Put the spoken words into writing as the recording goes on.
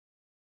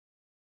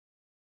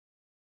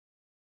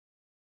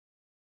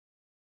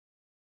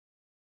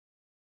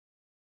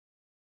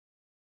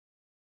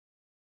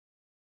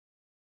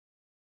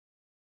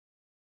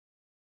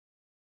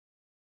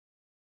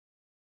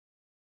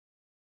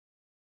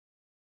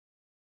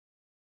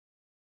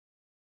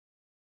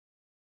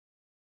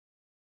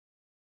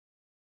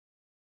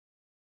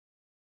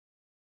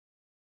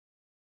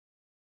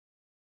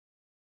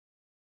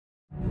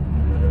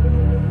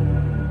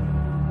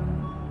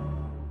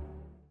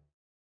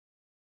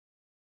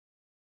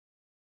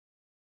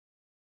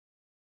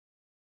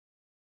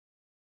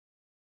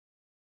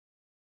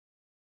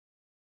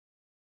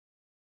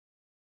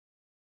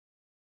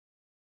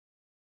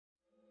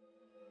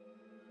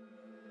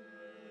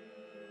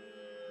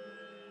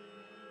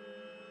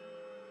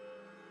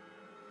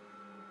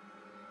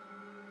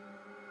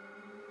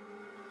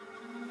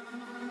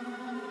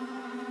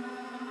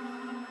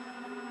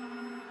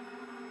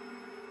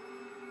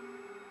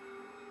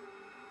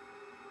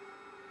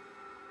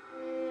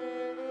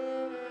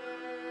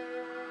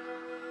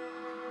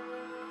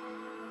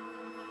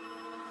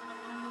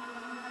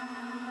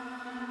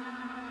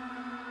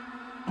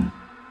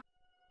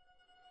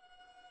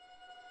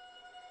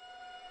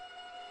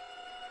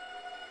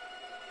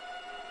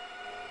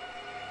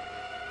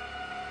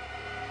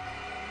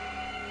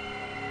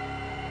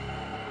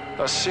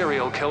A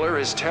serial killer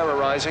is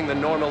terrorizing the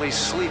normally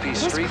sleepy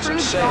streets of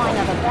This crude drawing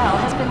Salem. of a bell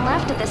has been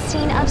left at the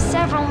scene of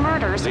several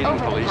murders Leading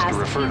over the police past to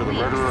refer few to the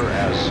weeks. murderer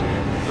as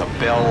the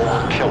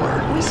Bell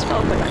Killer. We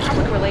spoke with a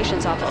public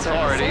relations officer.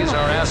 Authorities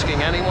are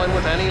asking anyone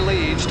with any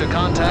leads to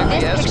contact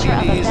the This picture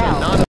of a SPD's bell,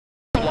 anonymous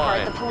part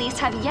line. the police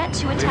have yet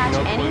to attach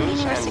no any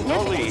clues meaning or and no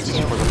significance leads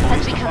to, for the has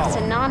police to become follow.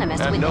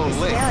 synonymous And with no the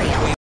link hysteria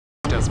between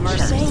of these You're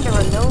murders. saying there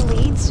are no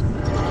leads?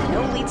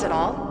 No leads at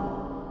all?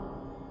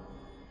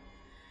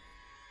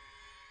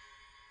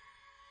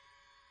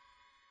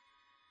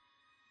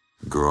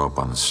 Grow up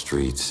on the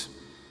streets.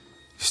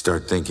 You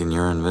start thinking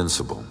you're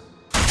invincible.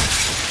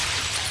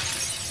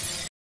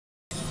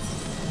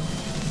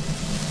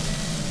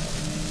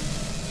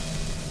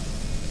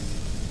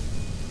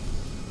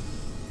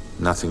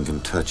 Nothing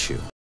can touch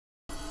you.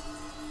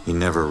 You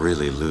never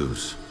really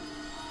lose.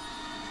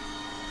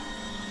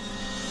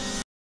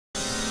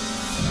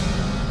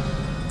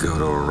 Go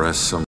to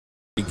arrest some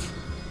freak,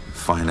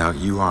 find out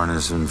you aren't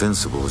as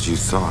invincible as you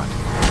thought.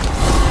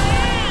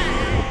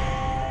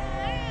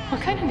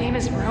 What kind of name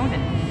is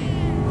Ronan?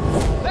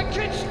 That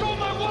kid stole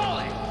my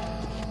wallet!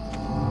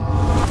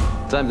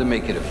 Time to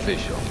make it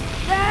official.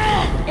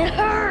 It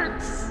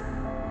hurts!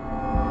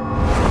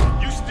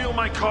 You steal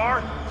my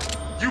car,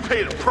 you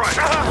pay the price.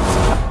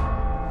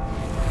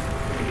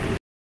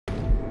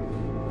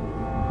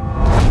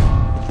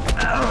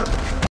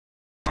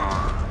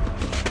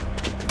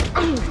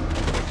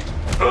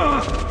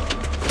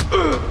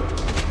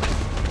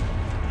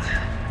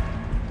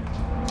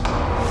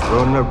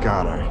 Ronan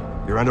O'Connor,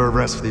 you're under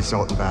arrest for the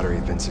assault and battery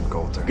of Vincent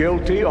Coulter.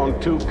 Guilty on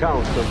 2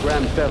 counts of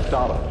grand theft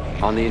auto.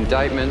 On the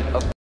indictment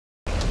of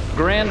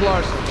Grand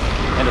larceny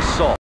and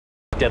assault.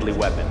 Deadly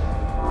weapon.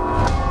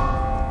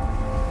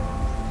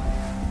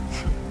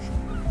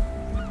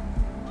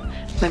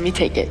 Let me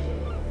take it.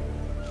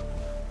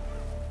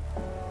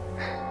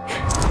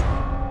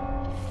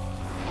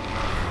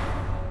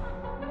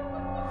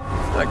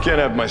 I can't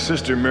have my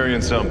sister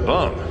marrying some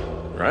bum,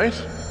 right?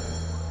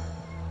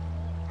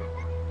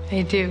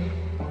 They do.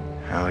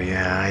 Hell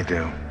yeah, I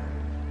do.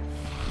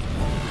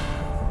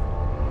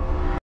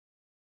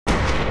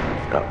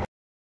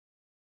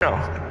 No,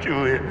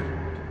 Julia.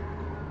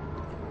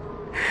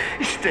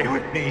 Stay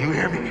with me, you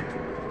hear me?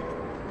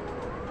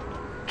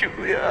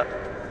 Julia.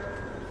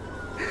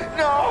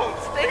 No,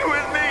 stay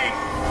with me.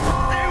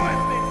 Stay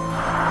with me.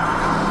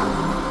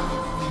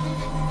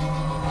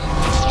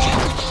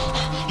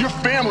 Your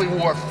family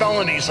wore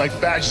felonies like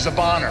badges of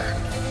honor.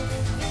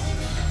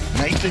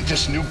 Now you think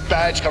this new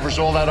badge covers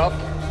all that up?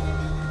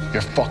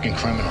 You're a fucking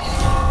criminal.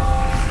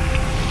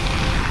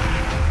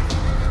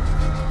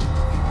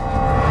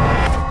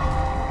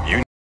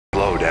 You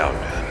low down,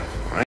 man.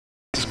 Right?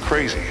 This is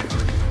crazy.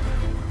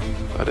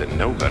 If I didn't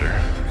know better,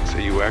 I'd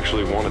say you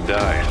actually want to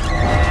die.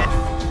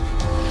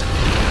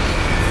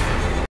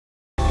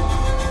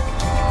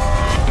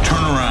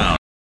 Turn around.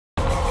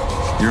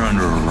 You're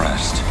under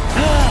arrest.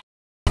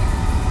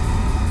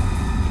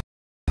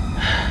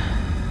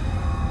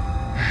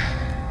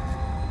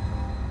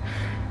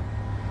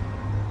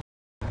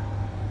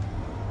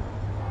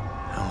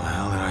 How the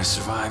hell did I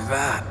survive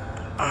that?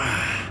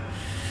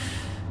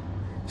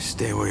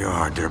 Stay where you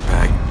are,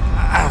 dirtbag.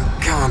 I'm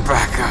coming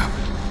back up.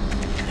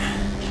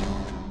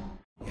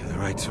 You have the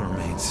right to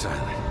remain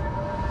silent.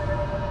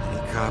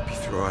 Any cop you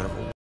throw out of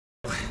a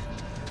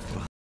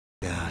will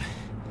down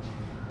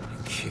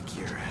and kick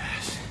your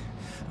ass.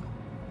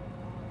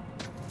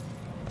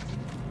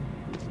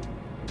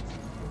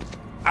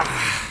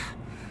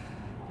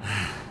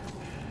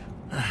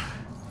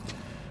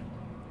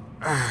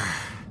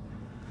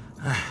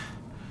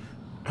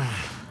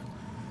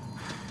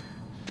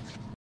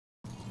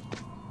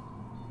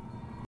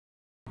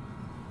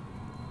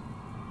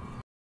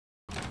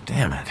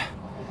 Damn it.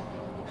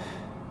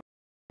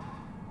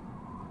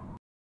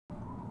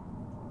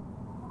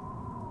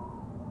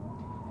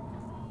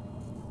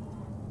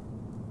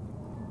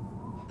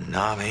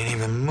 Knob ain't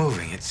even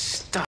moving, it's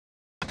stuck.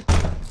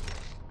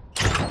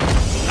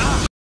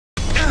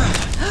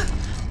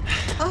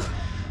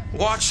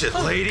 Watch it,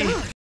 lady.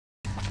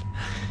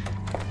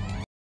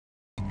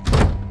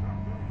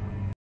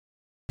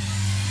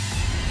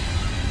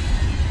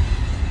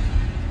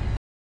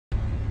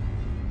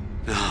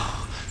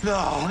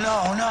 No,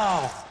 no,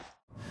 no!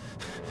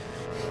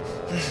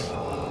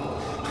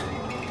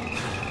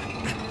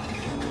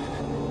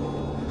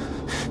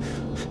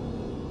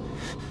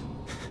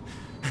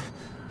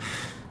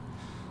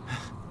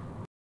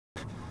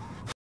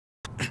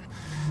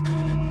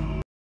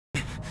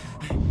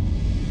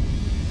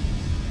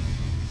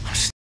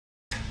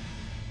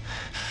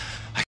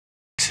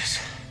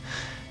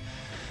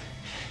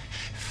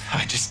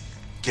 I just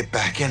get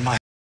back in my...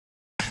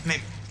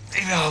 Maybe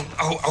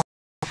I'll...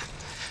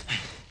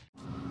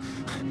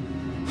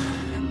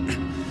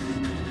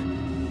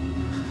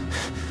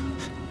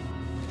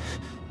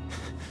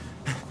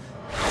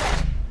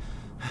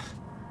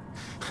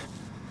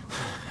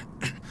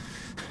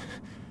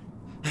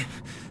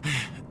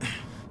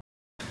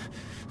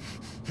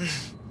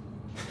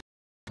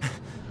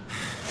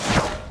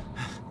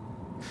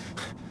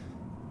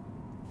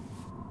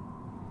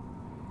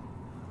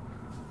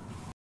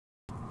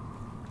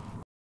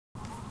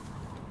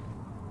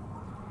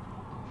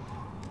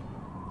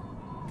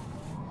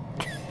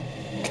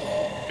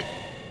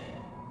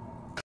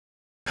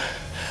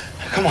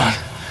 Come on.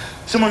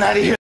 Someone out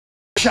of here.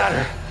 Shot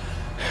her.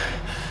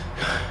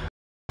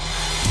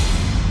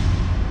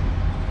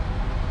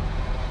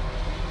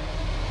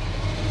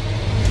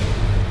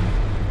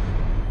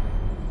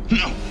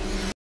 No.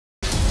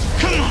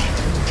 Come on.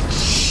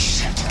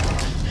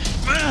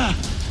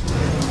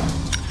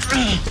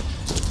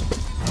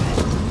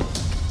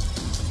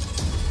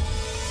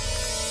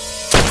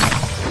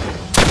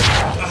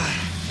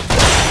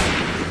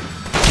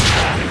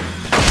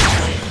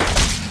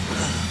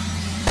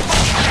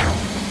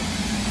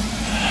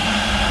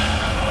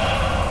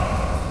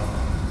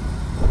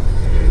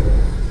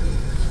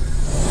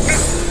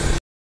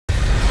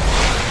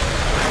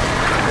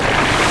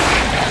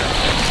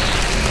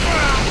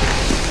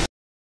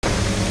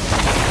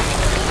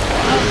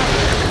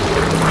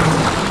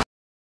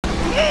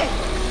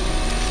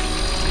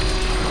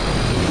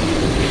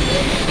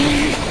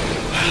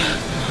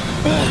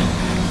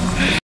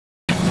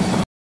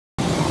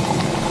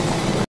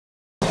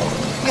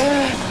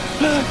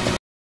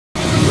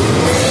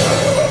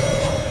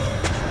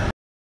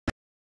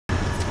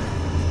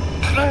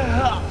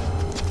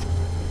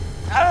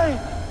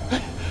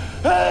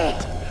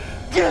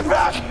 Get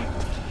back!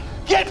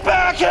 Get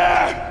back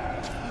here!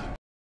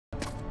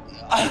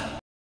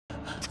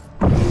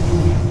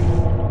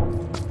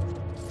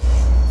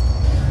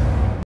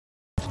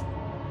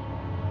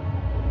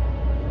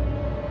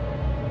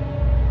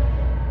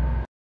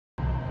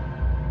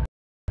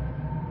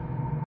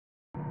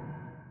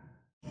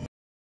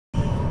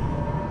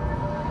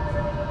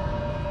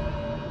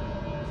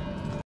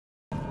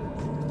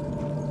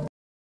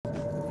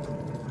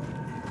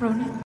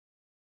 Ronan?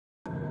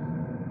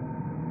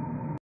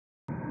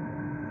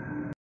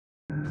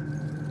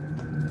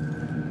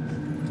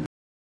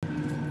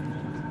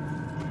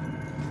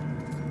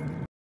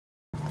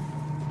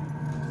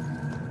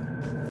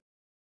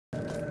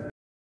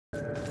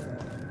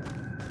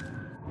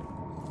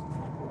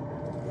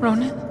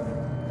 Ronan?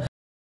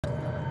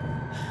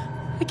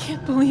 I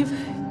can't believe it.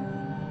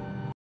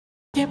 I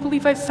can't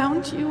believe I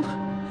found you.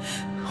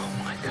 Oh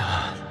my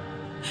God.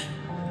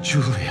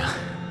 Julia.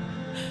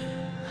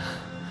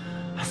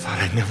 I thought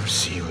I'd never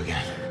see you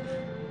again.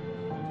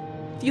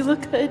 You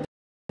look good.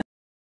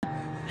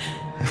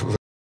 I've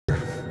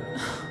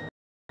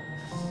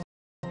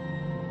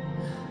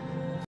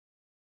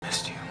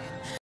missed you.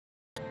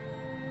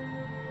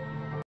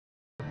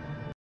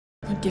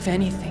 I'd give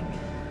anything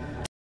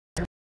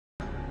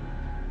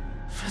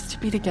for us to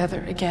be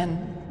together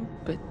again,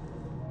 but...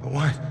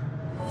 What?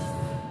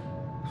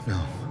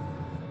 No.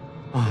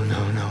 Oh,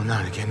 no,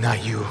 not again.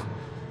 Not you.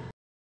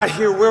 Not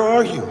here. Where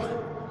are you?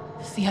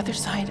 It's the other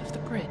side of the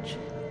bridge.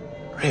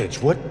 Bridge?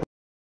 What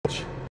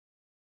bridge?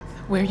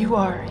 Where you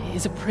are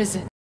is a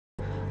prison.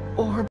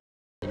 Or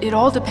it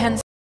all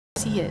depends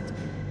how you see it.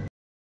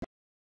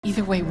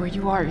 Either way, where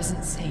you are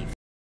isn't safe.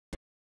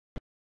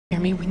 Hear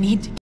me? We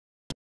need to get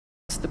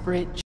across the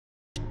bridge.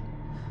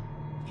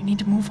 You need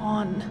to move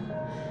on.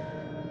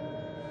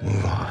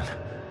 Move on?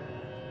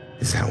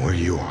 Is that where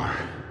you are?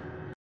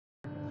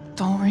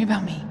 Don't worry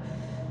about me.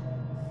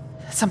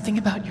 Something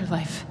about your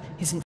life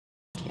isn't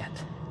yet.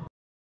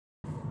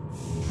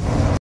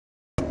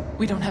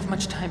 We don't have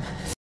much time.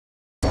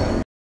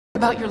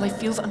 About your life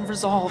feels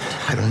unresolved.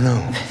 I don't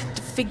know.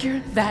 To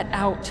figure that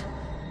out.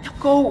 Now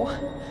go.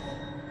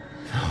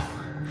 No.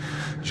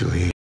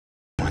 Julia,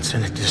 once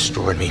and it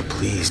destroyed me.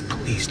 Please,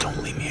 please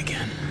don't leave me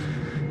again.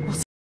 We'll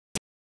see.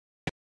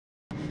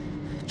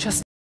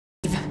 Just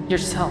leave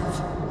yourself.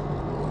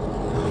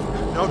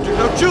 No,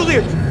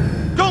 Julia!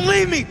 Don't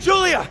leave me,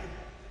 Julia!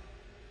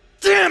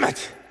 Damn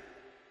it!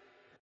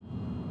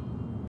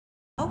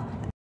 Oh,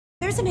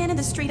 there's a man in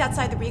the street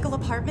outside the Regal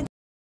apartment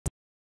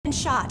and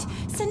shot.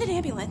 Send an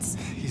ambulance.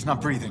 He's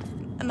not breathing.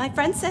 My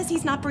friend says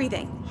he's not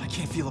breathing. I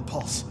can't feel a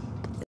pulse.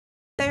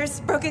 There's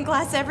broken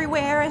glass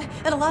everywhere and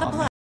a lot of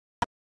blood.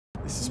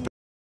 This is...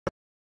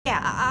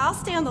 Yeah, I'll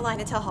stay on the line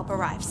until help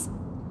arrives.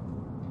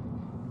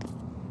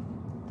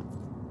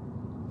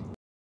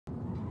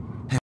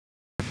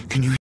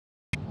 Can you...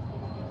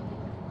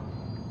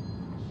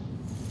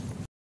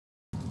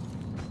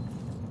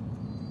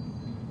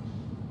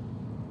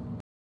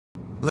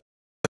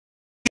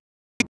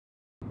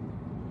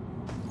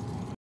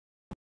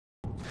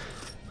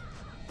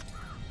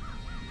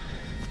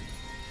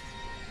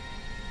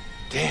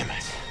 Damn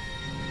it.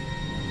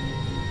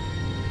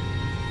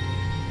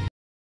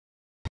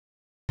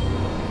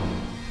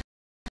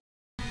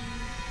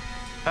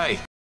 Hey.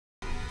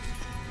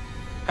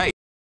 Hey.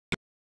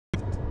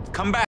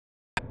 Come back.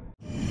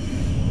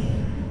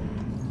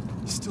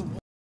 Still...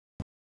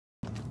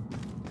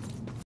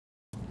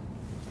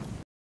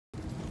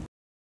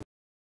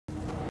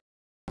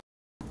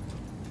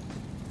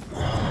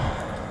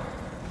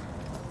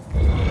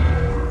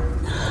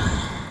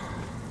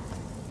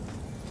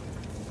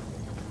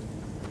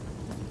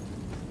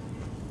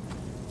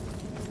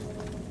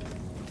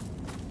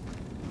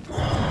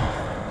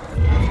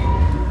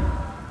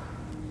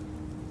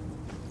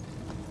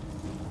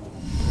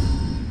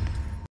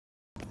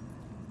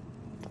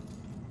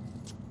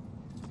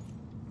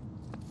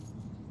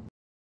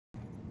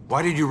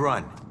 Why did you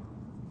run?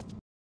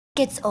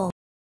 It's old.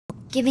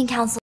 Giving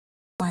counsel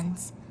to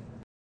ones.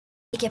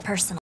 Take it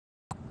personal.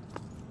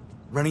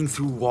 Running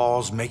through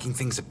walls, making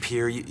things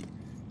appear. You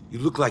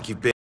look like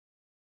you've been...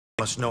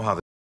 You must know how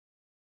the...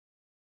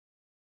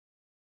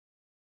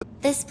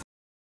 This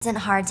isn't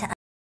hard to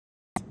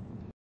understand.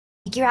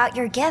 Figure out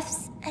your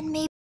gifts, and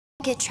maybe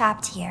you'll get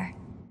trapped here.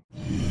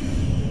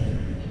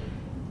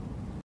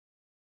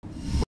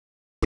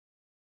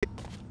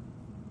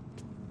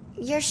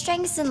 Your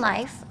strengths in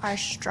life are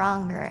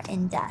stronger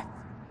in death.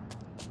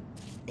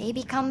 They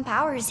become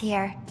powers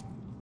here.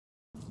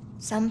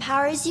 Some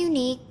powers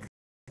unique,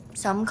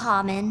 some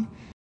common,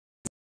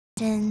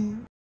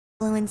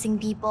 influencing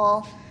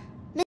people,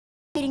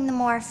 making the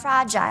more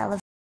fragile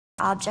of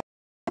objects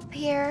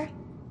appear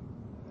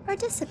or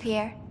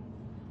disappear.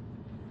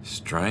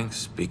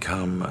 Strengths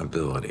become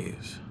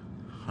abilities.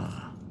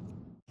 Huh.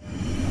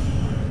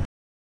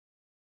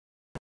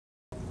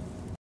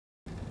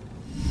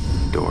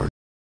 Door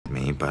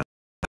me, but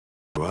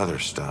other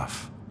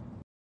stuff.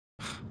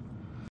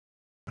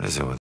 What is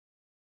it with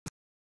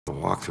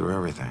walk through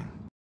everything?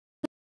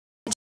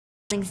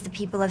 Things the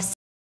people have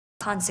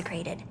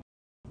consecrated.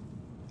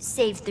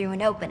 Saved through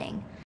an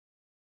opening.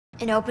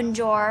 An open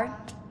door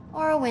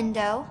or a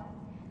window.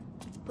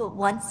 But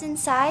once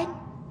inside,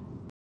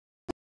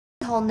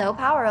 hold no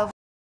power over.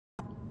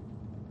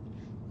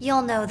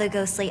 You'll know the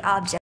ghostly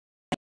object.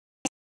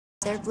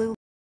 Their blue.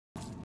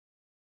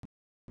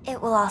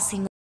 It will all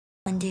seem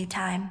in due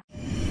time.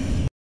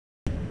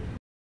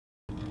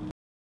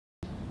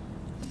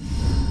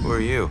 Who are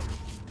you?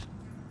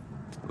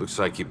 Looks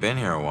like you've been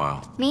here a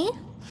while. Me?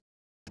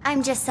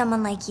 I'm just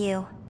someone like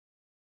you.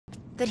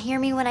 But hear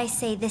me when I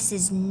say this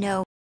is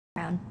no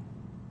ground.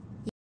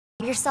 You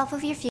rob yourself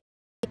of your future,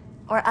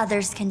 or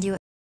others can do it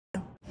for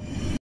you.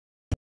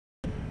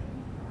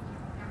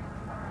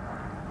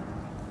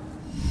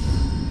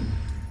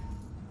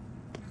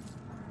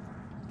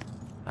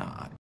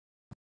 No,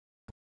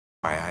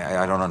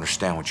 I don't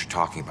understand what you're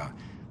talking about.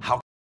 How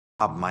can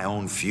I rob my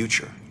own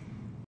future?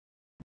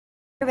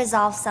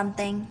 Resolve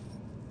something.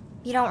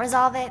 You don't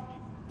resolve it,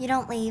 you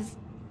don't leave.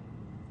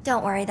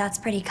 Don't worry, that's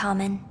pretty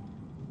common.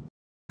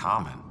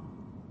 Common?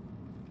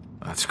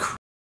 That's crazy.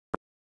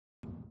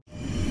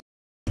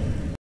 What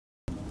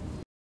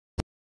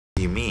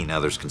do you mean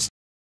others can see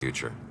the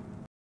future?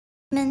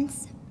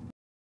 Humans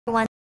were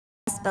once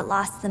but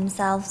lost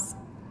themselves.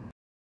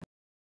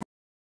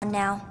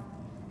 Now,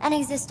 and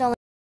exist only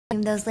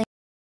those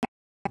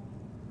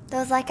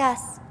like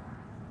us.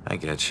 I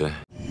getcha.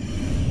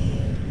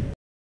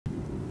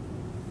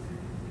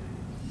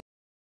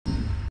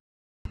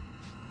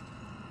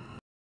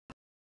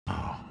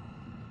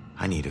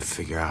 I need to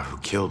figure out who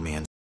killed me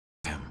and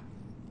save him.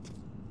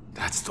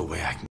 That's the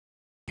way I can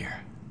get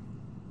here.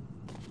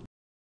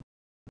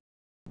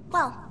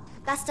 Well,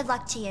 best of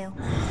luck to you.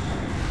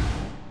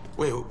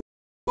 Wait.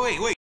 Holy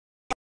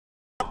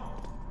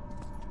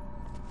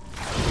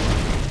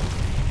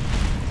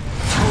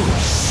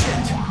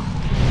shit!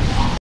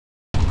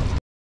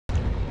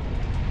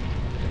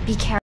 Be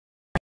careful.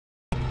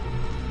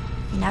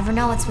 You never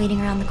know what's waiting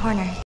around the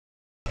corner.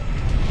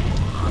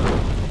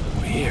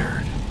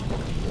 Weird.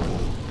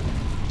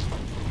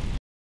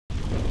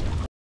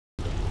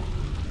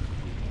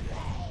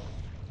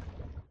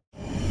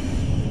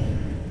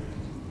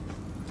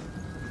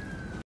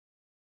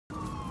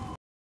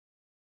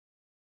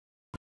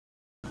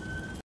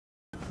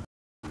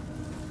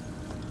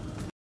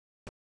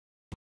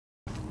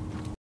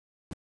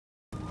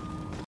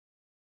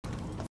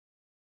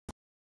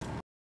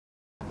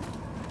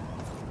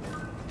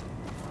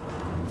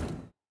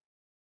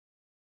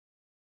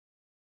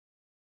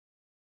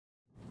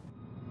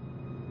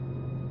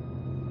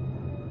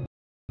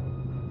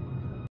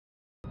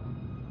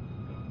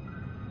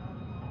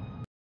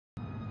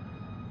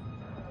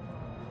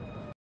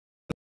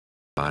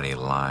 Body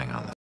lying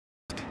on the...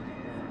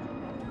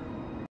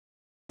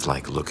 It's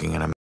like looking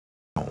at a man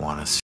you don't want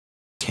to see,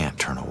 can't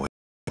turn away.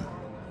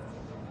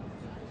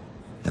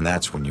 And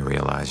that's when you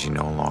realize you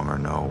no longer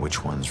know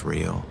which one's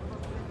real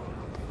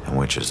and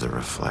which is the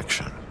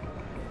reflection.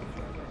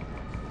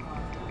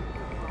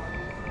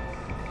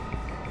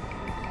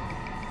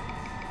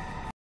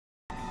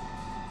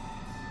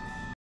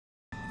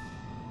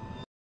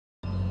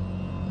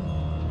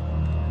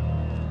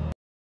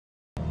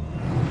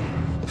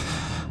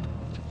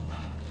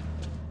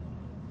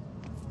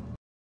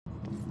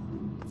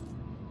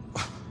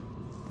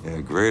 Yeah,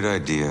 great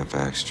idea,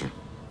 Baxter.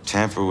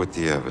 Tamper with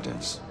the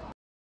evidence.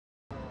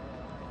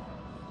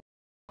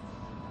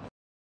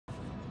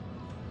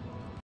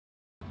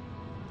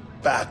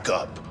 Back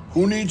up.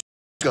 Who needs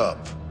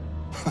up?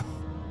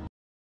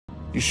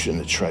 You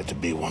shouldn't have tried to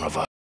be one of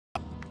us.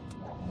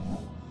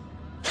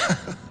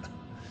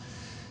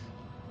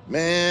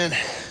 Man,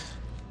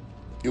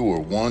 you were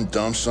one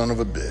dumb son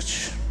of a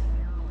bitch.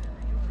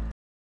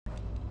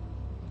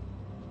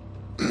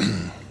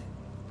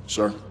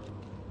 Sir?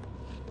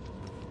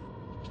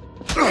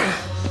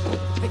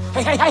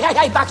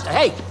 Hey, Baxter,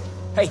 hey!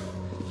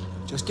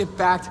 Just get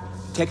back to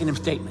taking them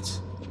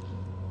statements.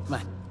 Come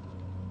on.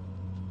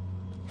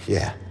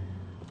 Yeah,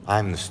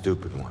 I'm the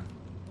stupid one.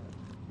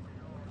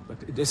 Look,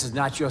 this is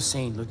not your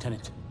scene,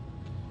 Lieutenant.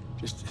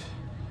 Just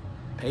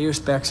pay your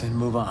respects and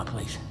move on,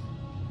 please.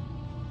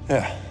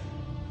 Yeah.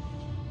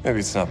 Maybe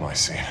it's not my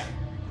scene.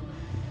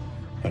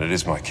 But it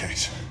is my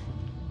case.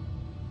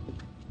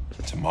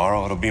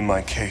 Tomorrow it'll be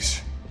my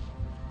case.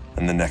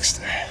 And the next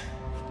day.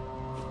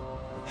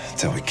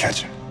 Until we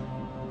catch her.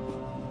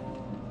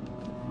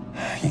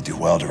 You do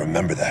well to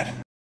remember that.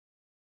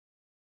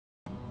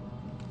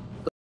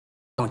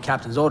 On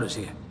Captain's orders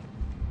here.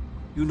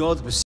 You know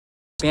the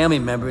family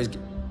member is...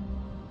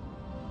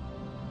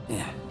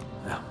 Yeah,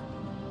 well...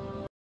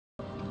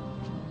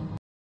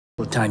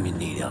 All the time you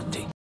need,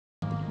 LT.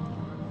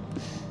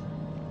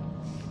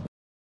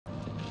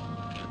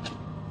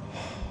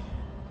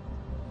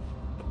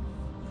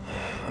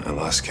 I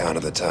lost count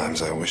of the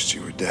times I wished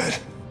you were dead.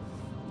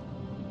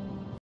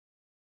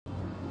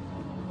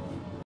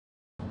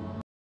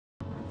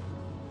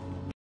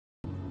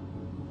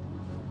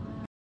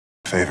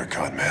 Favor,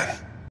 con man.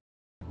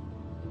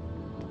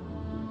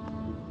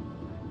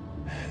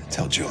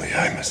 Tell Julie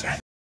I miss her.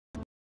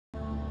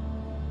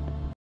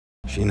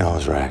 She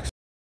knows, Rax.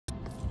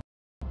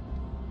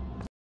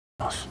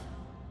 I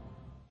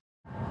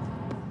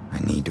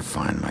need to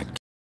find my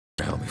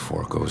trail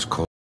before it goes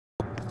cold.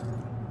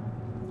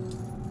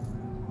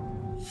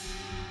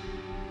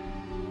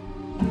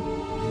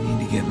 I need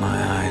to get my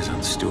eyes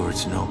on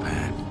Stuart's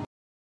notepad.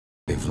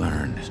 They've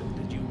learned. So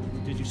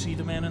did you see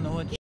the man in the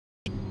hood?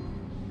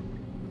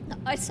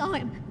 I saw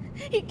him.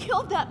 He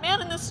killed that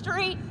man in the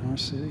street. Our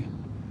city.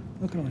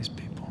 Look at all these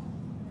people.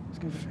 He's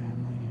got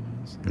family, you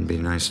know. It'd be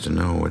nice to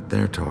know what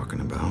they're talking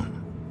about.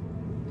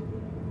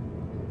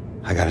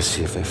 I gotta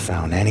see if they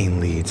found any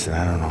leads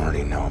that I don't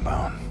already know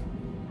about.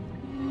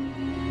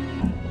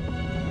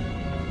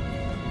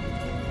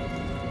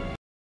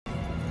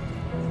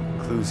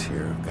 Clues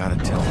here. Gotta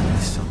tell me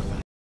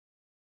something.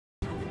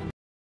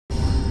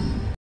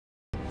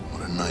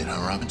 What a night,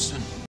 huh,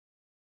 Robinson?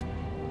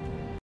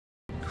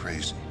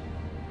 Crazy.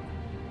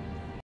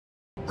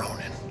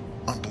 Ronan,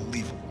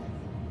 unbelievable.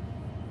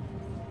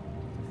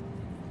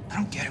 I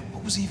don't get it.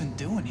 What was he even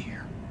doing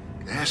here?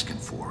 Asking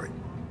for it.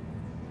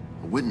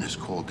 A witness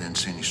called in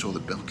saying he saw the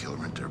Bell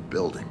Killer enter a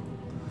building.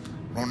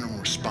 Ronan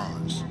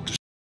responds to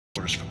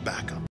orders for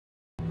backup.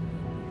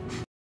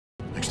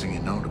 Next thing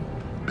you know, the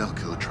Bell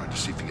Killer tried to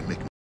see if he could make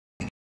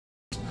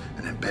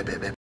and then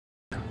bam.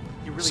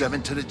 Really,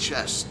 7 to the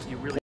chest. You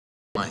really,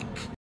 blank.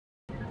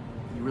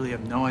 You really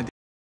have no idea,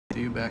 do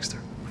you, Baxter?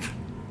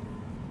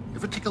 You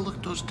ever take a look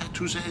at those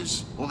tattoos of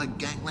his? All that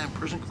gangland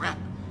prison crap?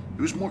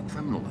 He was more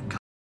criminal than cop.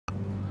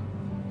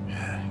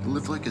 Yeah, you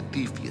live like a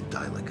thief, you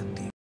die like a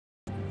thief.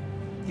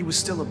 He was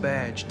still a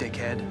badge,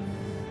 dickhead.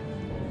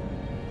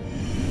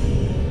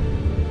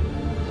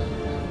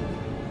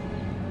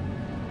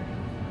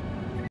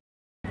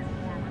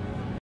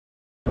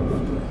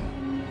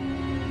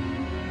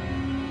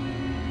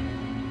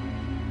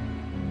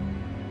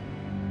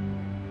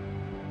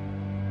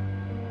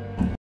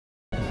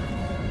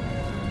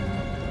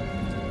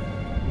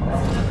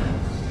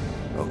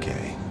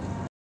 Okay.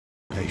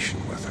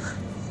 Patient with her.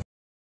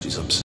 She's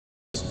upset.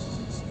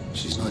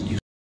 She's not used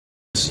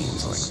to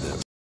scenes like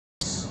this.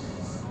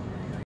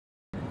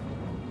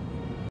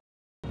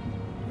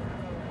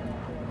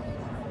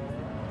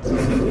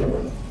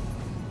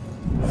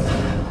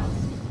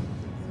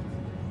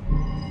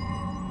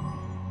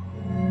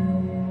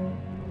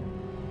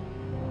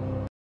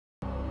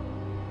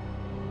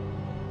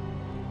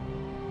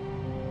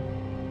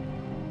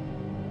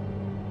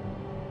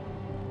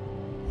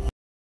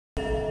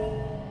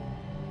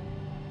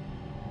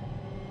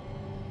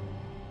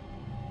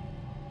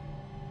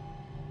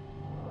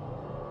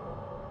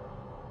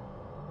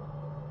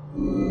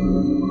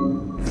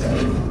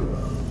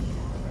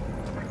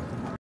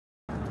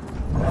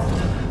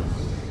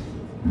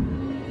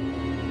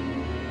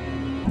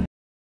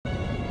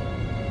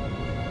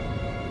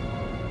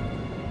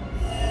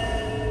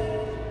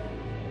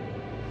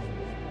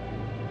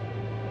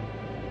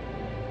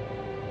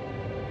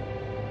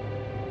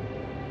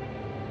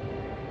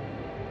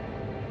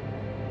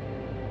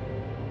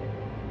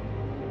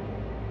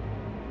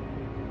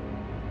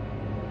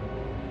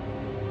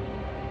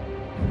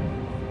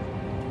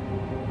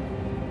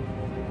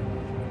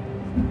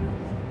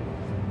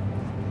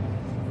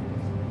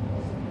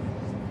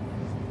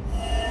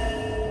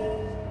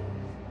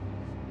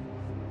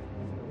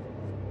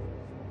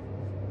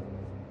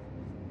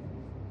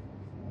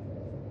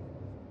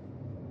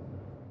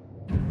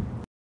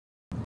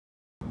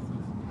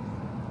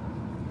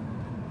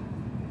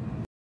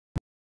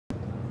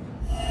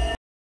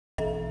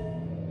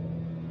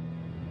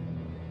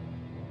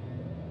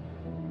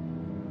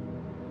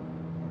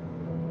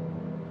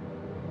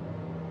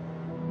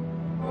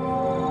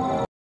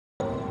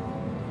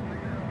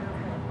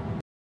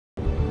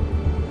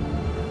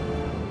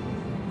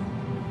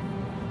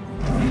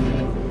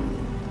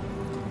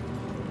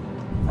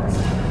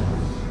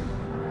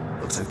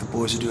 Looks like the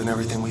boys are doing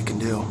everything we can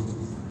do.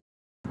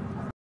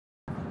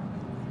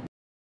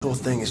 The whole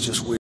thing is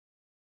just weird.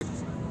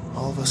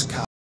 All of us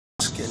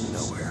cops getting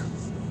nowhere.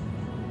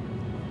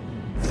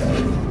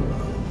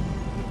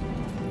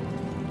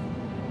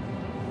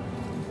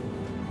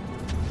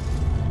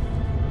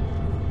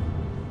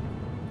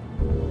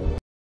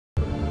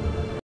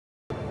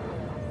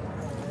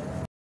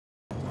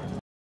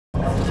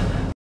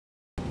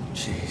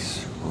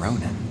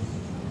 Ronin.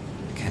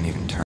 I can't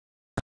even turn.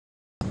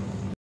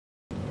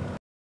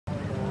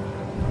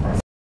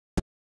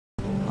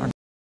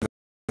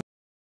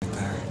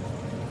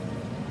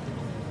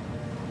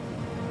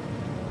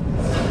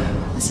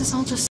 This is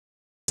all just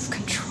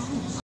control.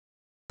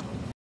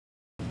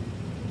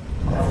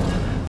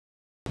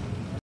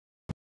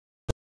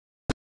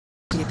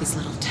 Get these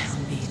little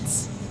town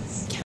beats.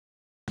 Can't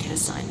get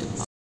assigned to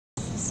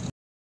boss.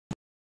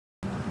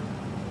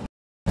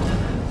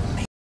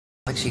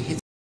 Like she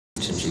gets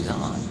and she's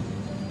on.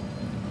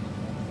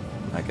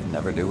 I could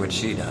never do what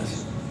she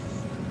does.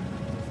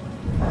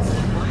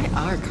 Why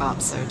are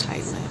cops so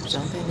tight-lipped?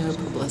 Don't they know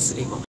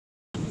publicity will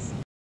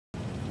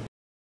happen?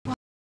 Why do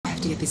I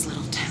have to get these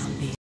little town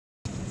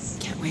beats?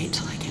 Can't wait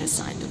till I get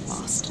assigned to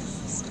Boston.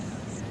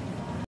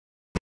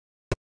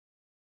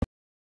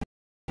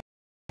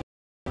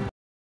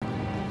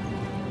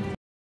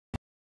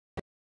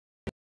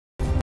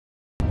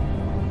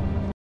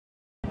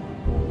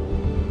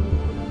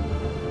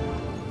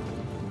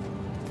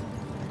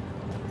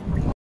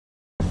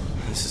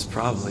 This is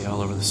probably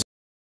all over the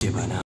city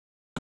by now.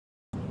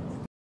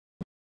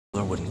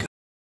 Or wouldn't come.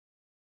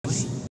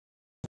 This is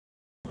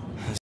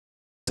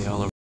probably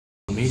all over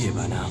the media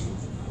by now.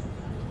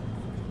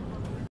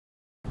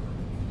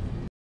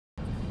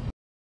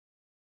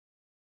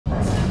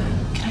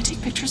 Can I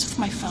take pictures with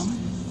my phone?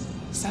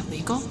 Is that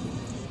legal?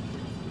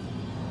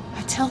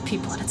 I tell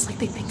people and it's like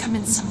they think I'm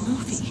in some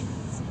movie.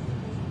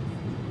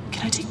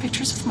 Can I take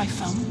pictures with my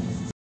phone?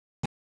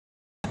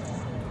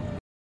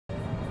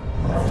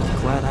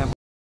 Glad I was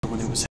when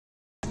it was.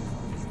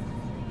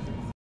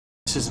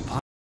 This isn't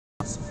possible.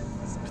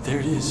 But there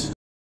it is,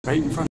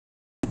 right in front of me.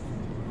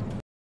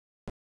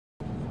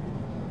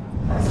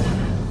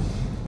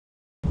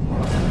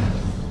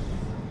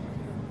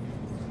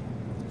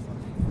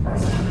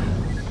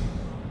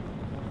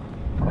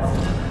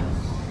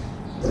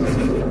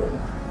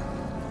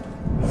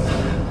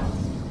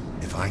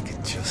 If I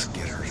could just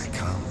get her to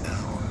calm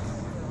down,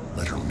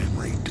 let her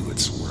memory do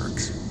its work.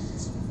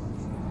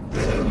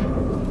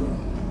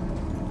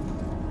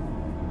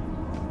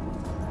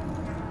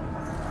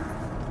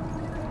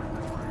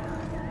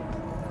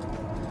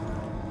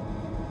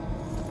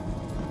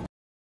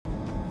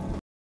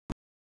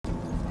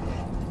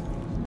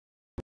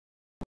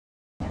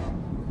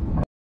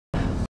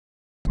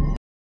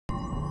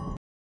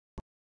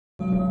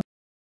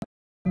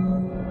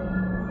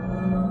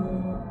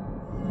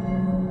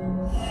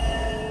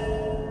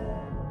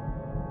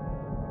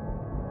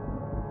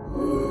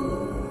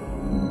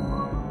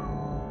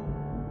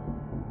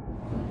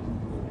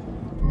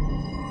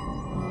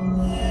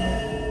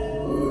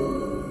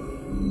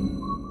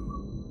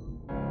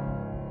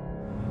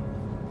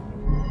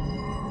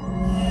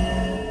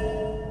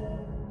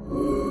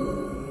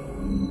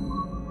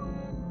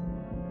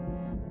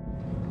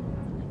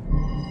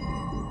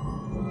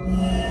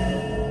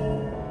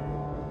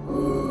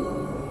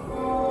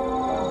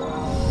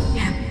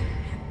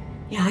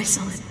 Yeah, I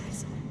saw it.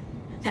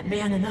 That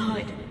man in the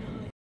hood.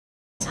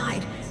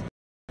 Inside.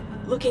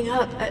 Looking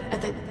up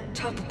at the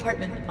top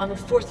apartment on the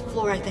 4th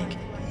floor, I think.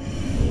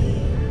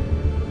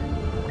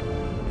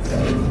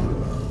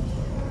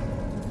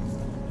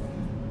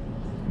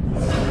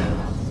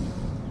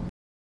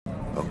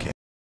 Okay.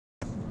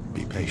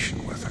 Be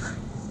patient with her.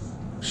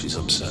 She's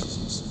upset.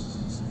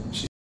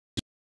 She's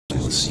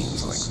with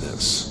scenes like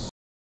this.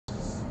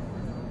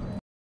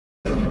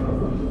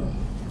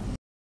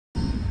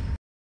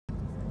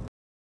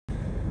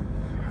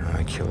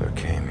 The killer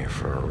came here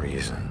for a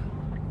reason.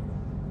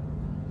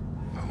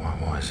 But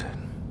what was it?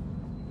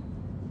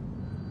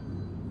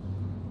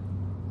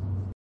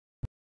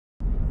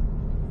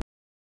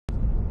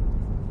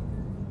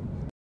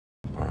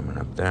 Apartment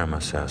up there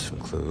must have some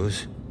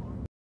clues.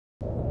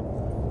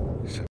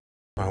 So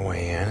my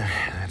way in,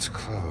 and it's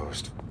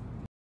closed.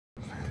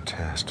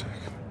 Fantastic.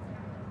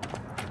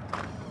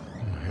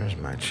 Well, here's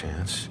my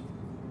chance.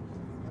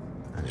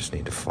 I just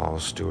need to follow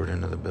Stewart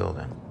into the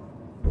building.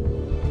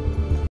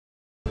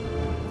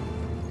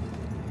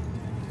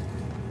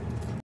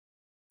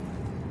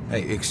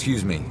 Hey,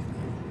 excuse me.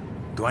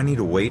 Do I need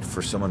to wait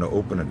for someone to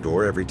open a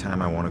door every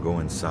time I want to go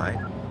inside?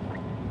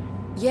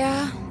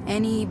 Yeah,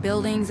 any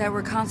buildings that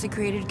were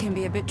consecrated can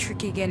be a bit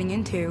tricky getting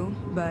into,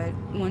 but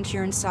once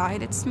you're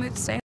inside, it's smooth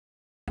sailing.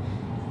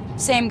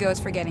 Same goes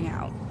for getting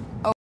out.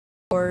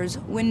 Doors,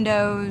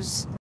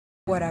 windows,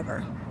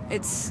 whatever.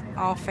 It's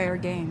all fair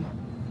game.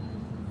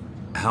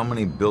 How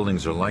many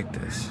buildings are like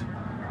this?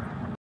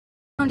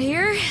 Around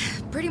here,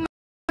 pretty much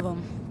all of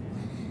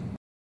them.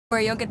 Where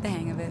you'll get the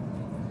hang of it.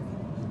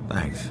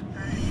 Thanks.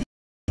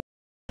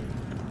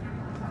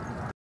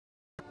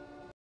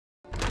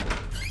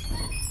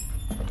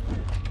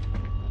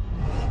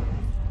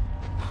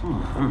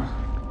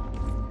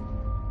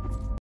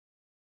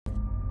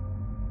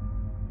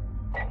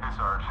 Hey,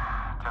 Sarge.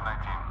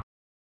 1019.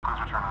 Please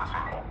return to the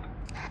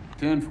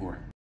scene. 10-4.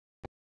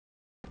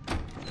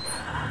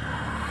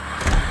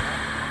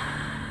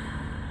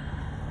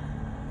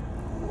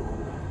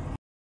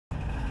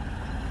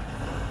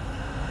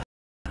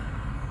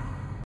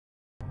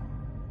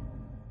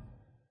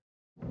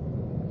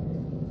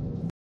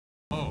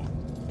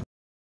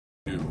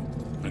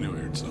 I knew I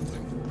heard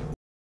something.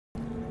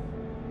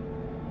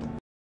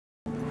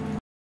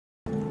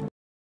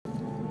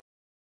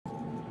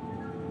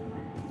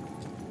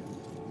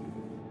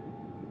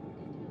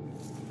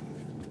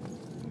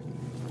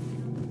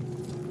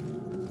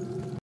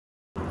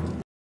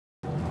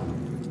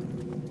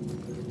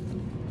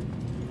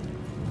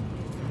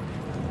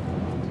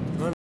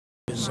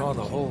 You saw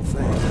the whole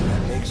thing, and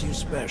that makes you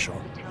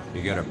special.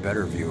 You get a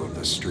better view of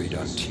the street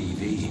on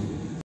TV.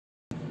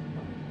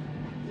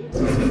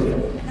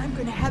 And I'm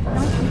gonna have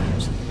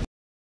nightmares.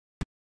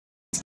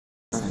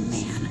 The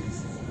man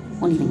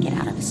won't even get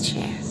out of his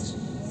chair.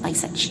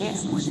 Likes that chair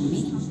more than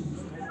me.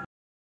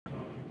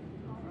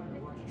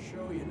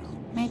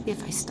 Maybe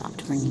if I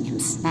stopped bringing him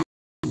snacks,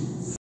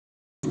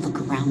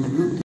 look around the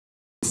room,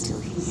 he's still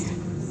here.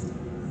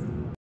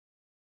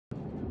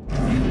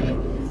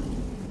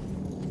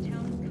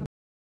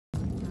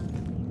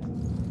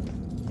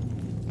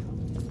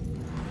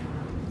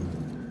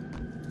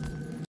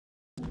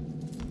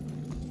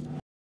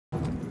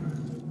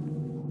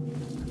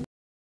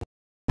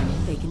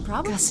 They can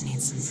probably. Gus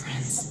needs some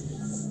friends.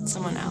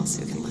 Someone else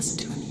who can listen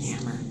to him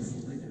yammer.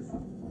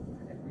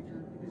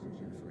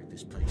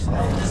 This place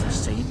has the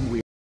same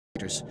weird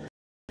actors.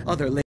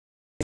 Other ladies.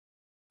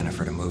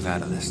 Jennifer to move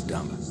out of this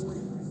dump.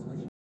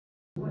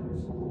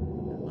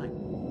 My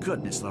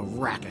goodness, the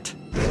racket.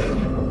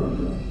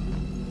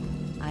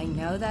 I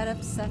know that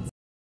upsets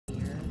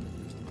you.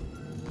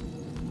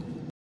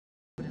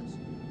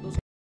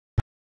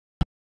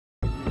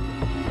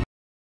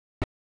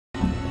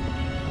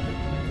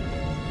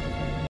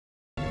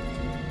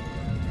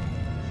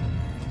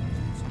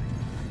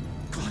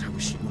 God, I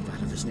wish she'd move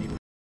out of this neighborhood.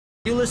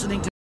 You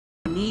listening to me?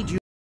 I need you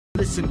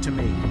to listen to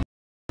me.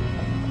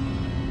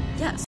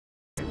 Yes.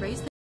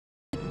 Raise them.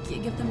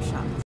 Give them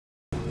shots.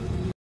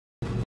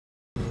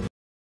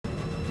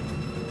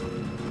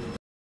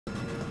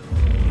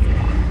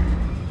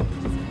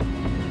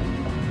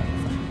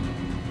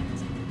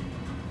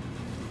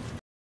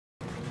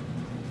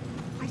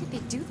 Why did they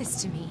do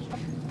this to me?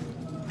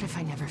 What if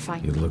I never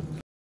find You look...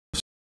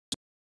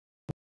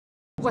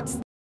 What's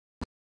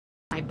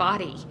my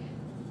body?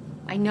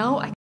 I know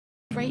I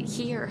right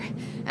here.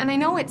 And I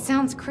know it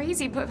sounds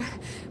crazy, but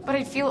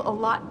I'd feel a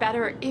lot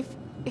better if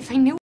I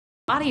knew what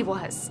my body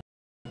was.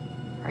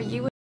 Are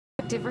you a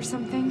detective or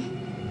something?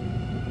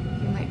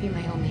 You might be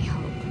my only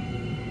hope.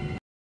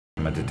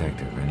 I'm a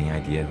detective. Any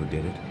idea who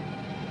did it?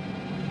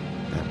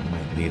 That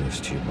might lead us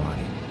to your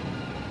body.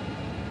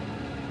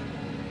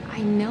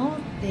 I know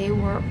they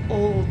were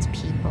old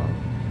people.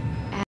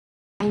 And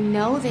I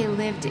know they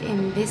lived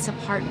in this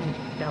apartment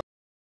building.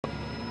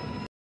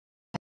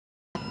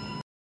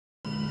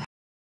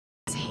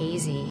 It's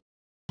hazy.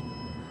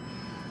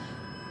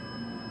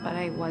 But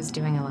I was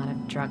doing a lot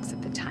of drugs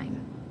at the time.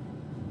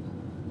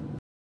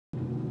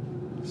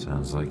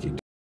 Sounds like you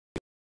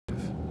do.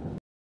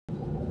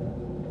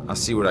 I'll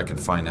see what I can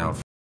find out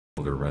from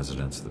older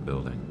residents of the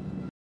building.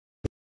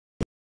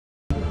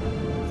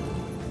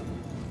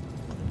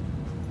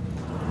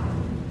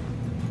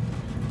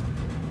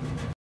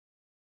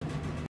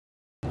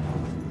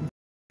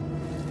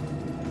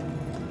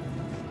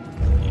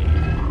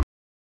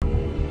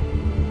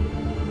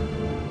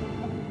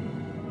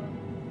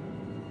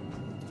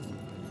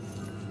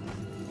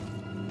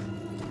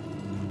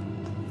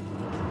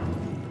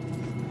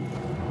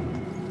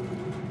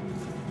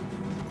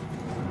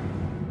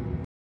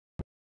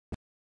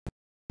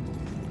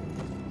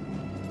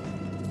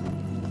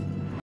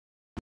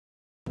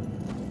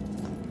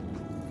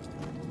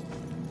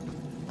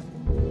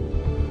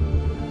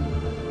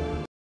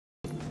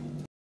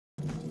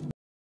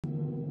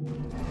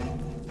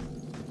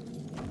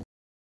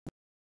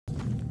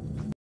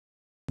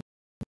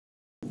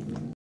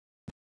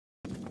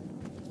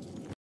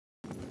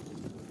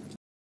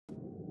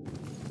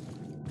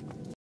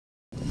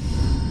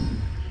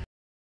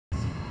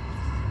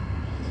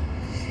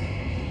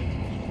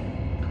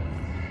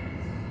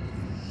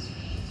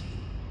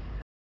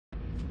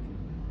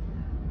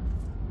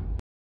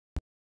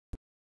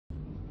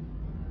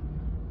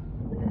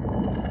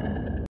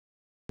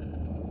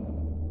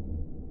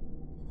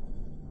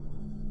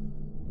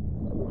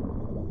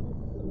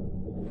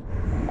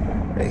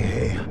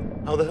 Hey,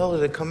 how the hell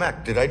did it come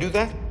back? Did I do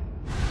that?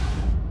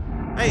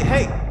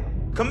 Hey,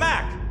 come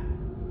back!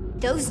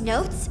 Those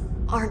notes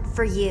aren't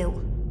for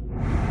you.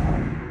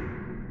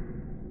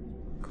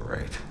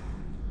 Great.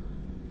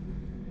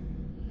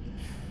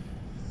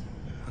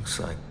 Looks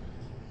like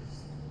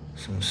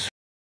some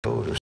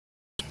code or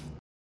something.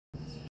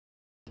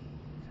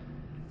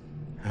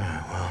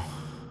 Alright, well,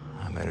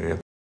 I better get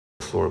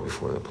the floor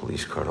before the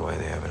police cart away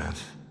the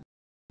evidence.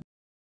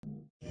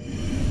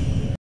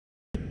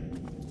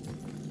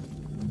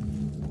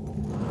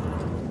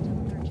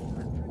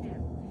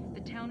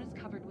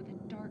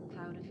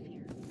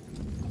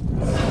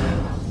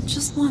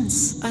 Just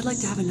once, I'd like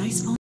to have a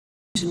nice phone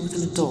conversation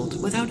with an adult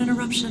without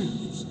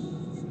interruption.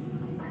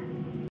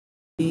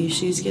 Maybe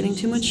she's getting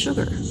too much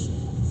sugar.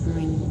 I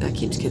mean, that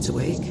keeps kids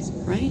awake,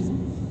 right?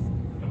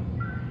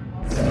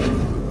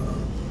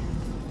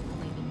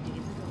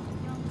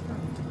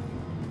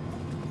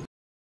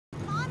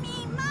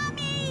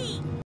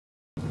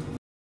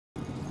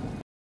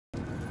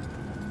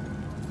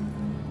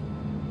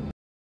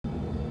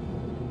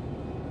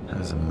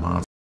 There's a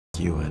monster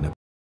like you in a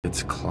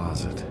kid's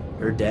closet.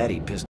 Her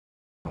daddy pissed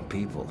on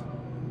people.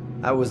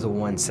 I was the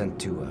one sent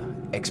to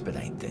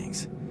expedite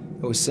things.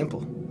 It was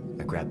simple.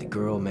 I grab the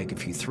girl, make a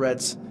few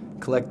threats,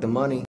 collect the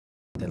money,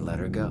 then let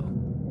her go.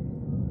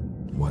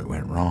 What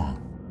went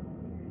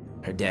wrong?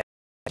 Her dad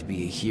had to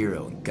be a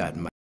hero and got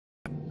in my...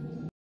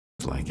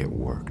 Like it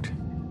worked.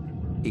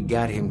 He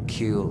got him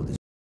killed.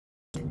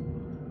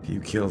 If you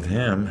killed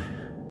him...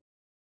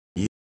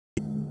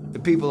 The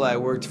people I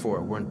worked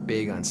for weren't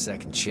big on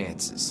second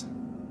chances.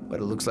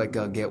 But it looks like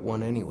I'll get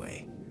one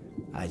anyway.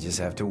 I just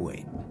have to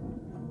wait.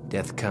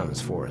 Death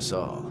comes for us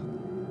all.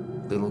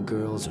 Little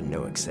girls are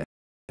no exception.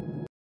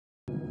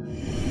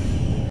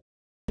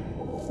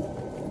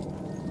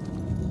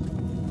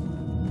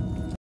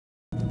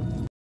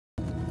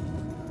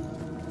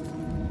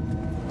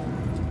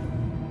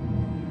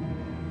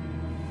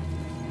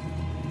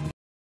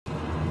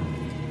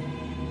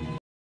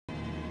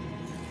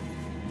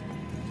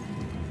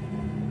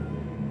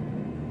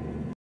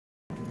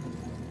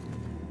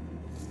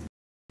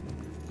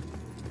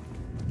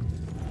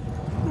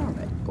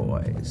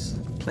 Boys,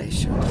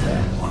 place your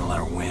bet. Want to let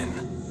her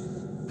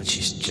win, but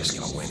she's just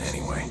gonna win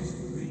anyway.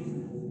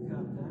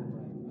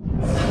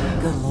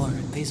 Good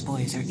lord, these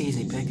boys are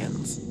easy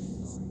pickings.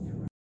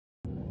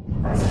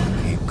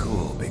 Keep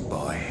cool, big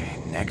boy.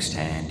 Next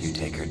hand, you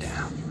take her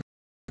down.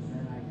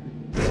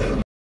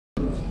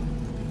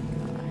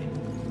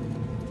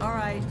 All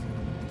right,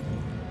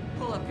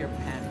 pull up your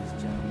panties,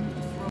 gentlemen.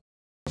 Throw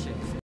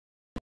chicks.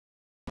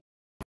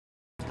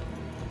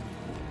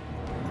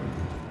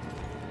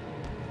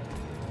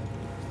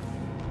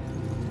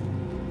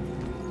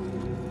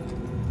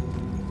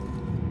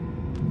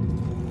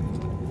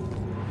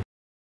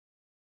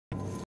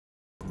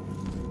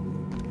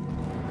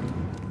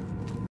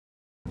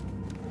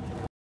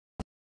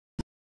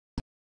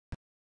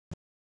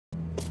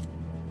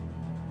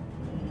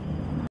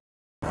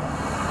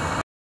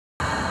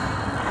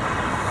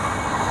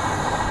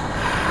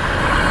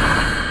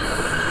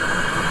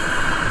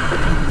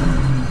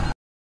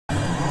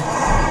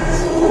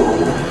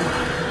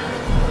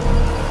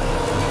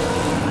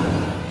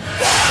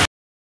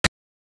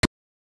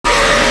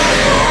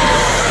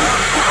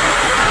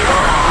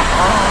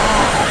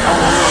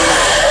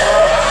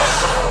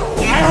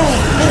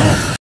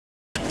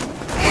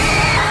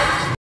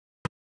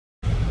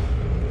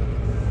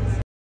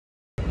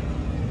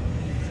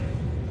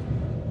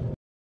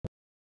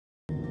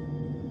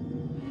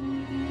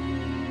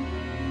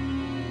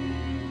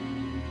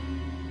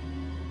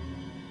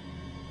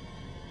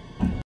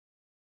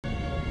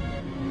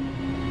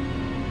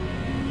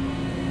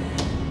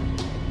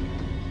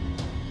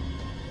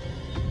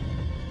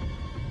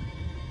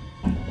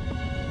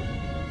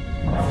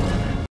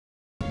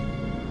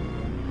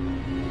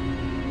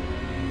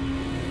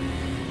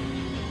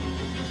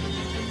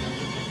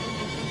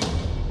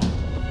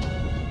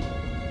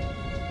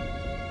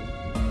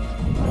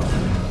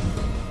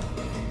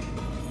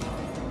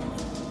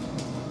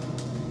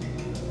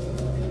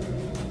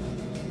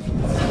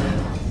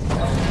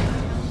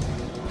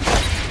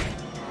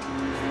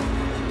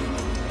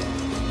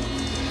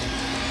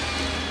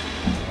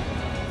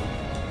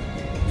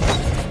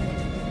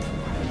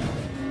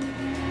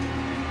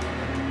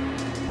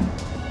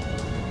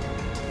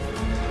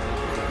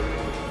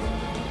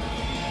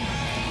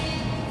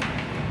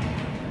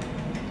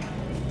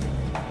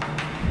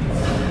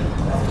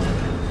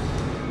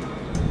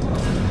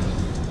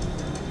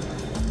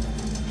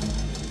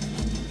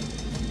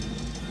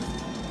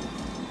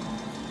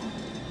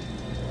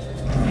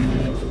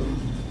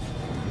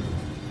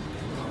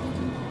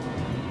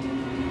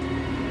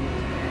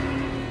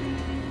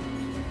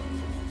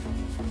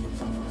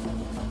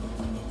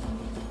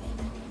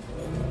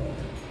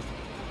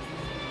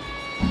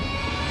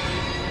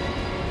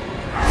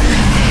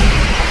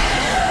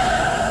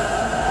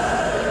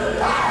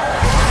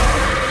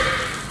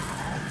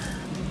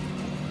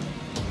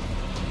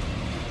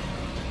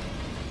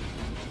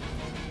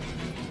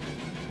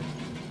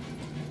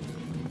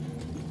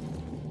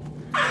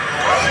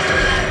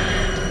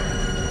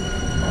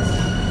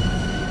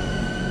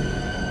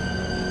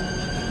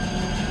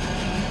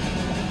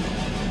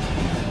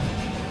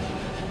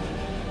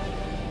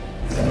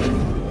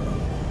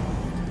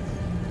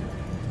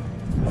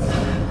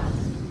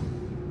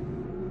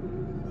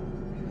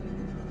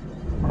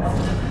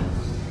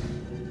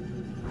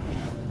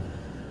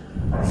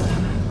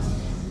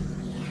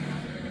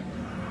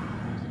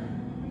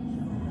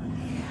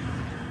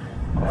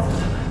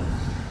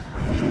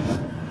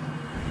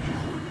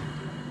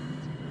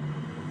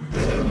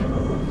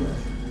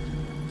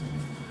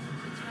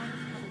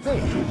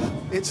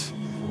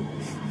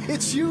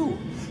 It's you.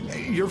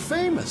 You're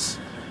famous.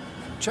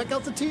 Check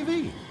out the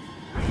TV.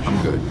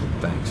 I'm good,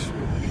 thanks.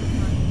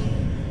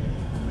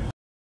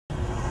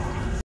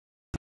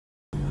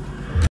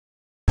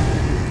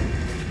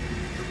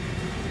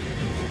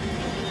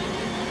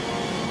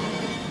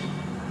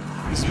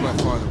 This is by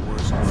far the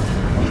worst.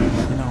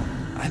 You know,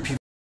 I'd be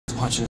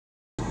watching.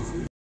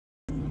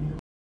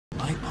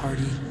 My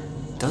party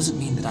doesn't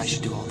mean that I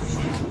should do all the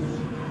work.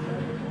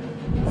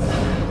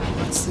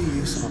 What's the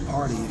use of a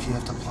party if you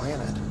have to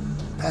plan it?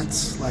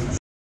 That's like...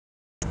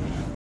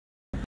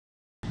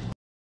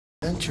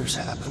 Adventures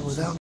happen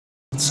without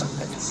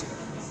inside.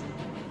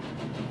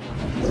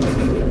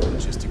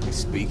 Logistically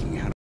speaking,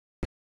 how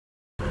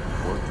do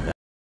work that?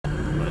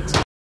 Let's...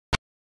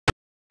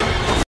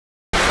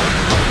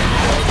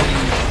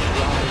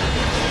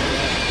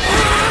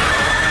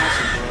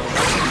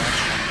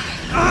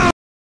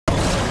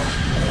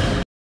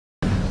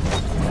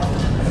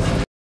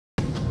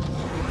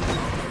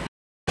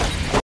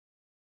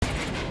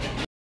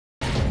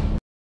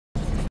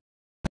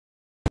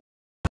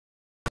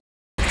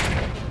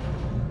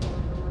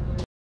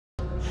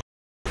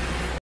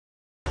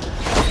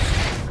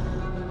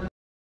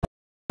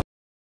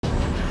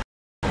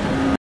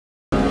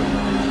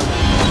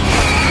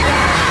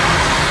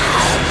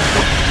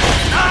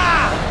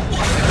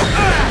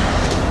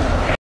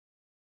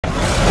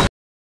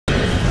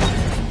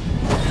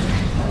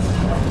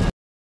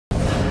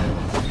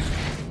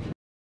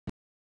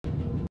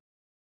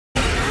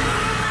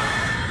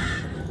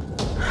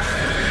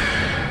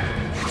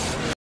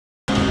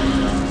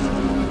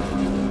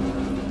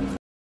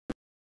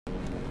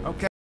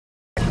 Okay.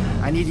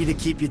 I need you to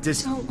keep your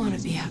distance. Don't want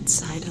to be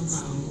outside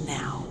alone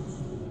now.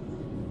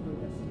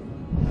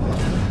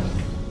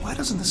 Why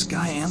doesn't this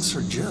guy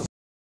answer Jill?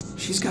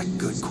 She's got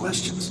good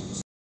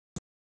questions.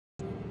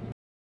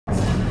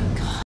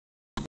 God,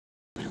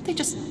 why don't they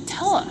just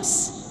tell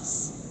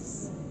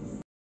us?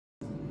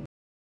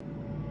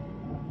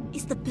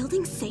 Is the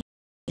building safe?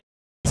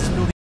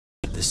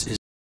 This is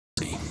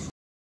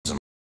an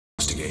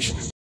investigation.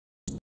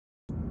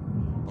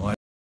 What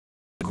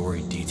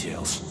gory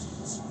details?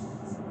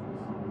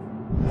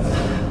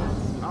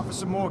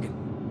 Officer Morgan.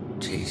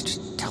 Jeez,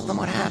 just tell them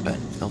what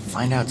happened. They'll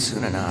find out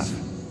soon enough.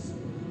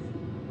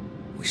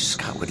 Wish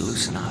Scott would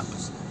loosen up.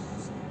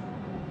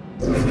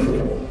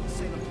 Salem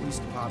Police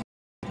Department.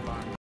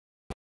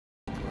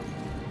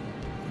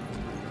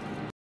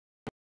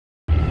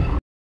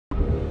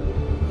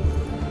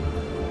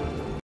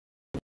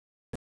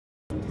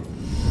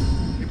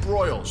 Hey,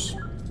 Broyles.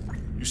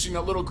 You seen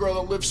that little girl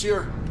that lives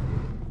here?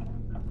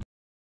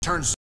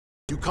 Turns,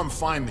 you come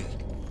find me.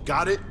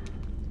 Got it?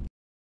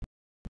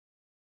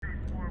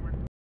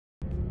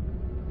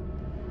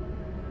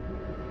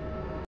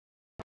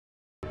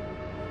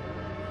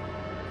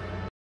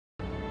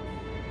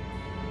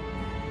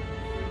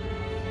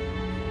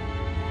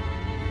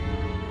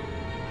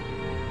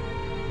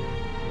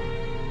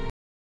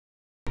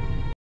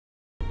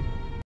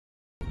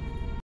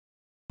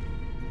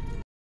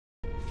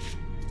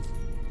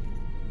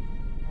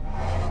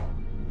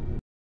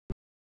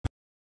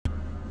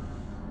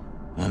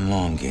 My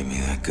mom gave me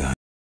that gun.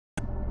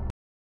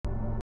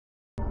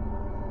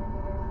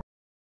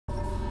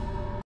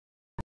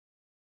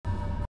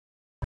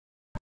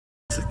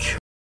 The killer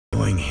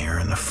doing here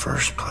in the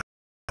first place?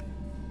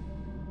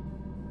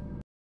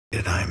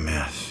 Did I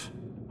miss?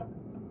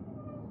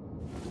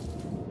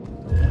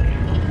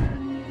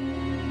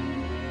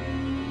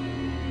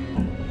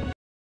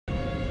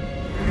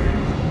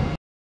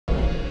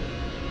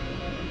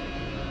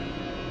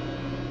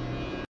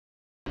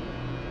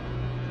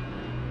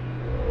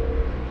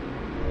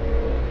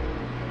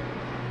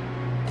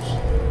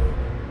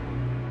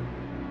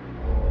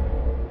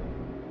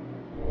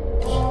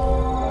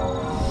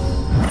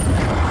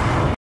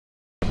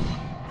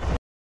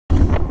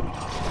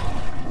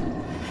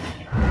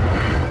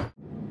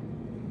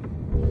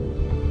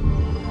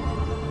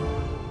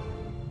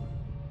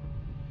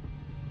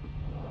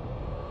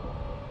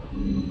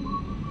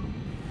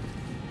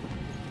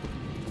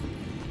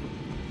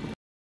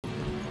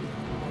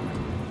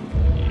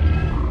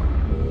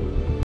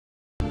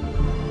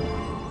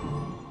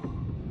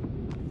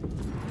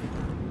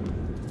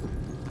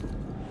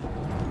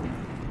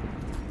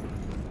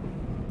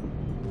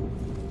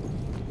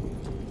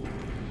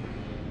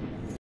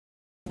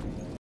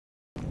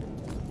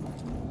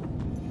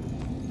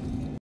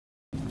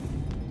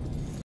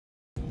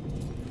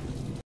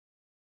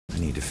 I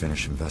need to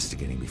finish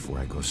investigating before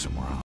I go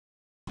somewhere else.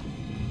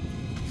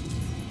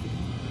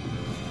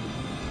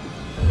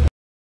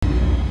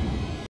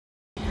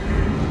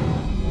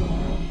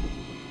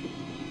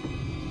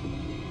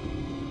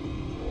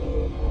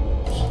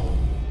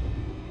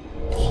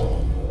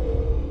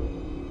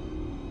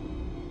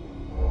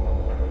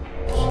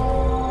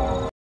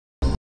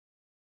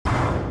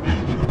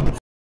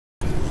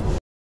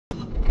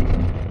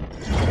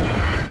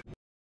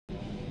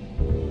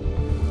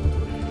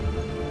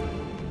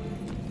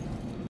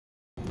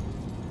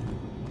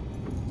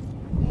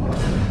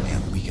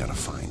 Gotta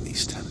find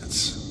these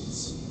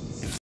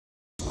tenants. If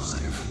they're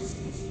alive.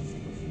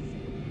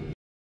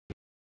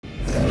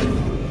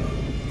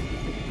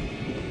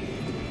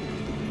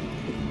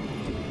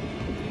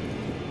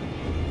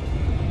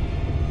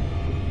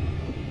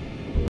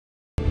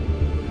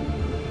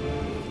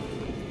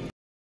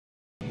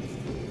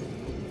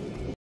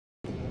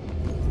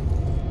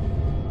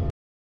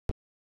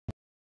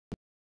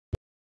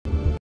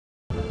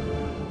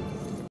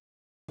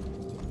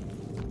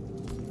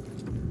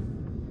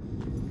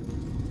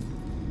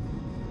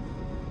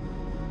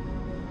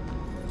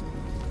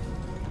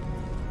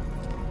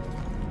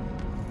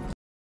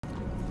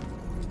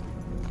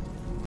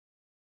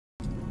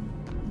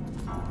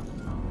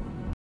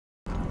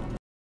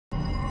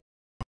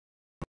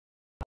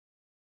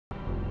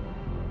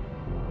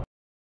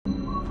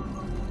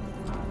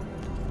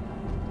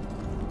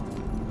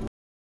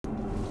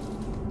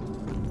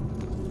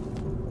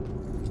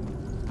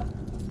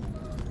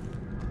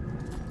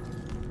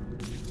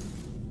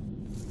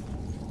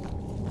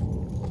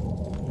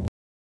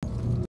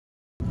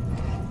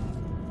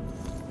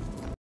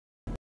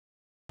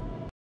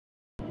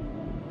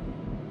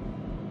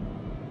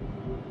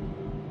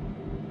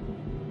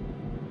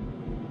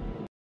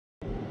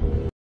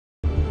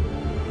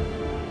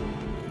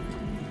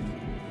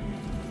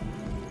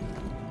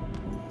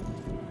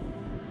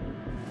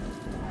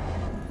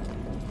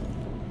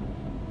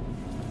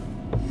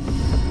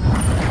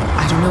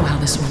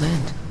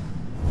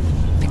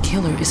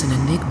 is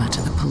an enigma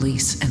to the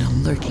police and a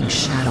lurking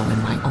shadow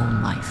in my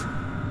own life.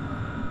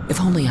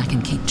 If only I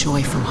can keep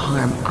Joy from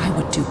harm, I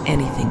would do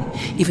anything,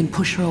 even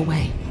push her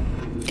away,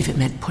 if it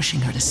meant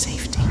pushing her to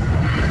safety.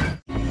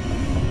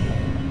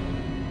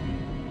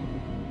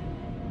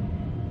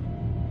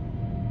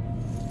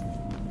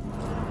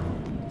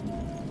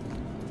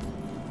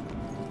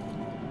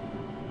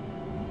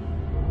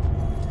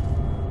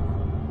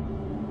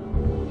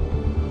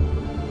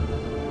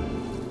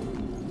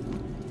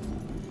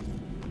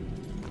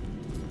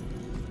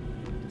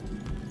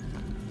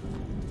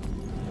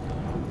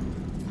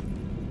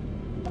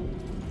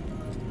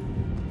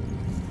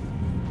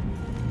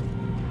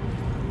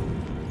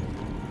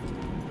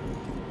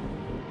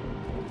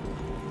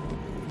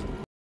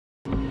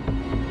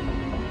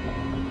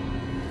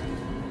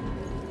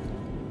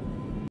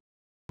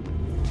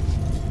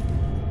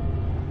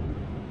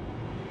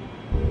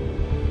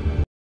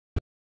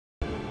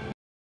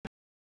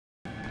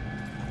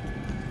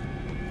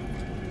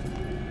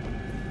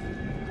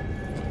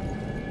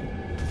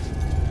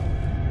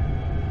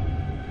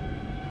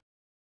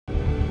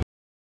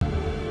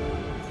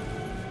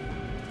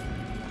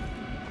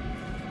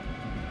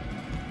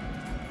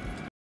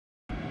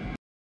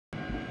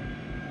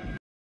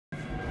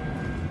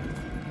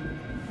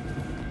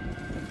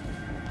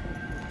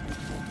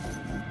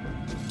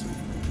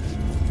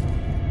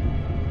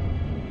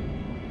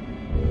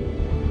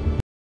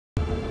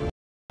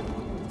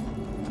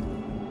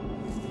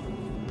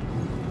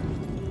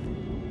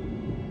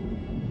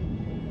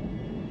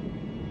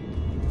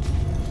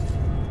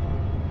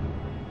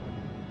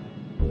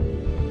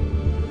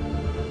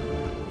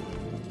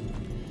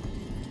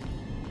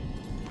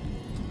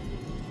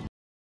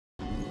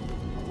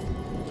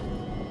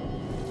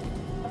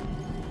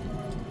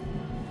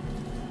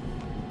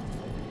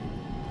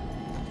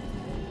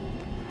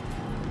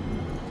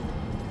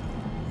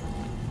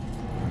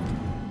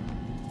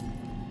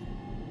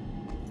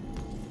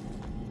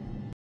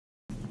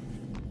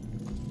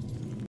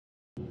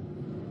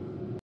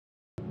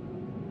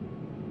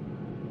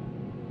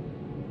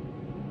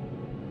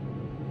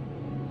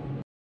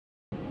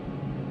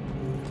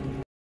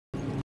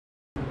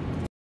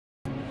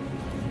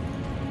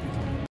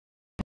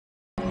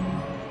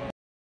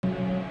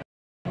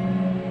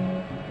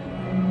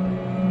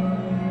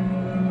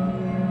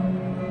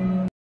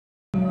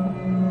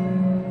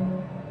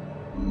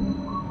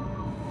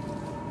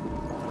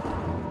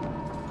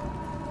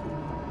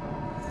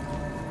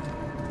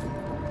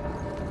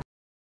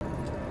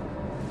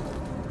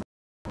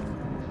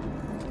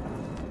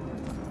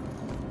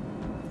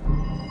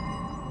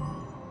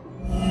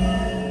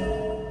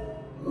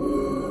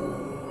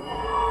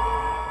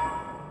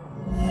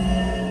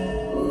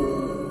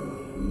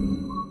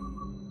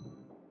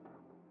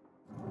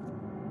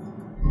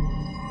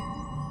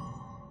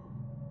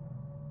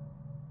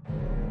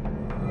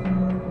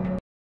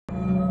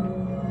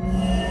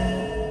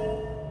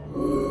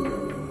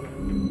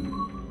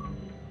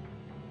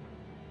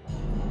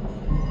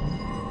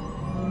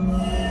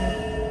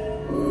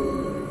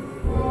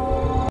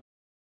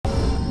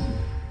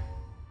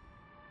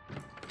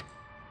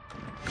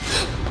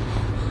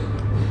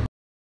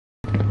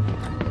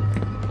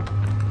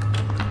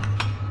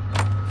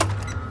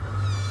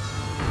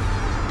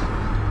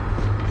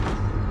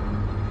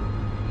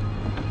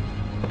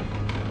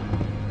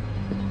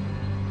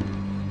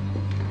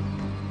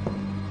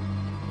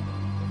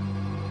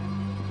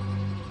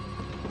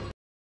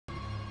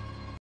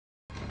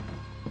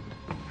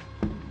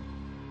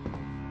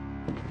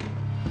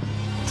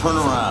 Turn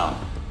around.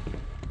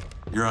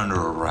 You're under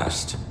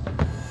arrest.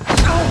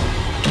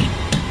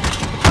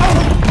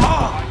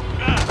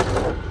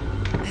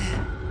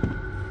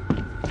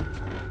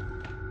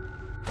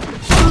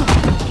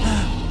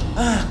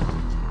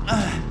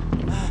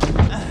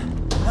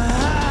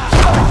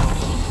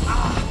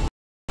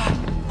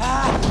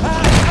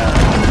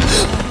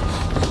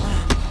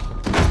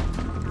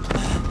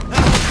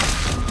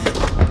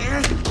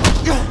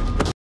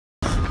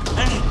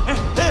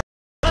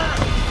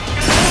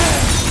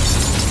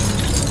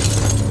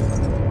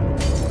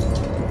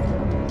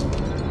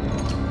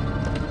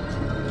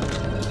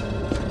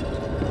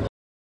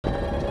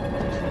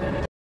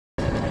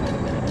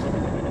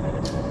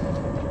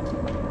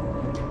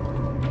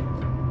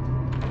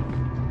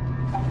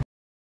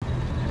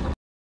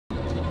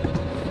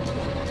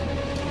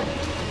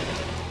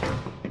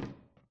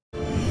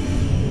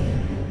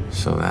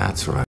 So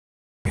that's what I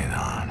get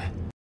on.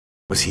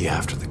 Was he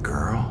after the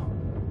girl?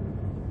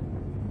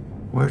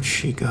 Where'd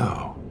she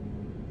go?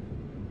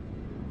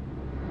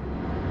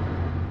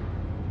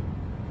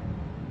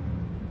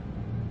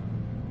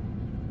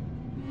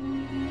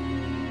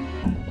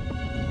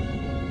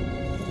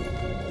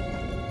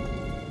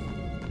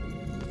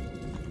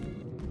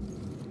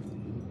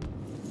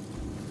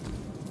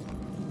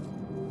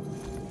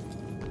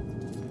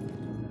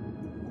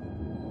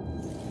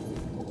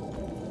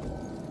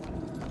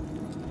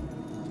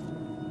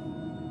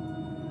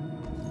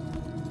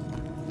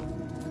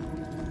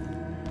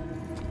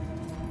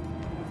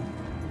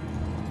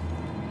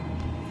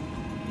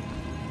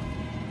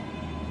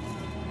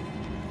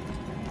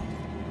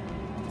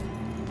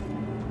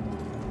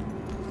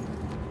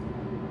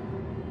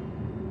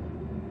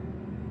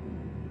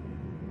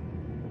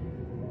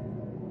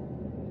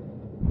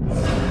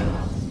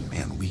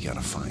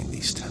 find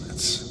these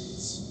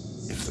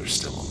tenants, if they're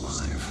still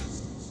alive.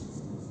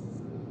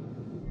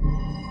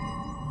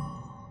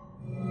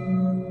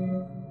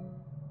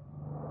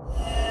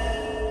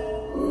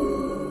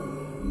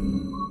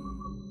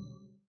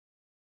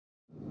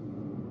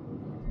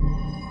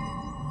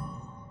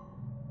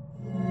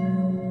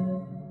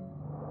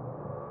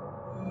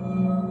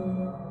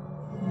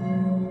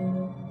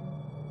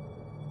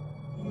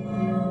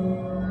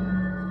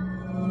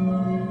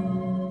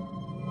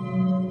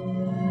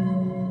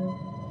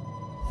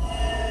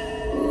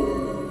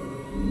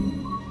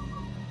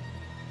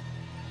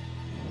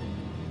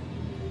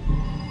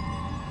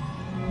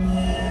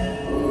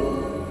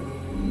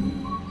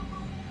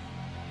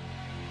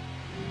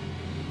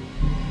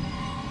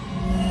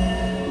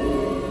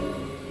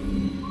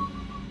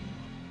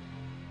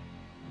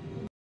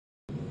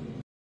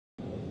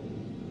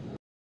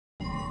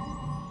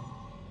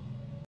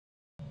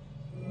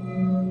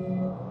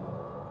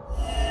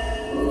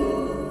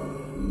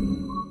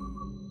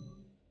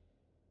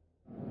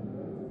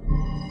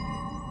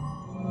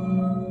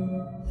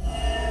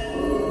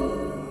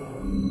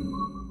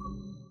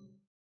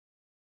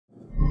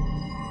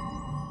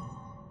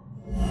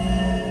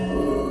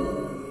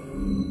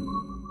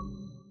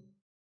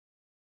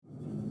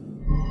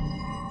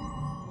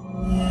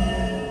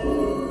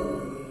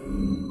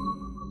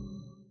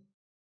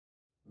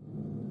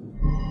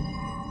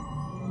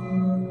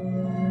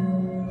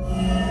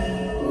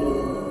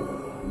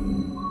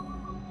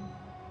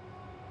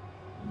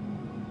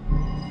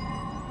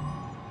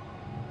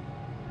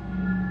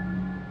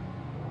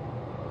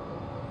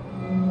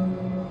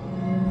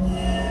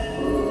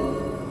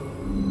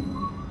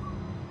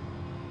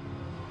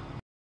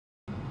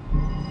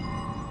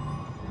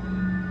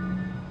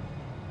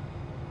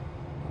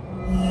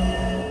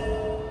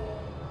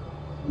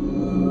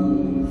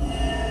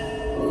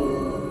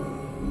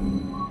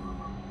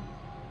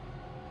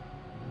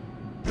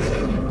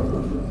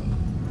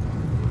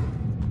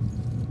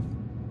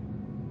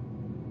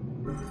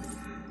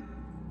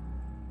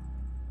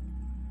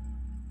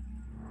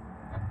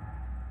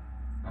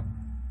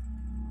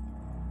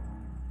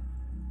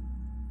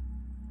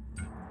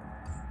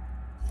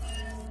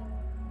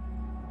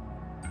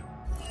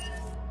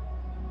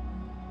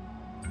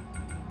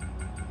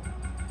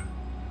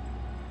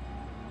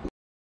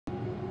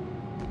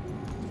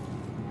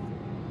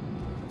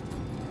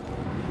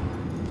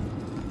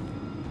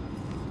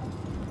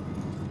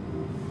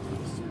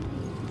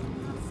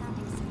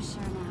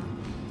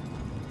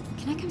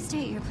 Can I come stay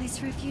at your place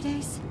for a few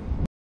days?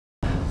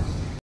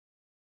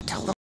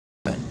 Tell them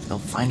they'll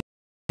find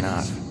it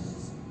enough.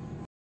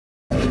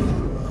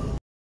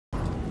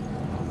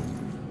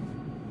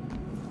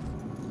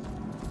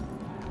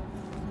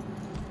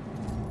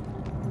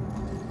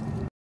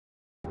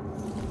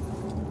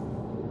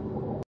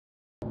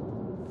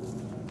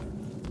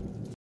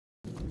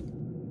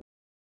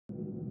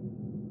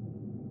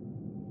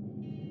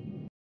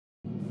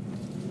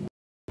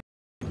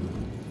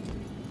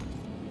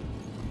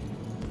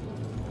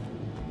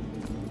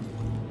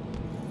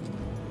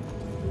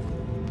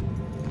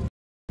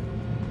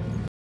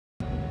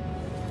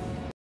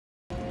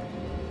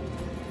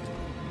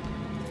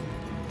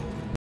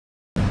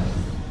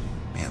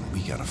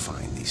 We gotta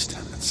find these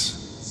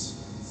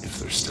tenants, if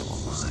they're still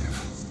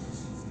alive.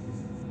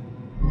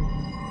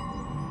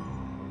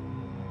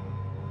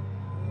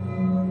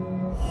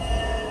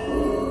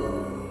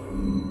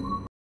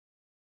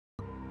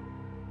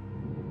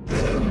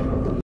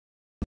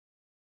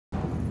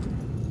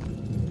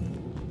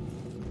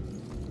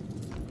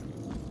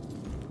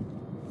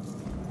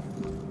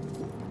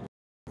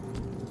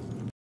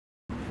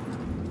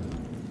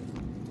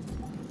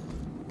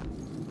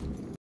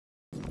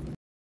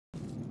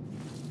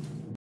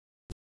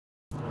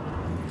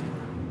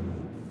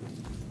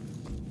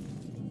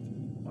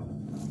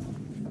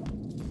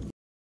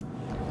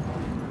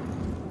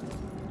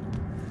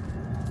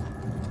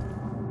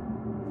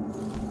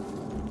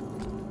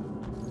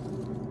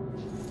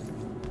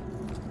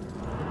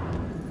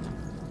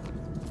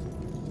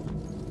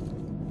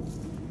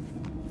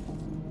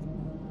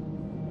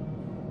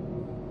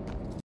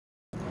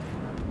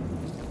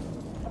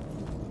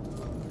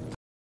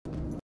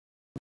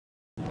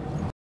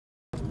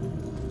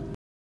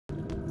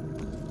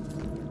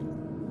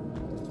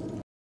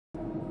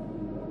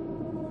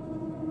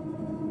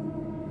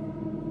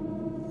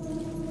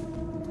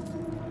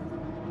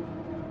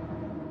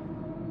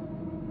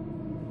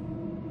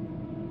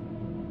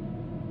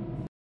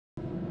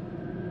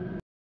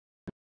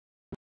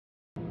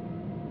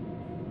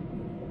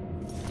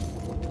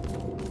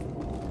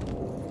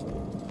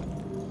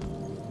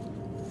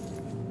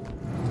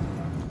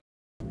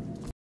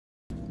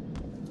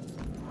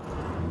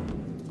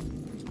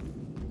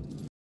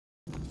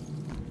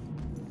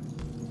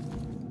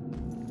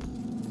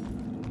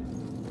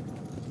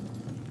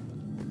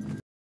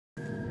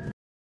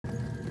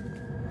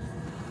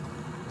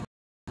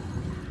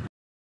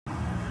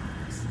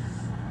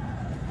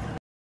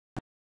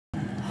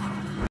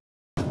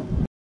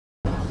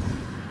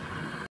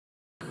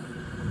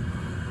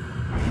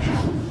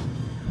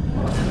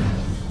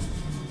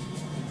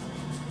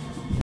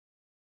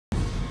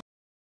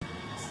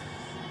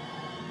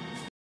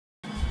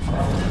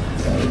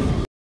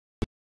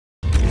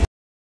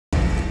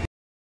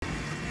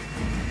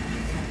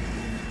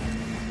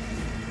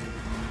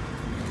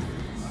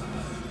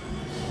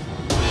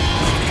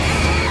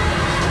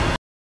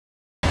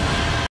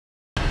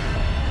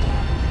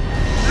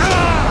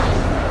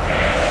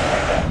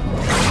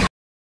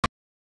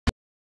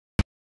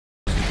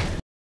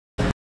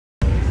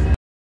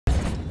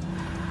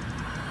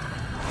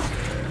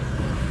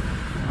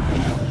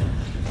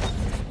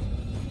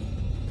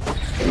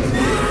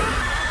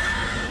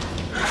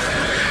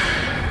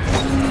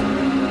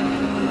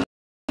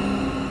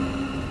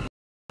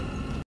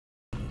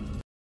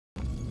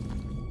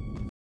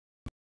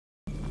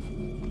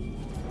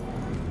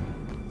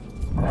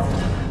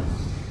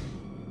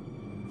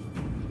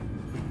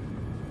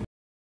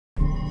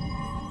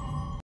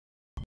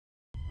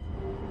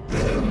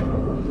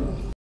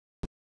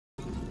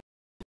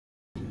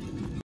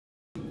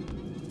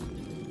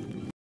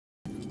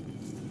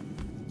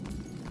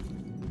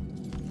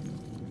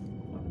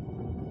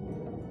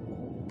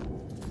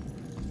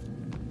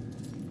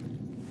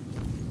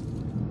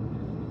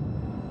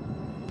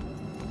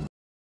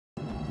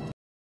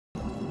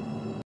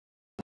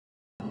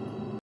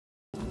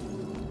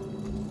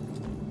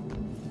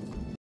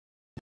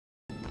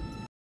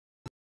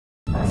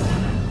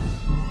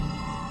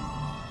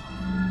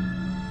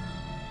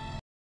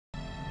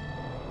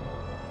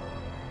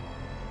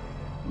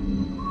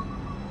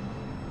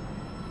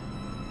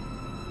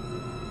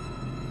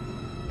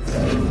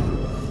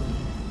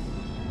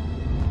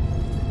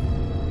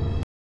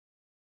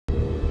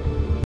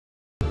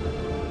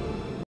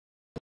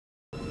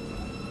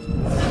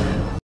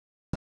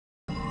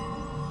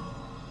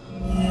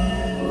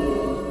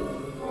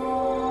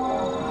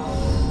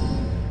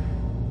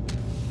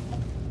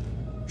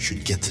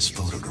 Should get this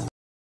photo to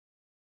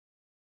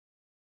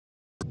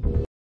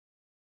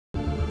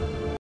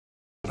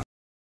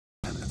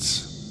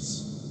minutes.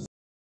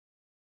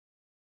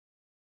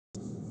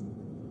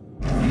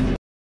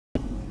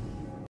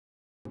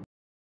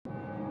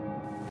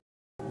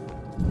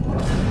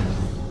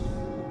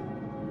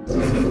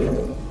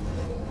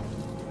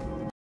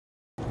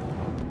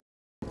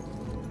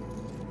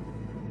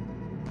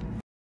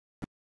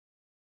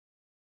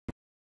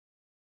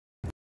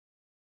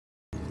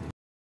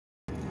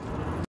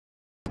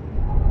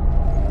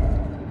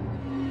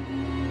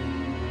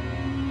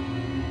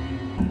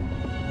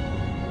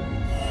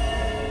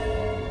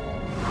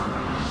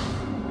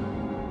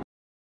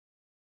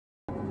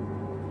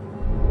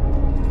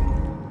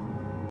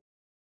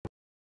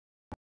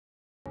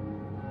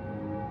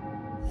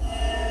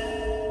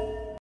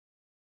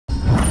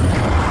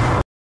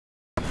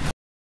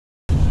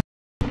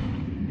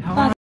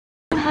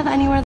 Have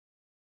anywhere.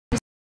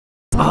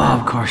 Oh,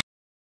 of course.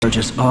 They're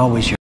just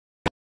always your.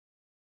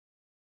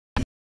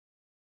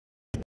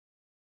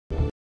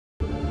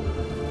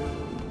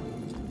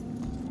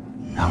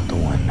 Out the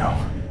window.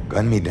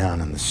 Gun me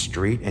down in the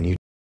street and you...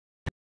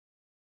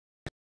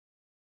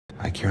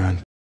 Like you're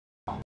on...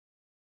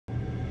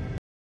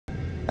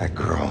 That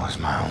girl is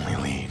my only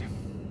lead.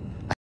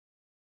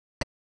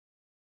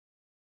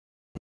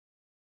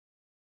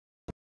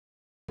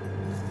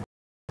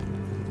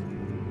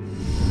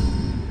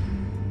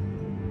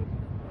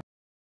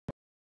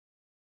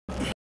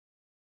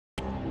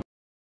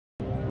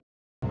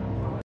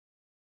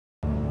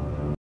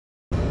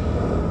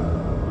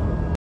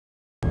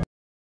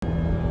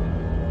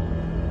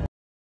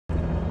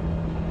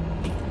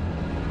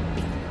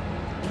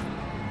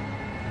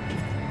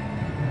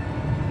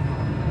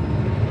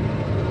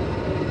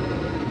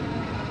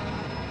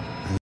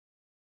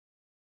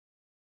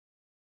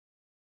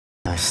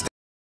 Nice.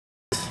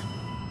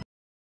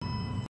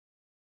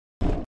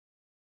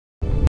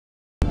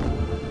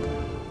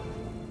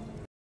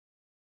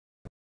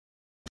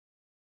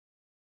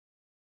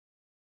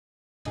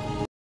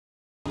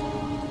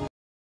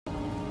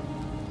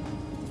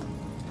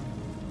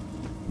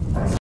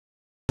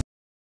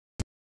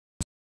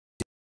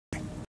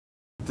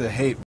 The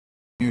hate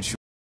mutual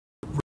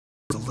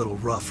is a little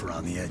rough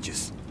around the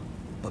edges.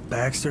 But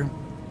Baxter,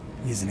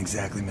 he isn't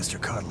exactly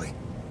Mr. Cuddly.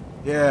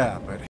 Yeah,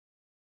 but...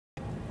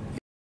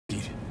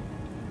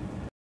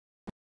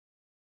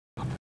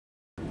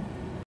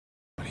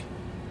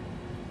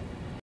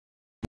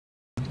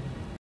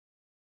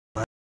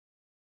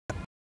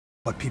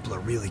 What people are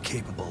really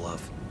capable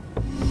of.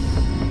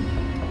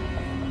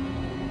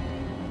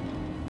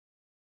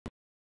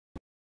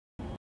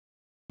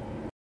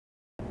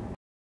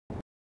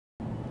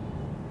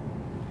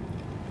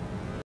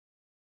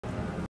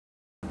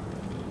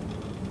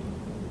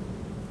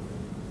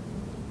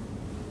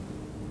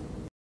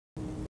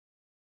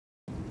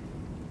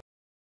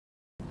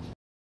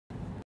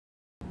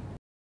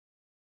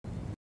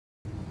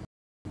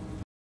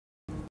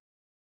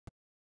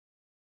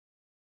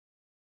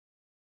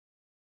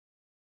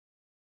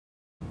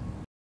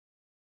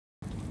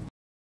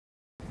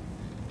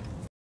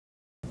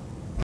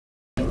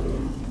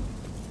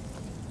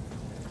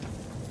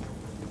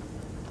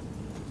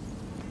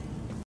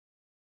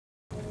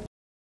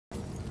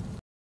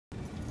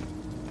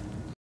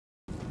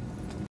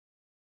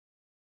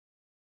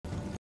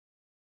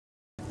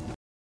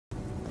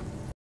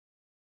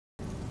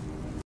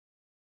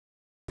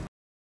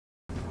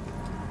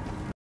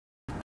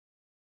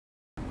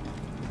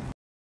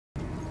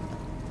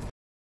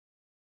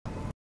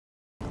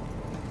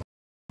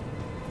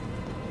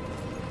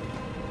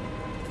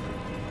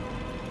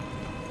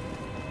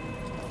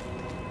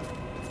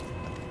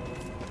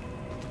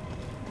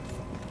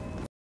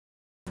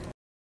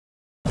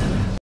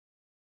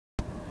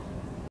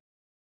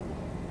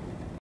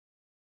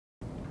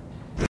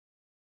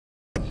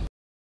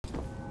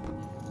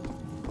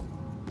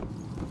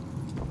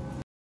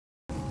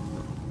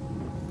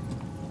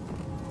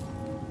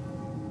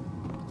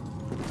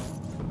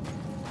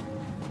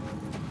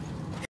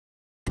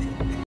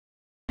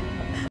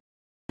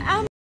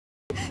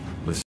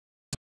 Listen,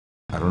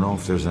 I don't know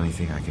if there's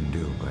anything I can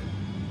do, but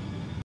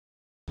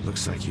it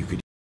looks like you could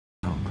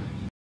help.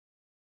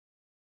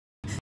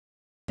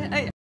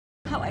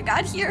 How I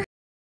got here,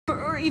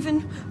 or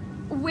even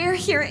where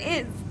here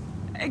is.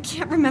 I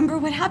can't remember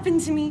what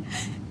happened to me.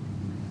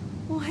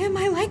 Why am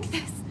I like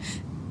this?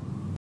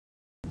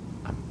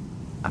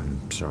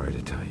 I'm sorry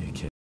to tell you,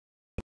 kid.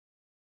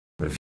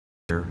 But if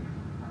you're here...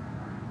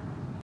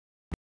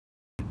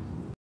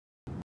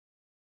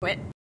 Quit.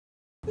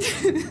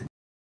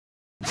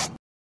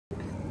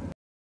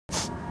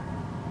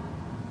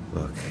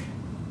 Look,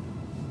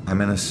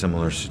 I'm in a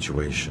similar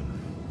situation.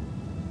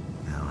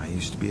 Now, I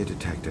used to be a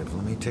detective.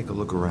 Let me take a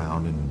look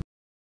around and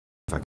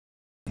if I can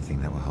find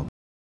anything that will help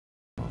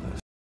all this.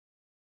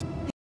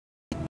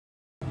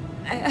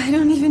 I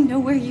don't even know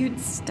where you'd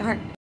start.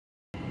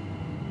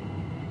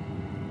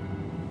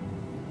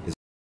 It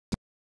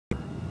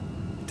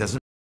doesn't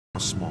matter how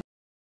small.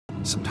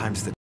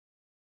 Sometimes the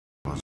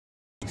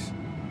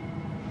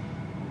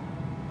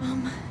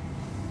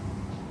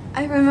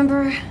I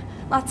remember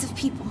lots of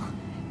people.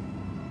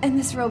 And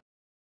this robot.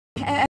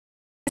 And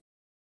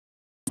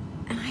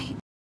I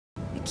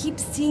keep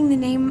seeing the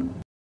name.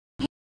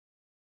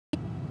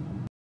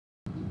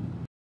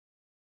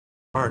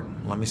 Art,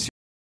 let me see.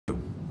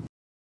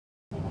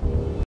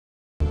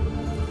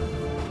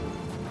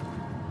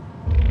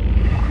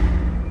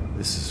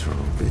 This is her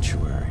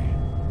obituary.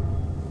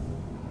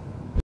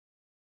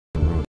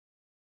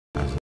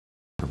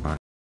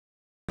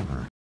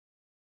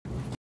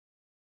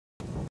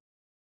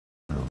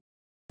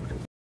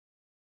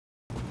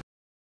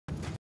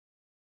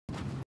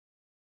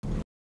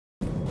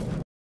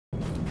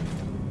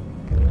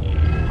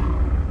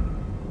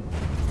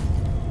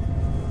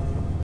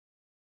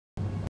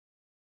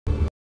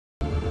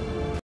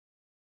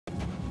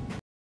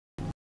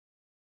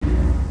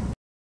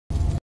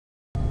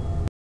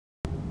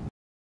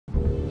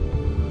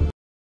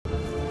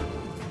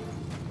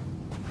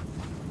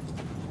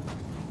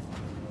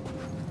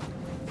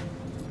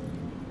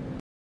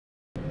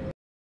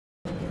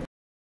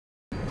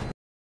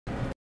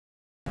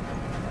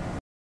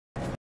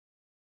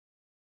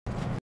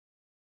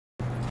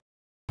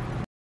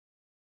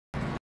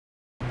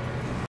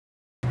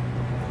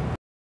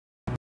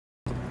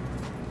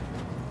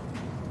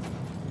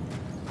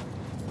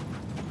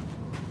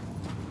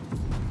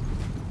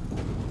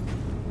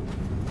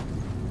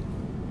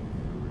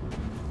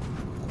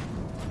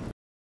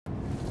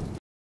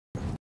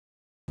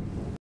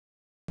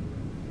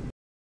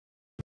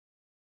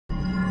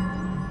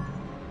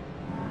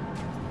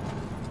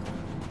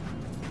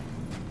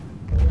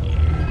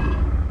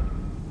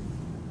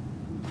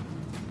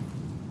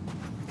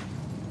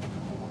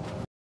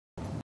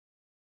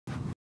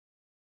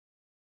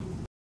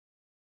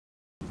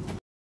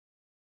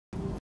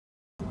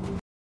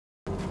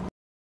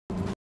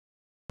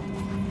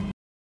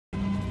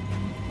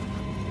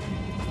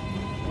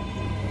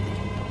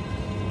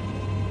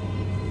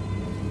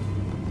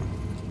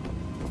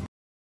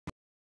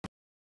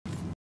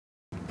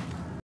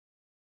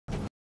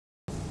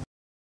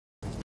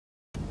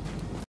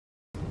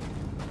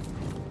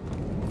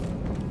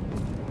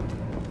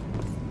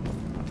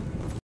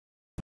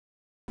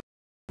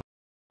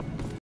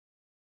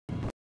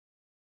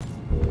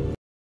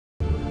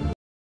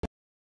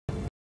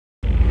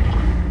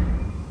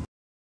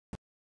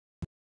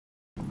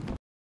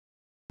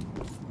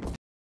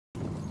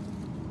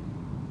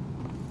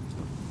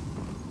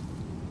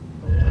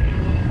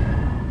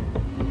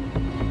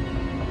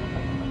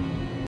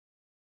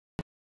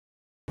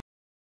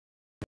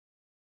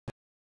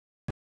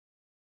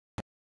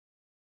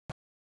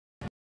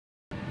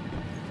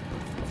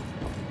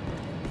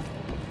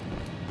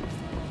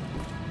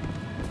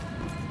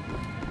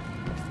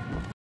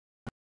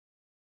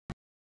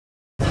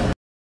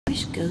 I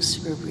wish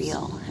ghosts were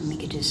real and we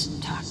could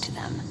just talk to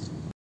them.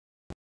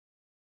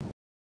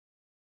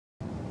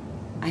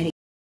 I'd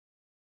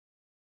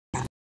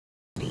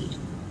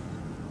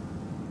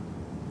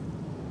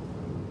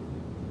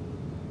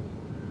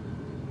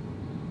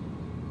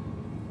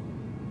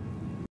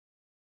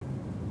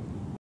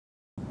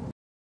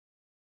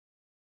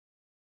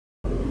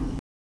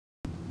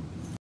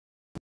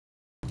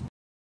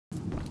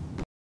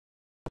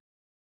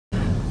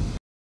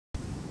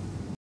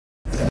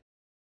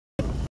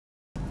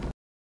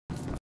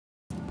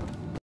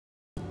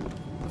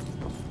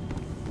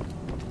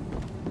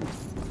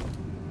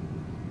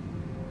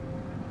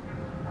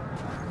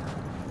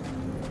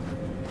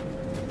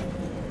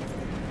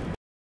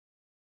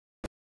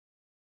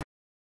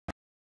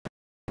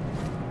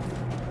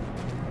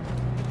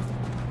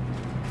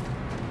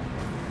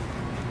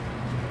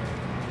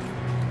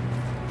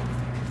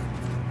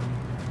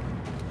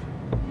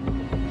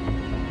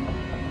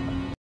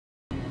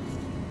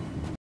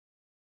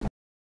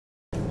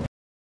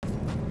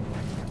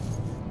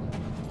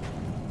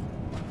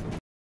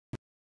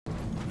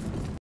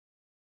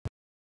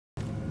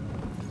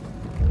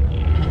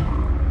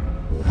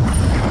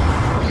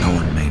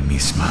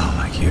Smile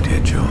like you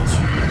did, Jules.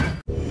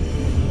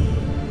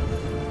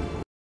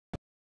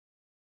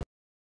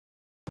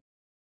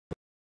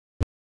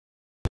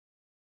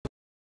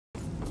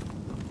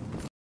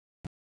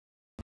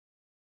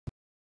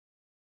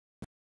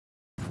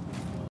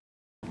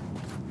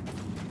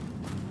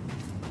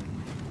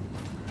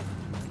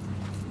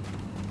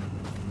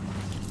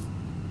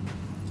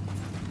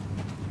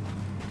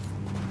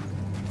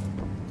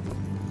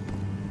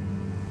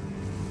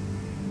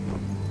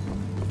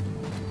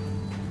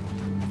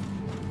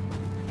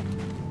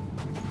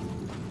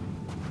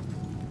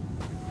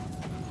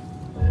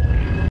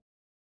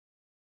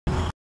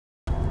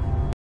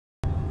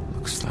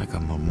 Looks like a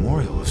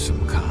memorial of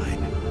some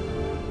kind.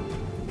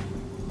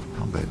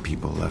 I'll bet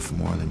people left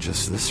more than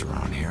just this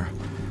around here.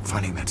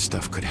 Finding that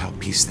stuff could help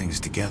piece things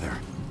together.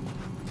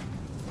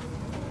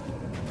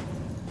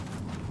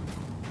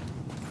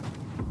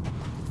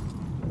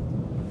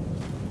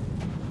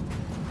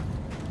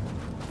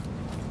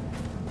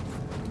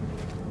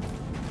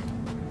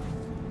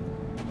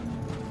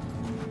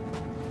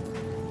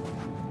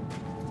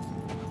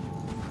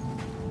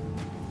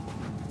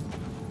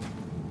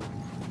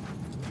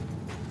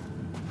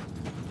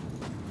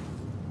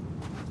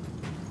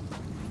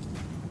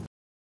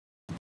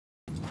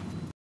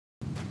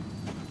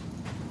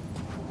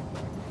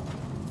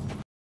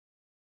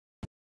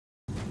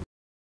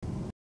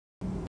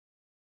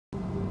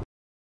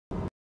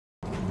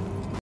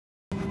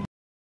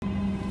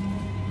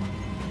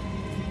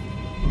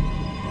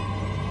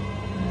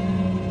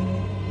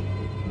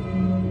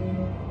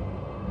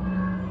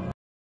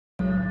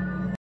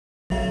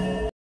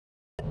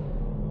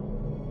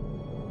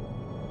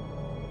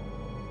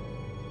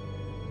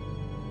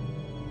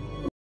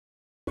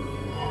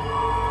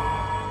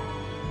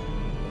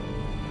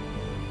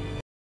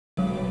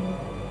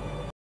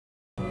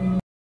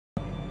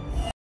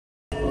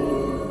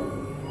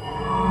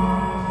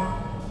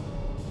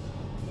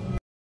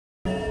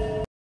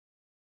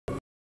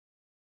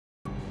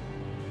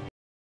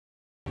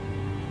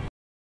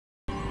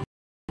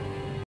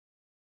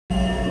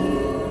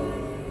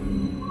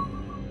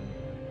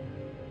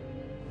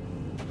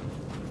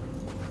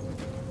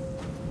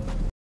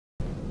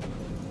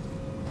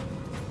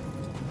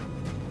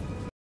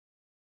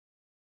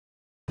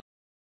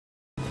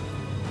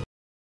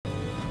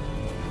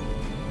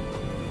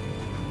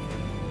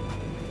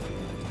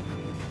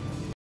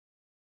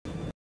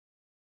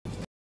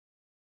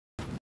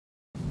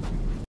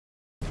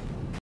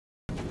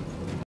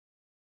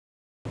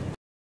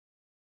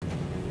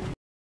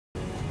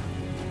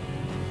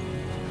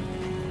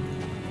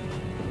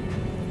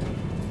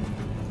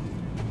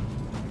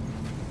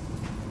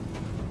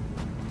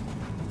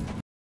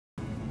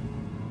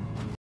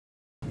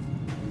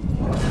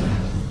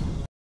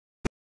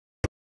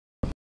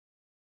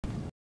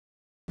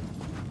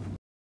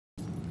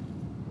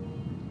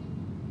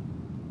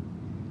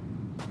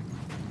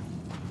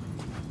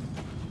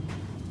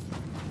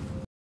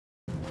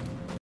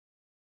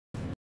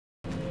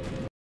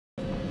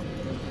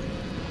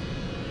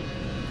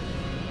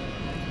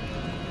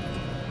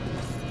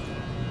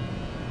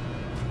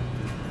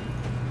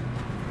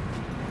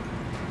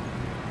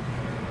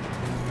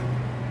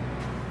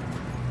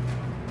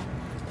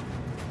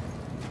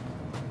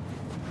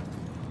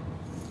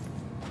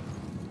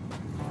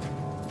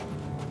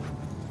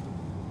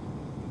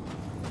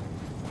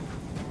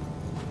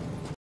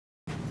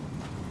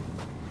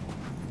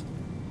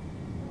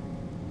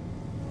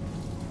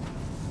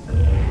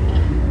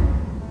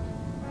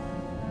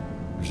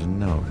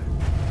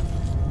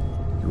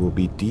 will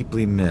be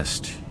deeply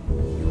missed.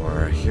 You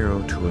are a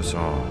hero to us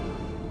all.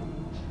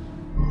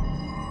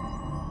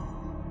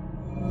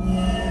 When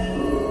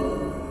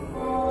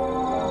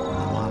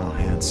Amano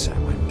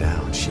Hansen went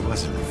down, she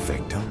wasn't a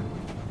victim.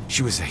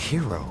 She was a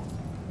hero.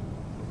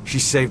 She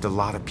saved a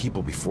lot of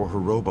people before her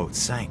rowboat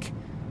sank.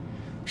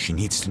 She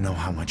needs to know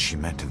how much she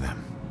meant to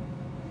them.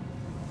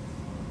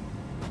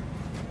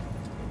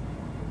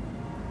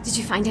 Did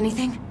you find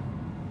anything?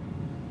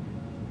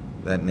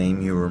 That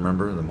name you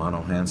remember, the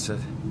Mano Hanset?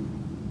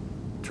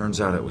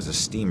 Turns out it was a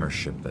steamer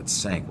ship that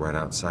sank right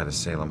outside of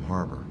Salem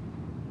Harbor.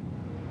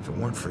 If it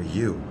weren't for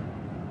you,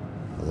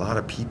 a lot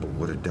of people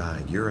would have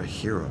died. You're a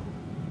hero.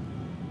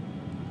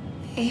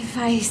 If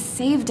I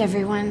saved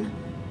everyone,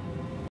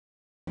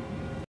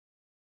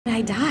 would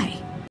I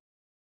die?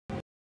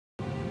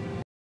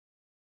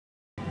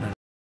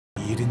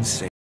 You didn't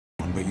save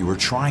anyone, but you were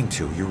trying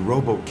to. Your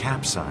rowboat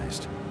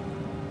capsized.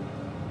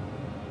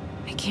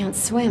 I can't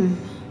swim,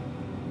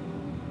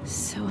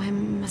 so I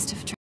must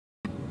have tried.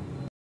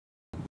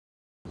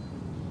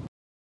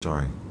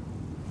 Sorry.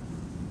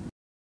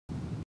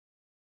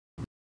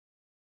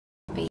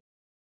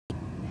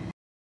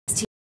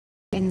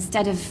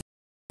 Instead of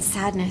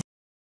sadness,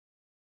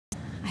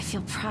 I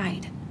feel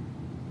pride.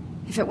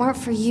 If it weren't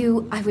for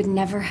you, I would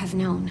never have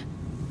known.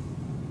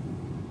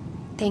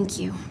 Thank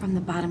you from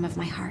the bottom of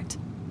my heart.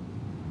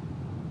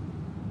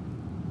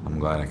 I'm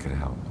glad I could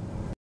help.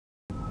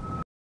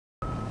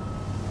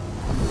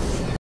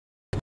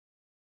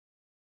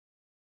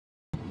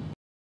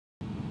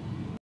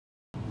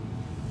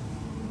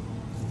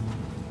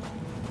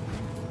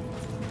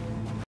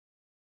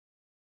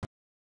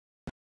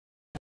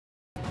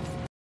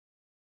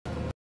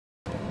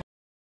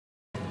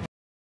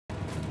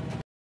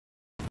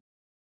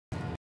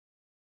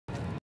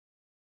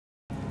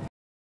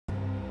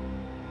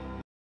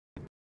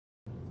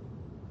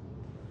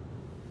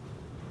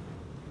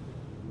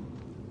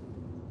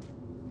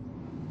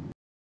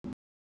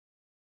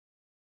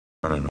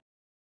 I don't know.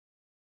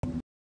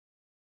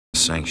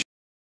 Sanction.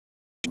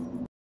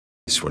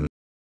 This wouldn't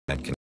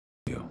can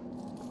you.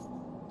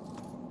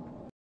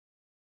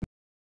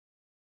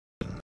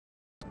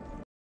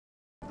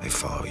 They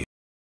follow you.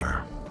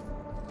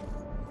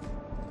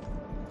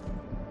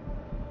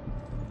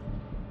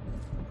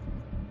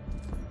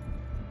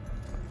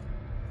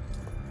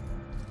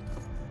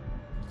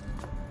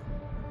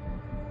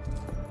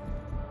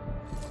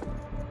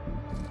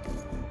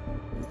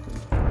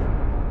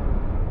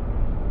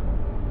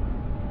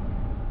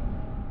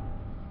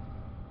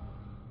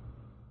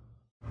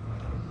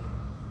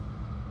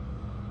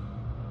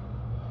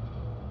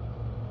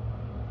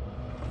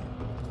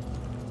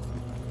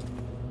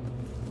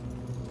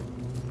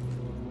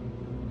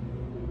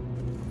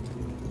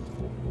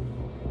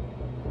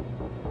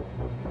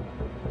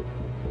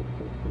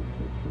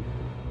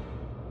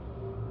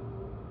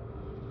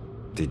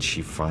 Did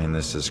she find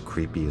this as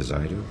creepy as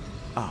I do?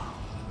 Oh,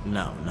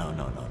 no.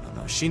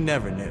 She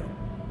never knew.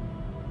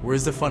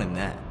 Where's the fun in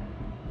that?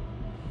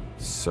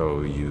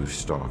 So you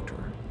stalked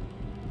her?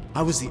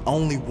 I was the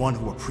only one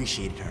who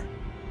appreciated her.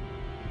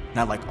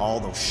 Not like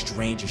all those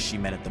strangers she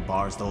met at the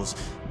bars, those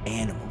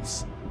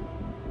animals.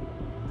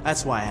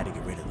 That's why I had to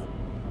get rid of them.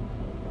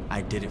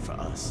 I did it for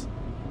us.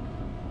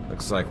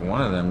 Looks like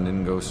one of them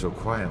didn't go so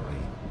quietly.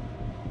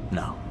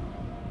 No.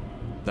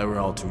 They were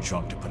all too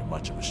drunk to put up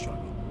much of a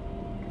struggle.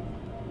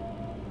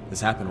 This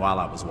happened while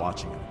I was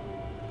watching her.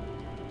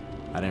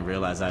 I didn't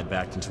realize I'd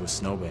backed into a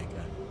snowbank.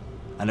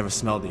 I never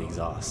smelled the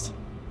exhaust.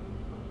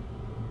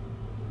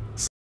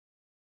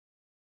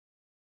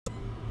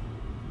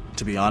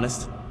 To be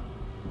honest,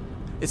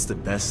 it's the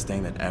best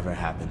thing that ever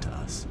happened to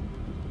us.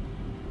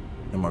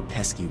 No more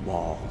pesky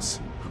walls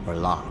or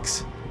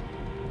locks.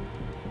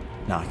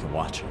 Now I can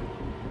watch her.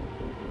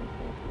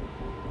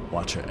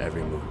 Watch her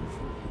every move.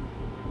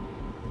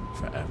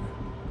 Forever.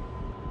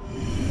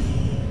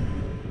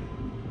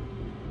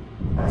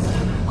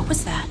 What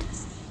was that?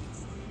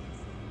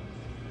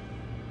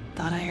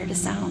 Thought I heard a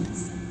sound.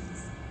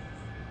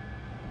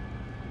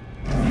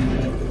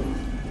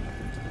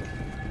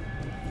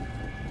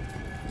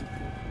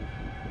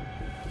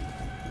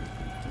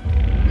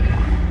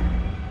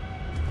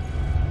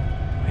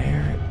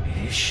 Where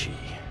is she?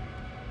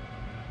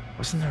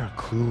 Wasn't there a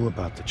clue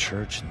about the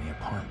church in the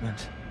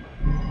apartment?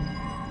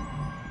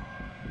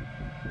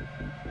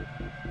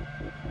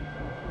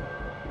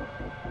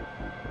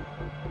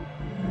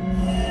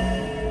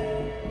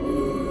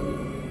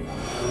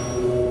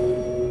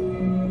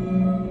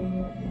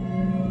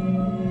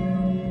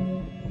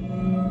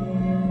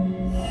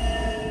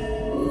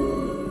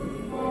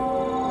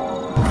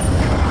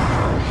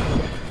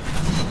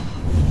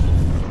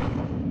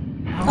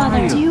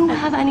 Father, do you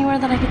have anywhere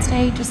that I could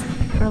stay just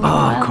for a little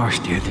while? Of course,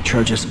 dear. The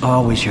church is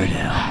always here to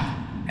help.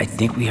 I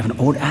think we have an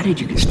old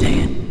attic you can stay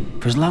in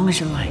for as long as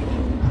you like.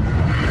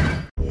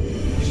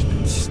 She's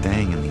been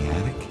staying in the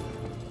attic?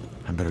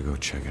 I better go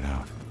check it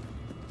out.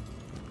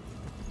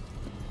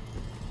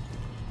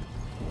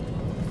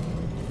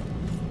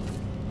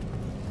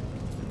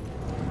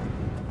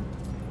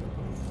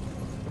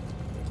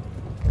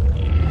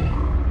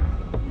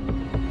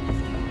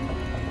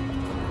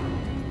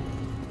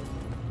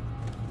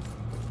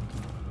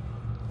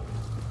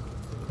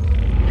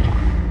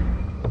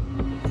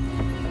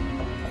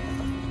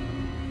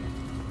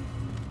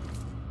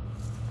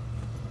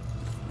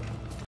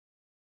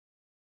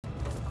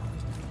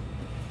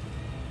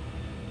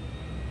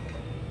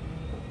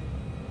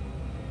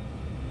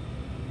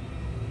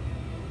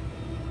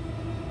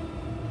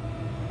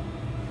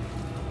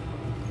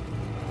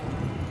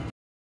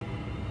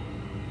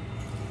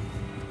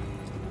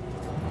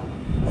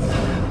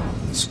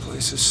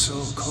 place is so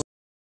cold.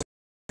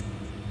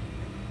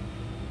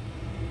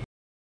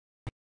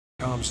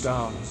 Calms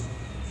down.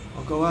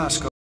 I'll go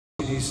ask him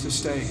if he needs to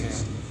stay here.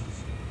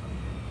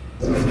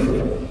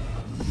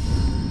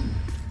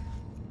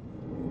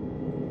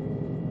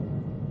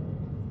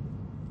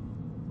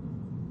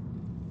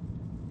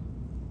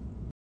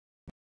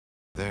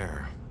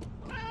 There.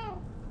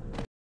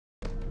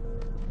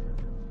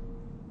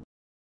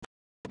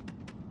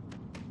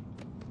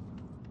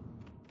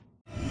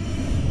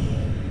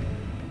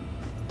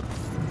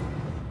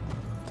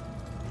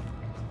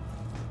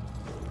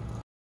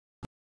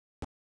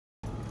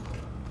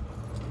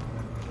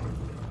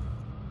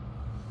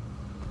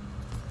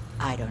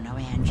 I don't know,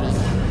 Angie.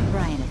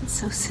 Brian, it's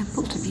so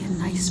simple to be a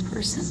nice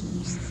person.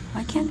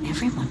 Why can't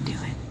everyone do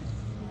it?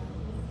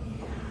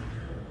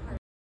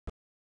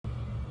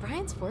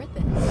 Brian's worth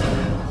it.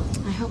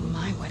 I hope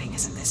my wedding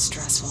isn't this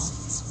stressful.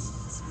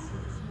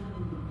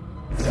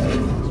 Worry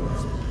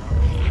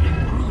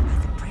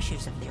about the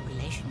pressures of their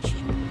relationship.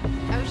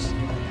 Oh, shit,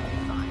 they'll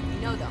be fine. We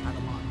know they'll have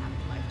a long,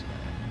 happy life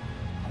together.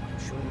 Oh, I'm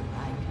sure you're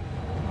right.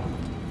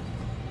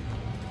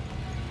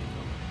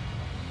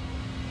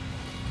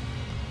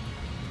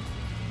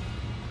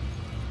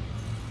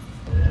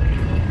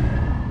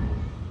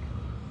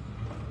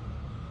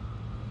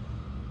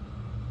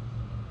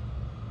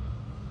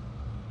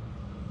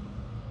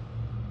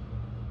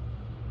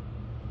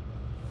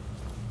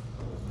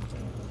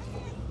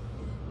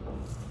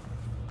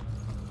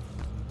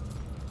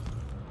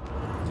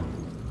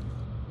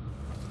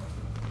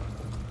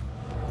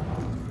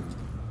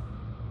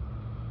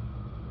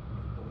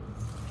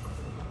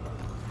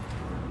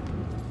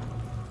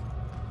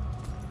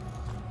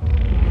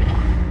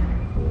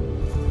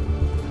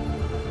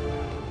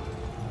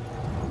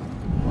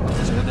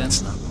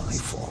 That's not my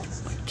fault.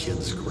 My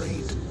kid's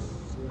great.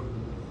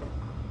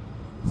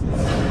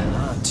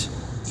 Not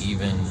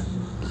even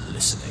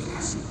listening.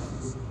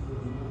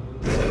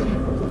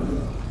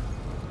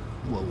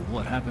 Well,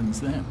 what happens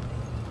then?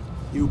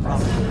 You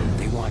probably...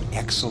 They want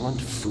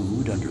excellent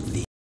food under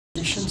these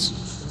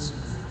conditions?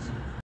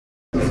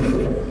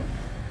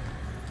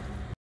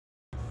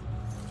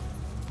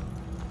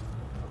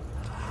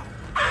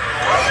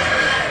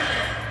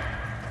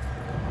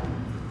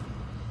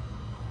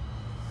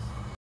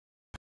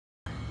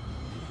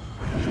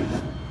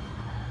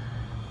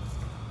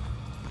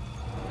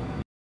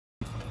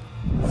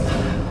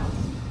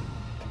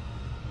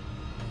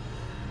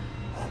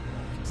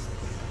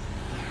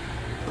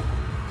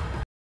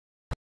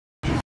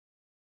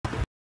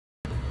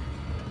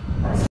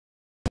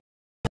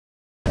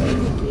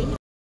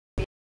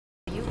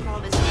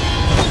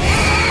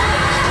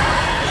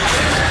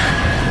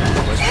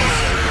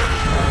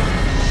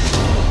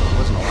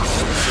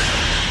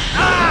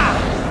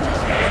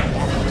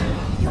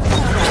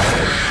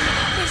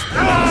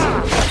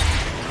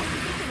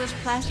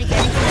 Plastic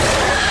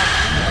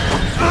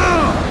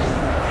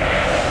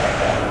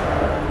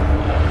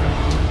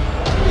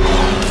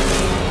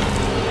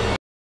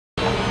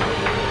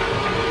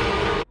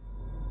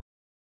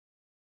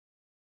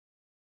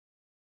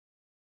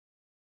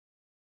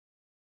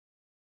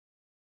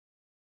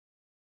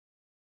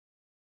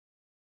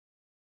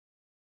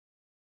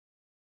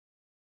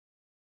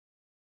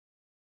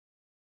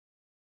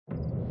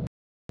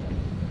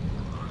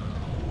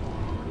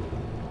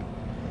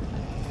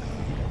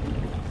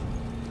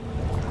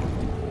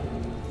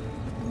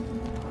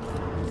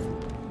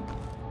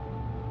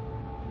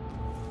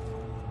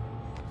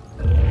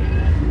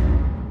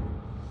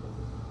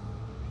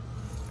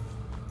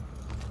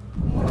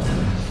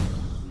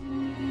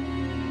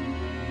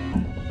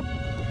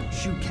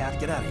Shoot, Cat,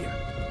 get out of here.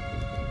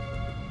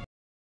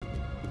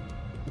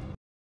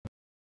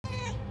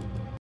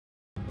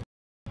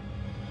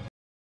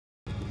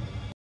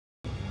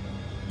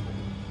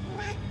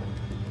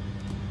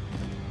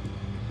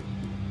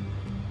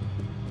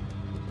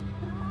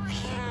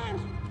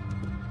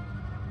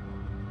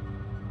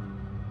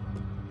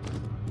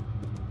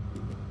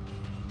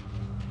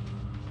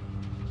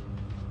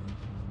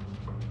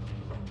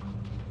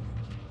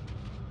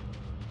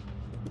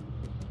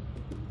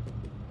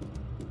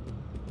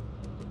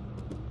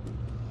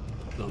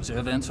 Those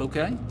air vents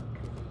okay?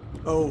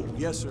 Oh,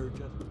 yes, sir.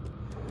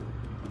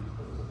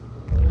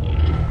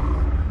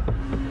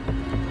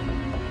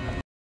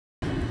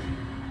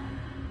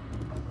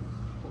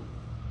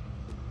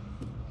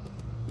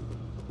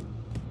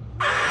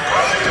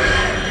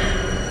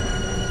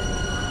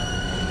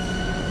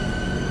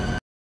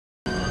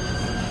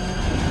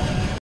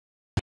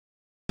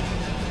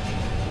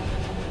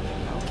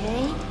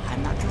 Okay,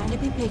 I'm not trying to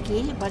be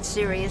picky, but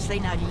seriously,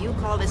 now do you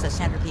call this a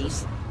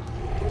centerpiece?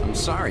 I'm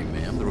sorry,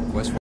 ma'am. The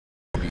request was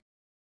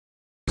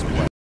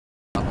a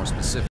lot more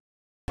specific.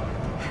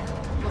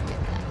 Look at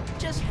that.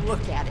 Just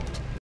look at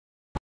it.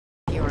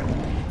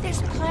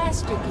 There's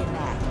plastic in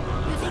that.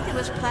 You think there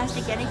was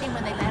plastic anything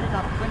when they landed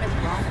on Plymouth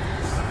Rock?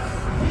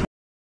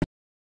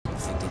 I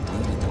think they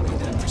needed to be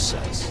that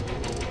precise.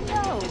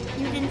 No,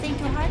 you didn't think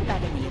too hard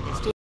about any of this,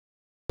 did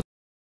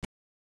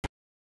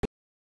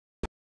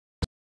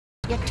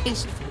you? Yet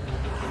tasteful.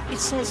 It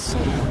says so.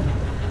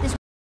 This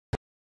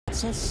It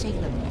says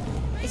Salem.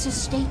 It's a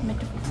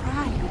statement of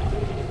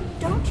pride.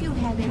 Don't you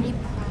have any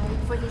pride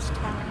for this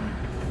town?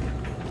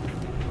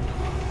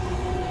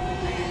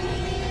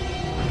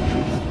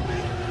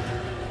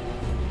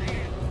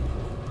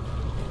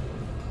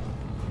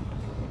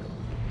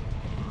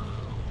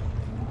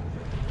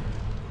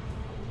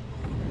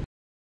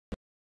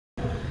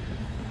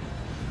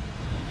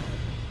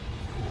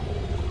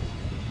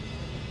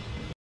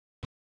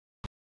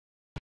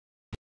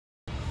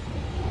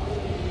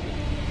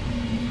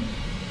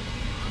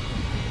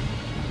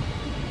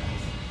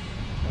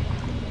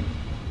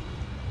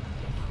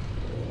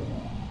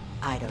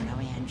 I don't know,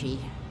 Angie.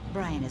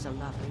 Brian is a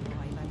lovely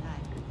boy, but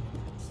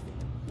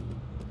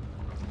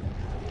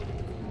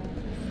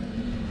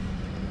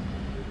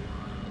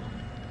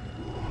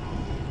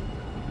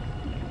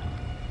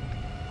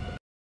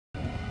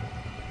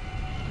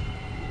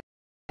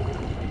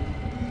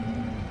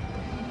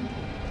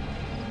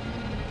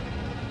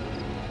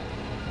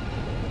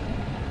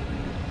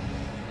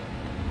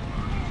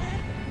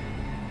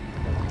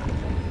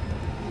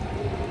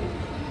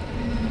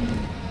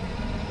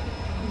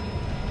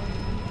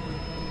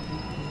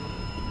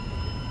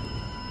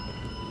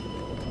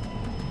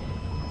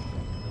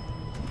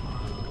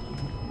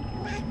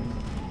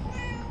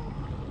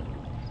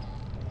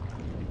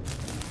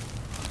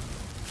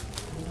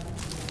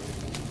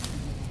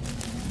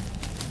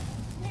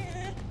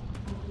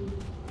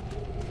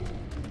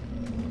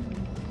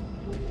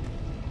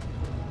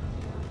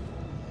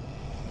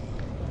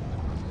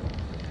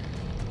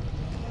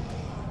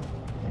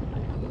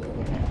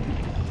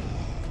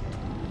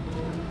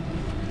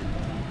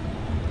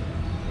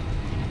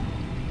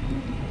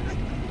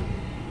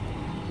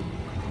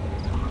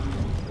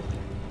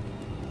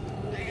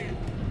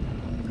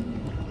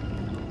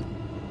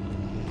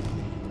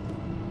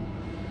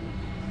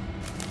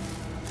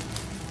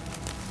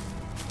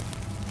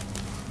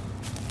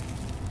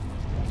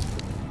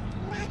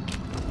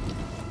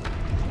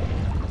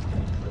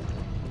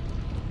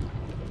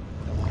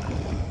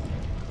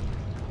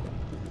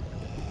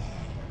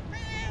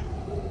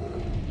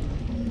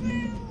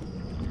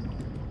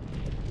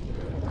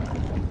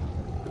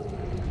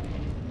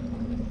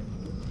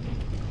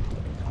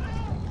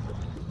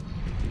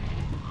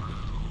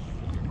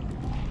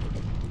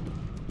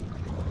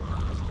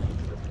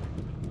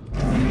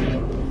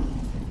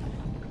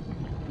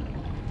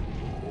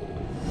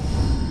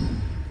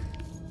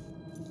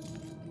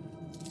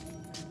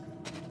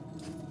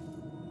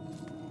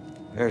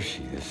There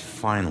she is,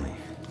 finally.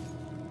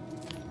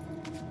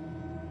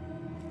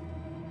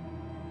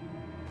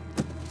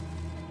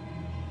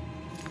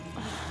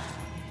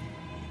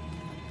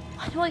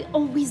 Why do I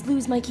always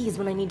lose my keys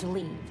when I need to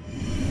leave?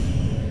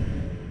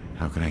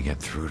 How can I get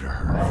through to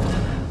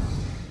her?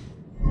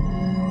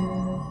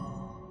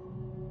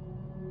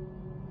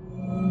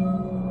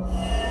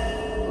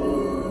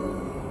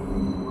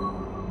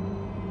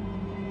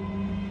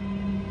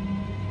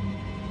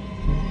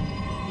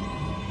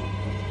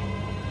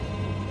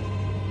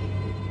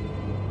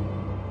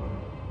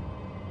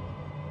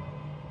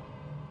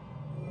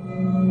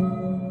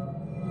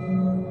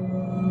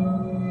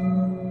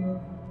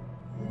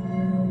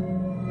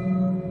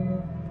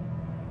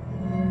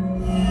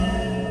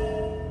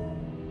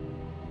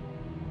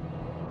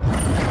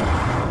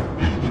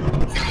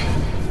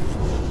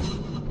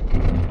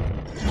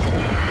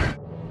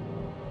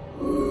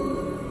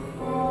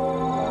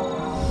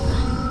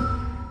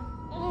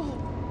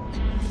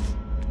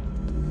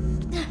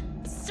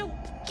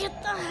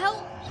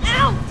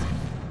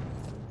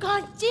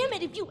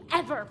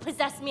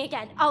 Possess me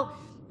again.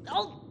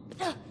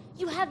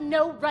 You have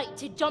no right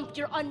to dump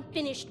your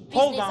unfinished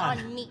business Hold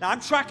on me. Now, I'm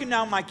tracking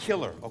down my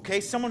killer, okay?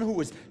 Someone who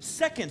was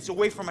seconds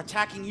away from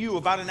attacking you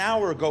about an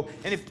hour ago,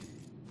 and if...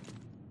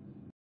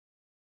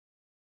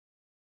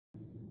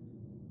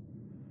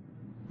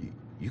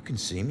 You can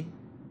see me?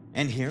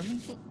 And hear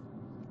me?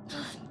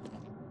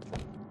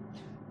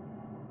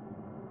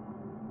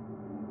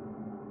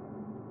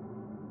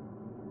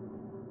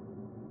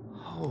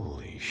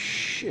 Holy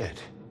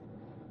shit.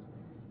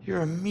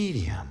 You're a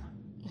medium.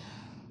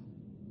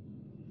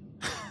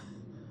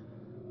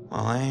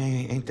 Well,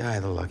 ain't I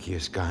the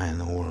luckiest guy in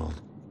the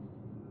world?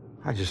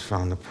 I just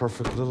found the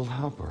perfect little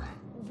helper.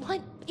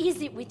 What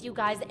is it with you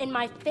guys and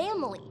my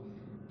family?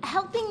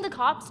 Helping the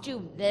cops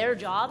do their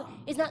job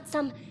is not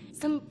some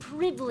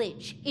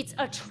privilege. It's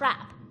a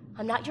trap.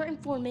 I'm not your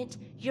informant,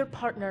 your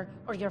partner,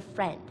 or your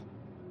friend.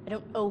 I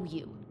don't owe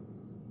you.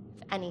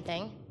 If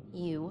anything,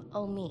 you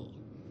owe me.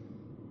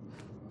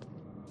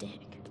 Dick.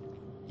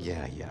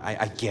 Yeah,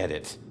 I get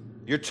it.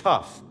 You're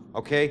tough,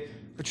 okay?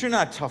 But you're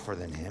not tougher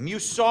than him. You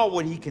saw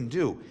what he can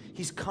do.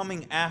 He's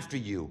coming after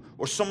you,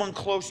 or someone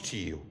close to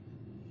you.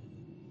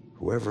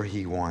 Whoever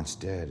he wants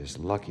dead is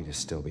lucky to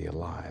still be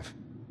alive.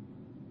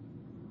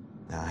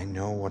 Now, I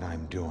know what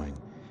I'm doing,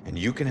 and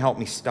you can help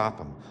me stop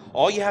him.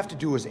 All you have to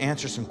do is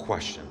answer some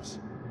questions.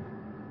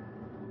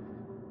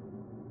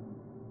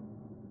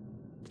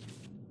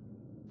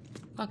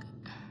 Look,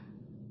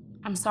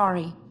 I'm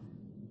sorry.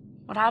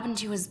 What happened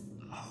to you is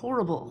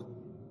horrible.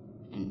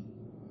 And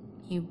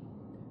you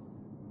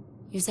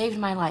You saved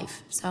my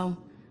life, so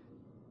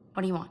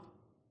what do you want?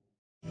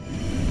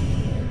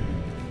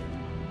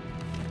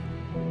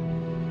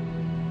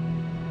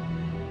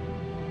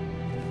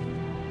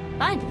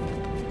 Fine.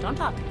 Don't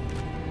talk.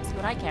 That's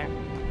what I care.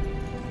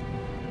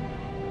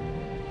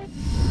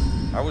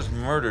 I was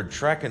murdered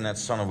tracking that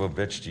son of a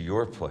bitch to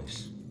your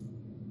place.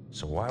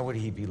 So why would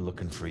he be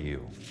looking for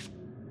you?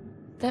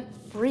 That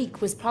freak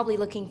was probably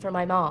looking for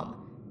my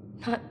mom.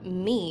 Not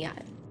me.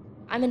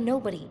 I'm a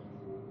nobody.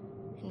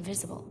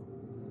 Invisible.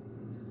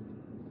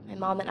 My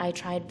mom and I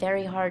tried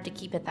very hard to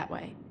keep it that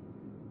way.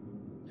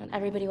 Not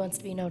everybody wants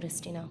to be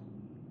noticed, you know.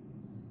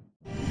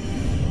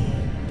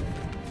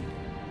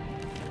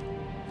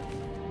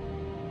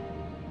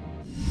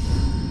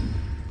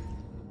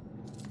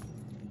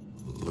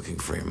 Looking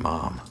for your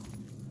mom.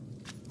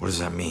 What does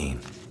that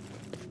mean?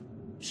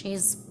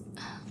 She's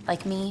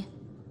like me,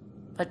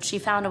 but she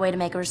found a way to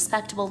make a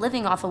respectable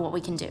living off of what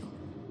we can do.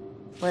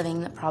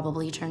 Living that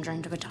probably turned her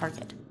into a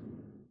target.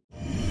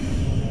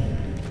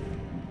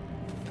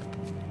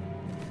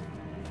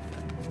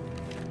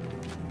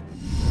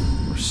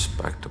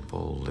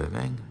 Respectable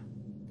living?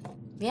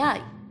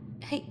 Yeah.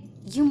 Hey,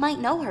 you might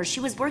know her. She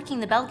was working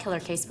the Bell Killer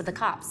case with the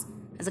cops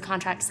as a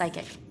contract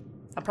psychic.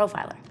 A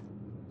profiler.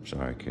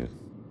 Sorry, kid.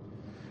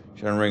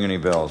 She doesn't ring any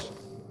bells.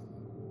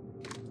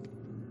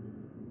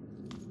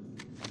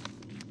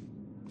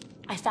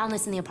 I found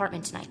this in the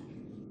apartment tonight.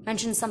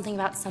 Mentioned something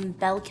about some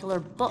Bell Killer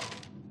book.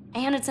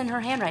 And it's in her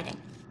handwriting.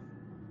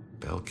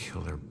 Bell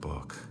Killer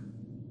book.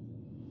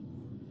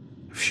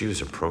 If she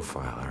was a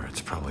profiler,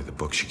 it's probably the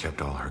book she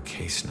kept all her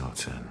case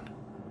notes in.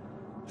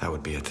 That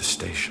would be at the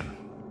station.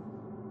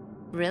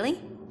 Really?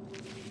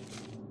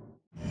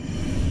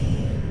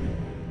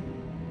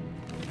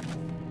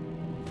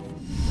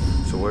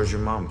 So where's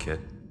your mom, kid?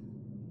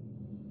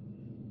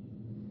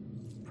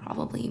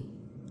 Probably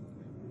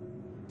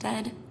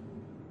dead.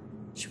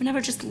 She would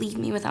never just leave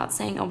me without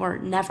saying a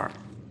word. Never.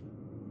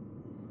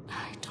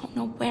 I don't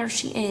know where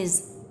she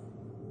is.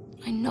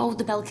 I know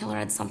the Bell Killer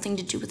had something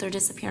to do with her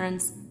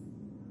disappearance.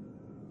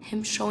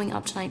 Him showing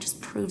up tonight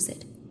just proves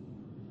it.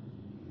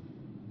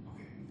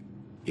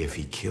 If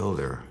he killed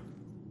her,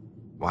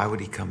 why would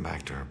he come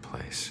back to her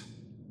place?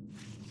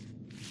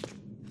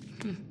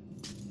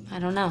 I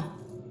don't know.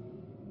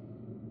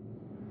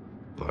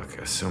 Look,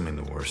 assuming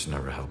the worst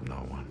never helped no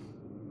one.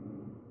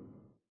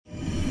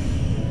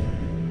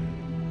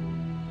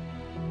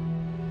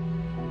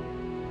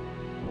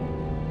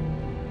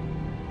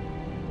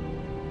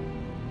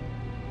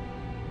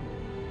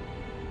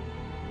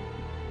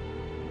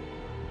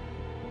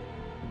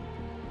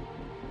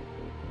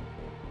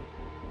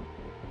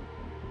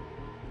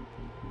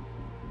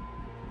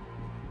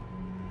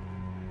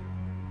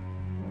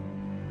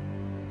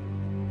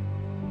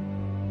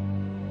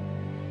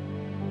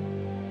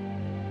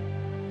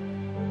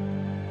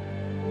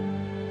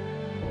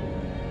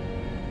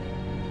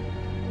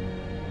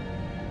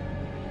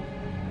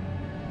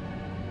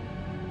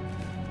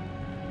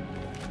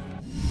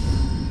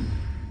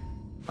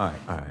 All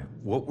right.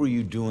 What were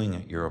you doing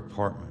at your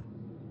apartment?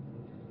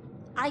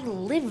 I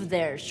live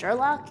there,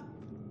 Sherlock.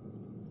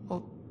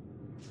 Well,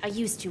 I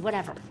used to,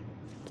 whatever.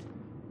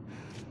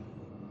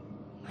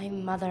 My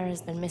mother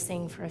has been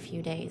missing for a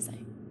few days.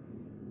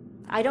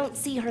 I don't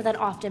see her that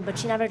often, but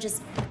she never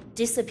just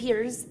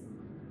disappears.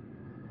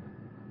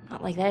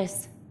 Not like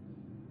this.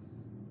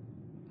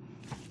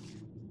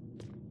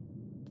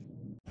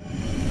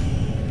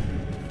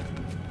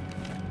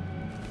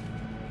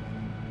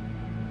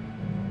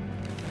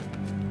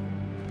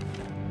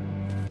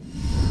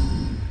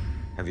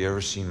 Have you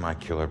ever seen my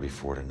killer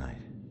before tonight?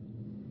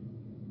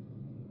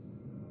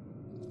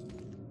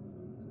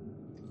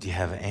 Do you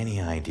have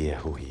any idea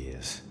who he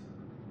is?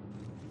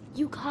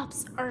 You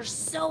cops are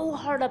so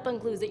hard up on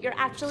clues that you're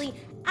actually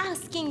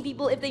asking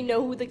people if they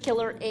know who the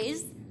killer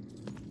is.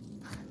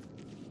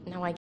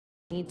 Now I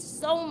need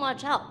so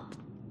much help.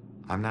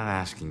 I'm not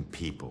asking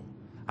people.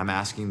 I'm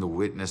asking the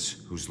witness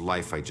whose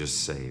life I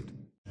just saved.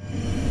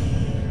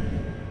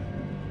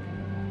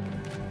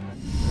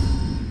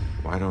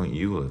 Why don't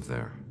you live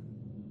there?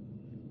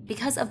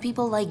 Because of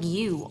people like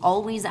you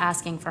always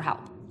asking for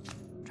help.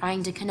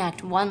 Trying to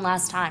connect one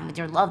last time with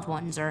your loved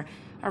ones or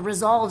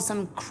resolve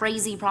some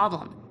crazy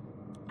problem.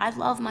 I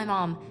love my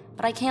mom,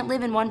 but I can't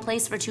live in one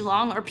place for too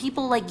long or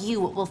people like you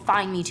will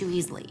find me too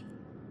easily.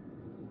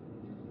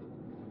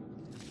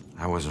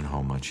 I wasn't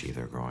home much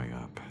either growing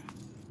up.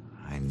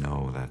 I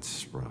know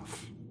that's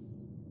rough.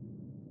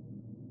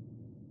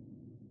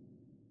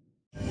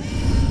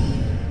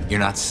 You're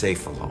not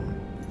safe alone.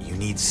 You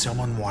need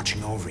someone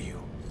watching over you.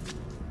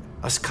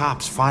 Us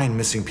cops find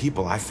missing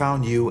people. I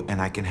found you,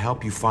 and I can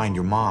help you find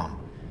your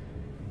mom.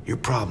 Your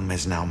problem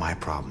is now my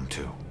problem,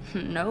 too.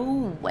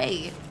 No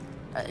way.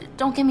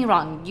 Don't get me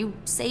wrong, you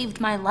saved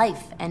my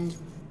life, and...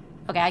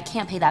 Okay, I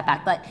can't pay that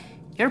back, but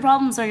your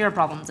problems are your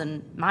problems,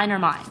 and mine are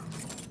mine.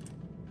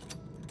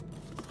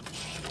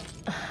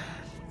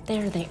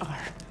 There they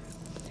are.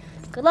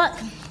 Good luck.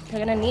 You're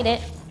gonna need it.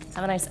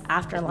 Have a nice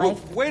afterlife.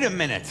 Whoa, wait a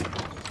minute!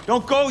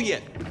 Don't go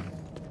yet!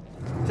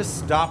 Just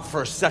stop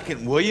for a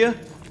second, will you?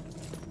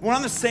 We're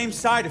on the same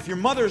side. If your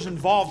mother's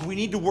involved, we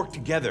need to work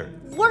together.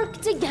 Work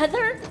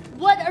together?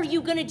 What are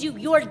you gonna do?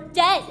 You're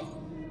dead.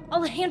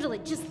 I'll handle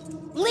it. Just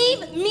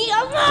leave me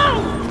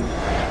alone!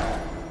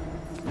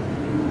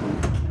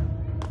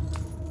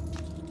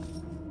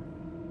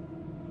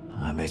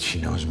 I bet she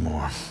knows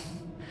more.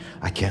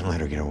 I can't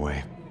let her get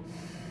away.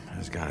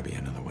 There's gotta be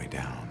another way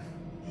down.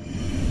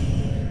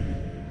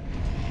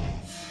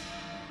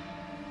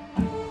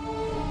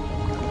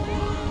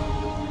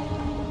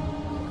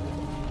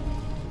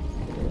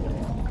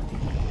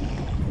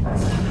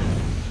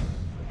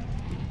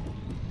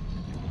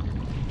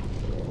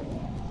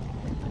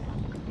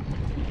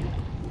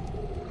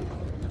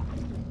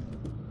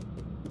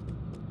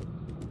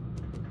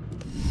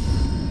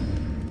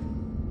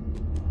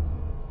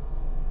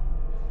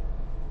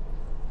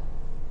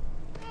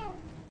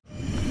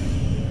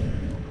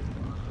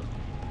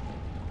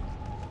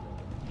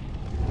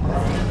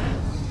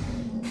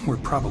 We're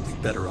probably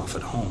better off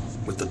at home,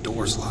 with the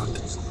doors locked.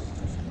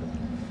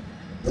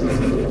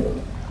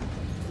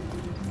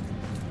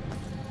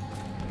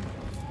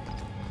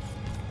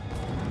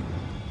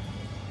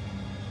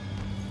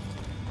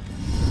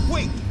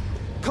 Wait!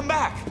 Come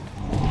back!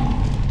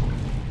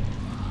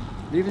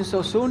 Leaving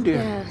so soon, dear?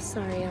 Yeah,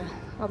 sorry.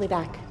 I'll be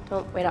back.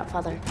 Don't wait up,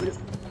 Father.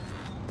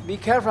 Be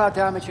careful out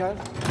there, my child.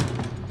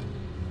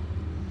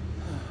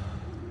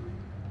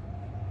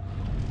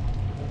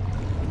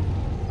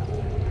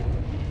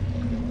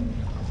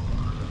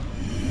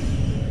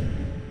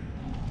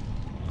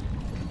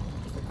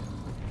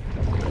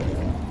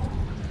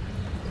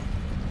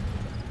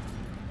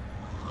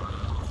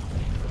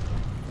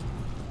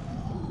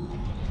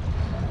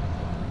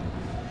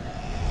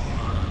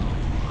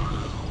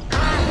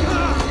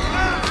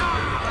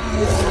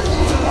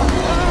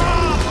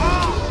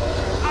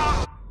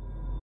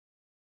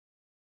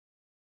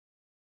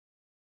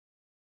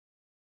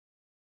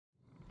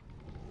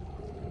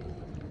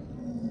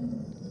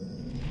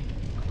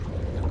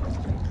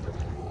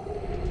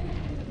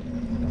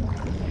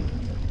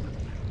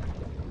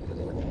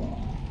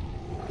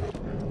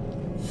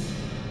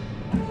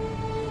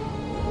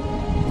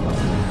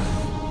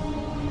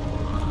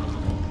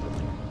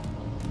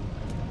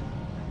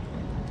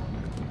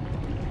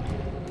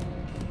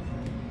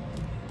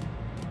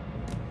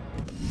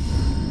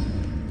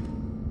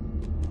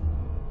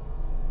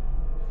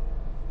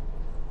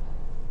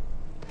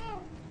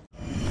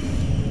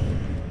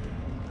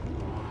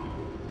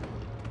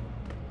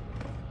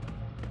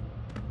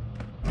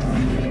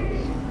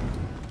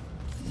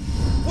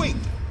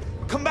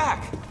 Come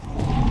back!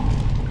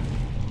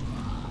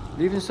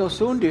 Leaving so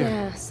soon, dear?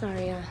 Yeah,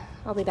 sorry.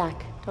 I'll be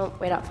back. Don't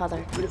wait up,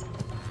 Father.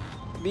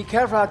 Be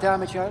careful out there,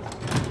 my child.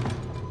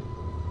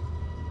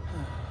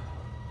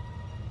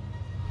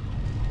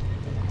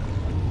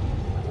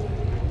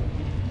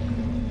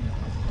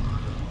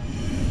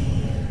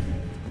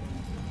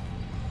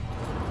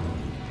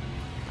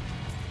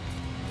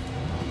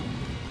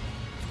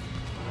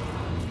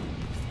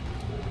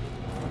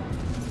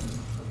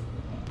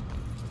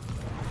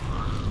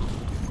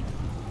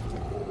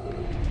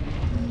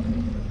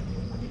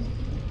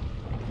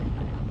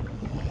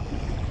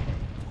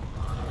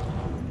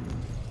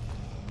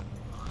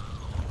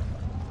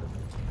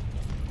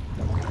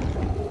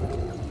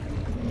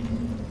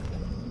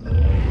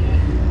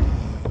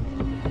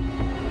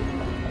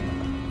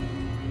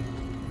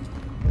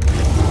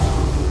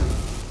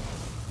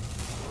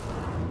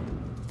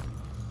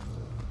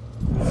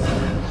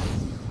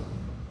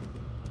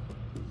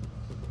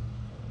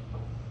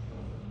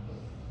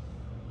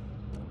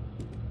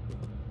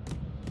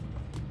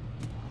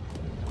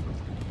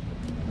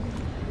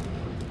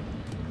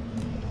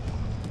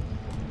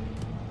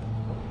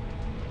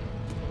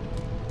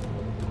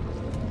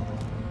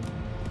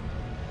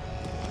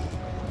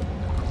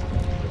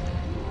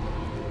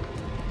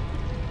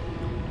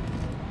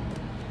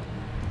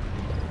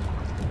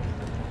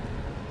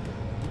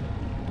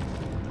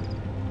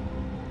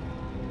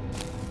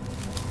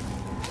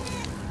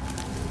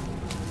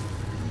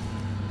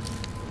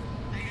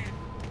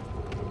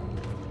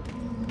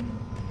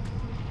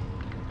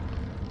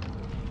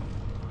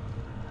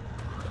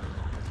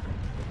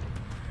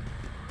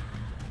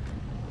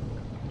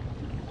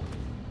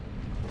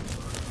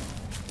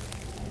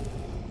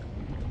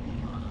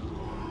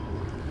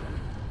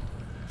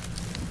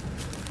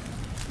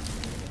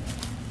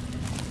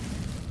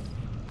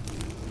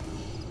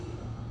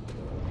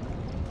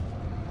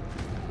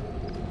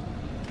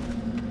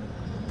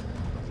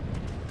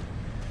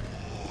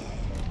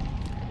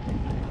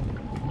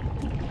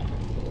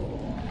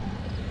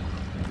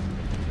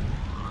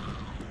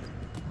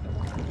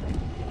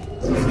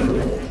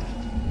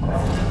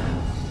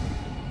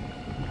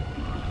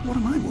 What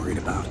am I worried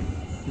about?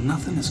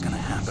 Nothing is gonna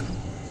happen.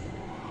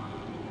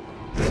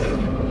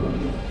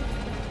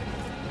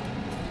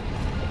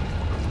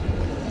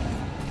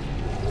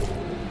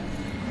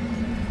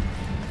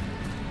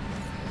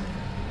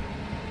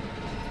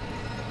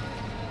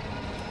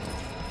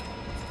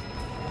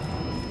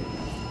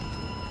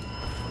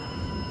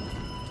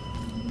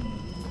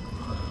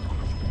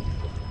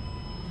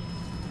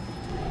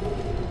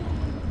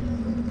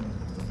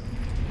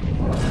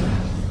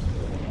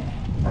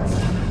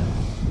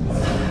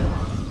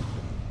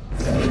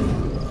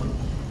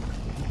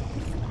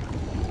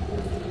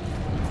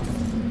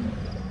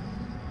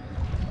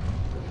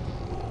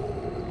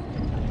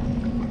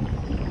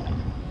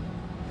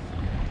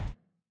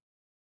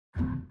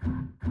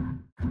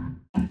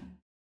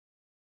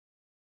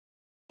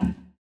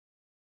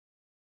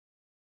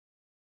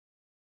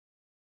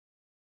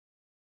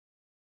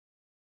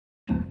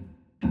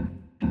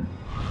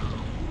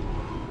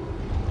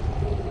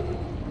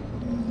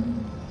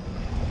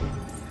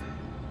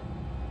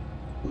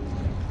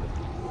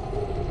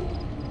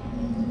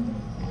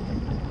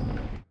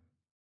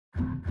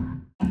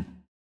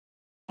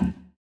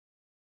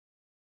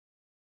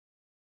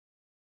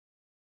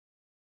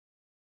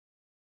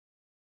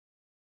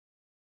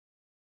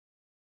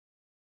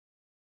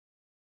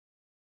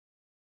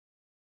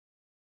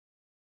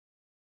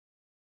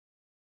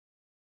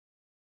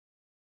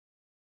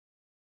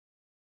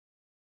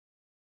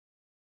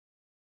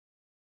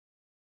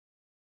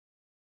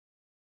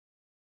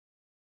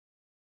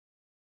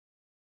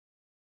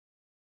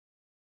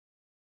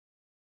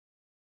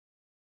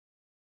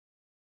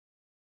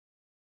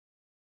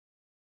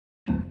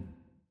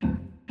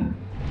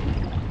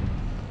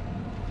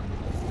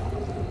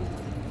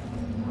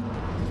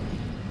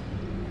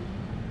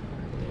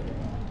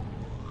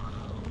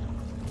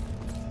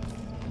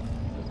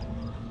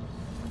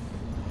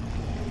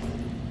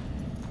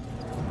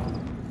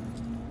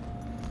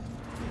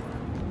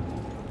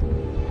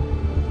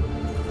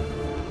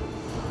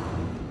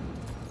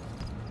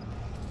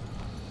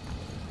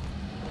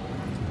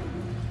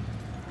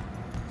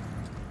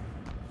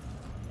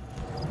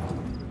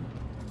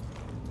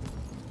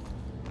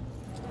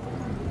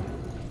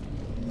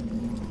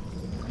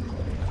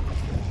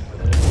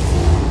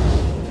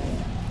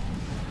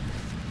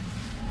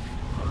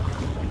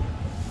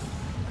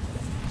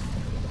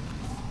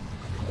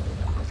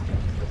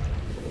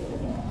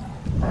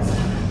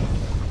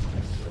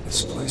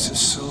 This place is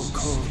so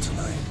cold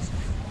tonight.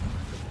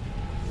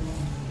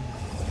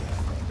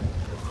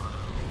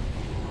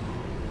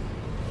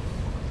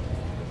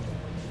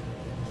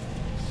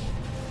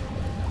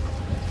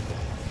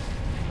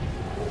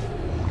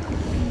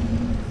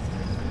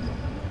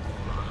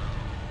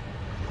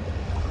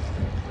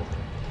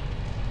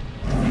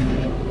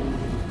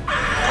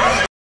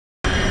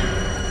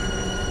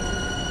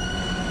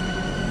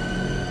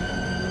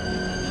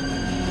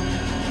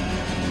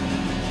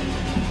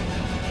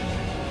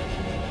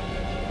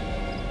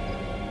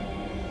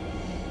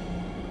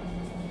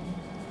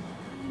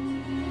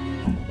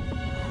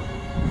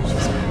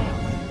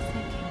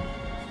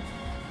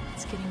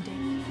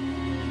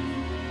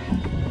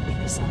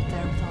 Out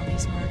there with all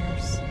these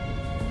murders.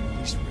 At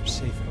least we're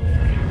safe in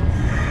there.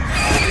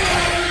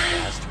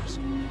 Bastards.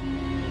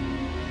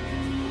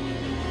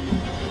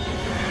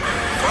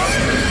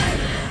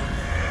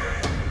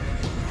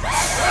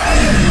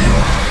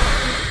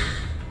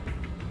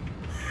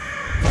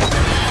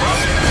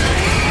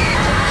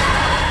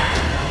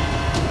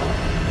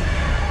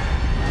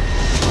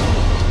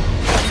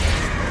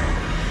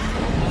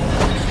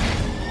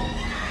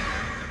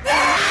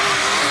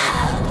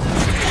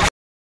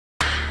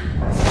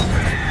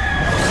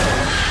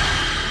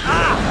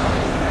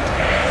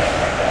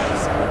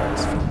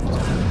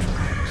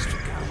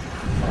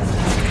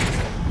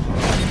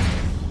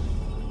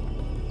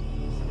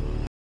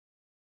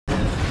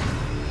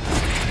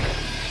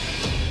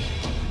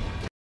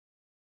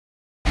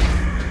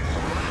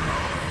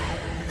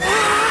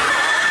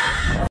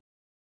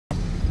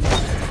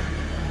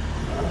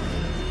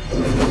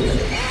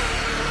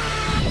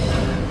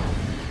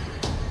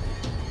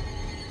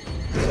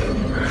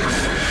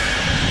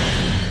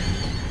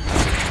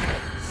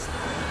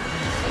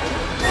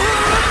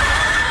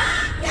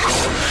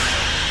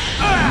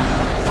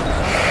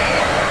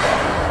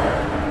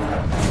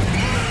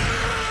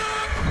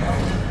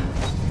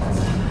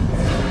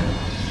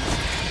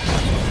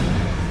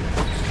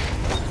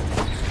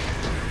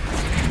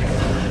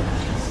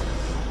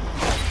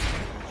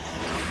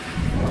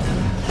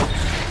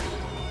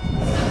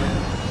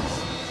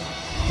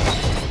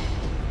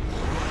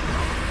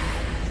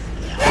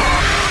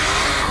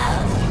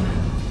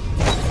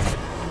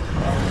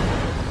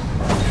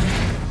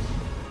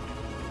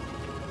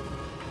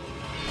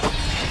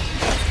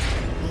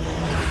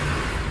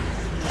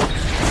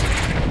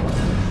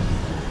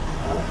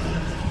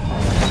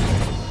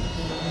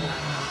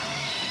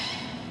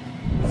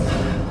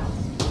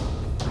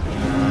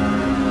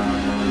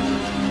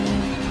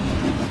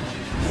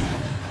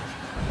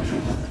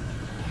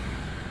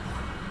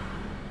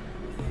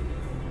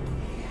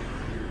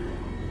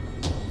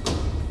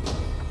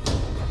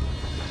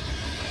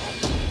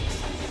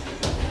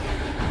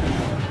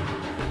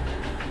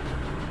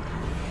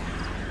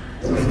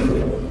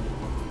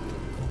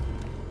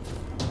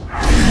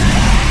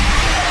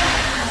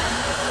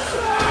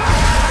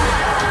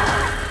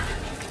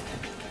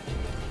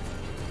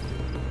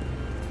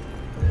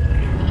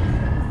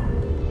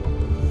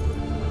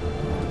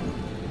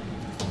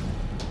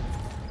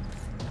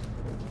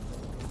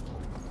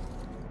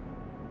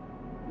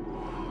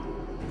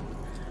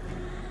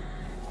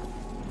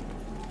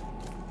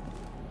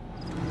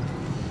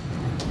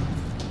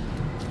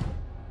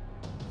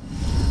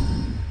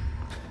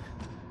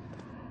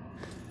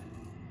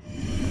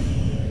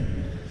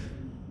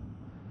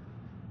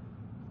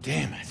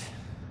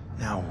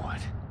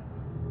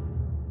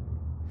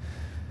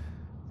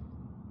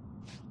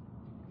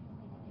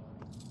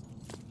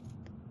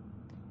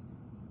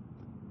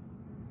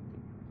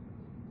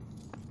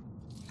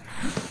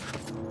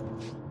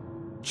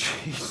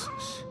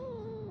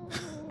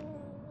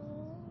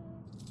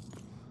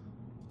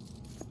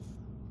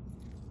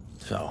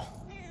 So,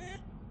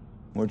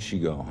 where'd she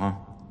go, huh?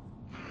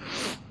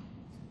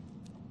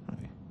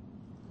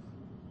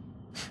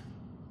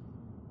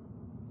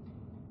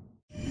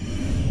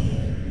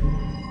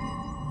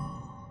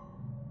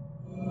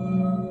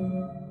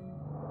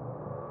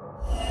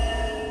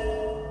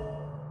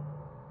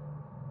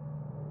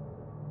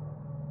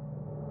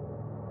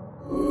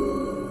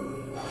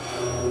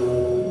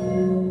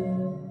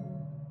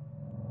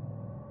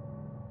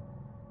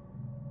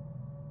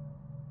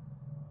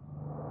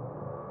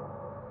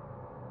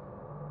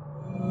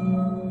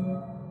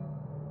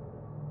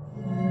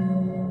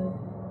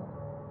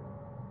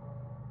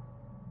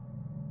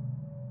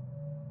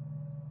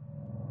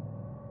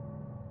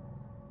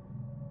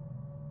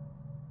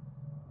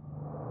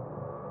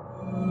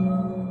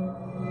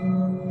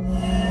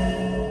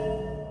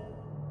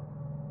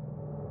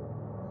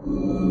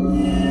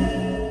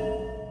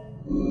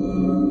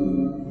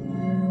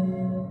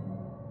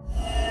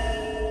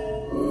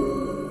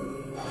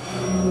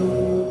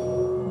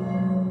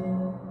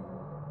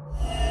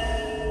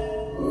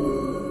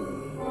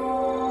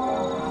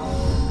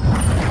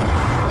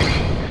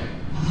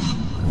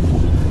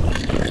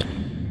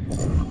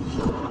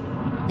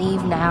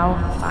 Leave now,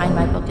 find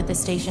my book at the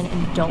station,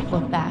 and don't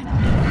look back.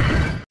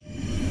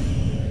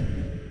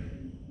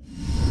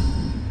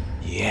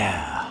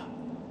 Yeah.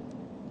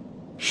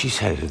 She's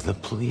headed to the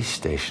police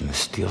station to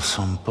steal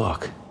some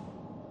book.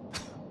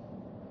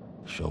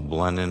 She'll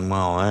blend in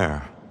well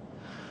there.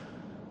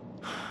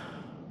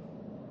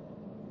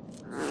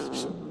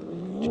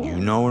 Did you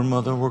know her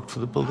mother worked for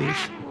the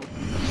police?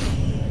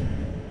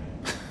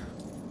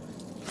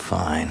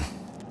 Fine.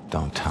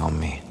 Don't tell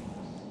me.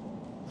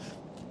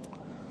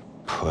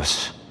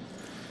 Puss.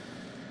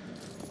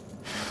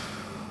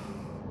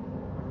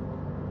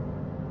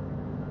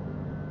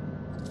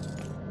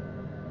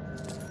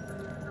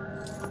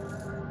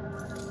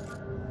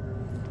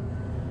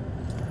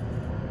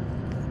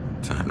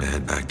 Time to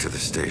head back to the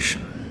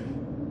station.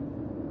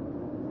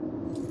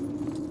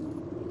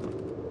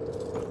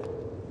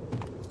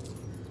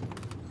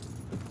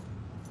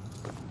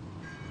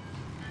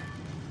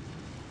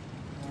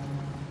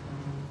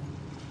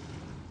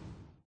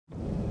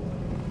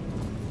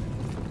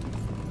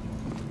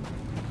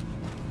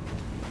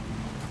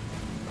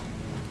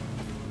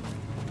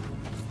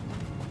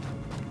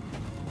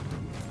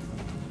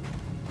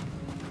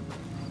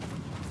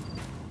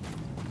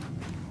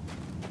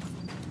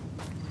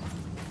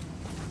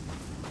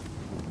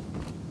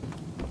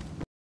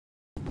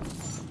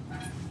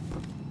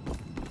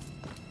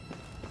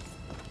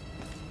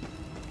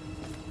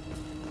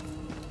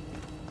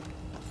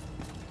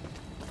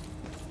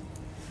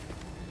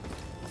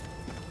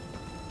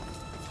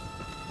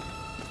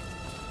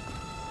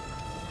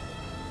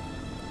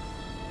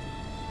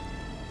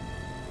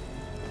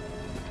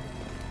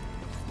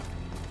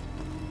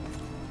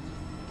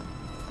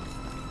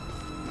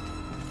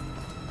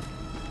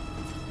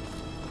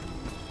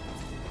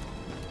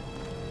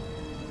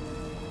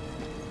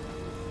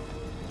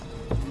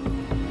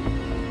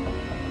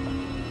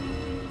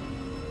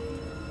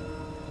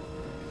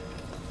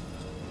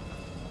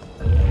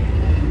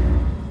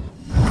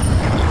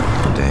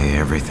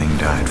 Everything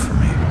died for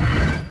me.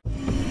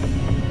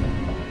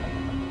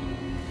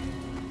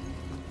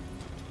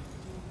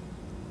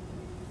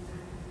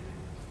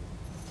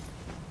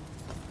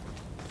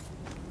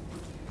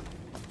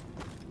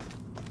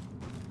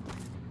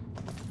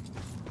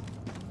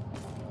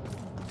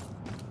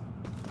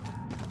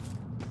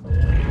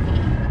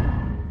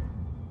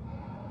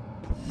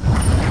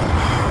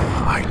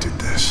 I did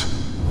this.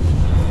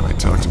 I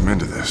talked him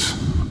into this.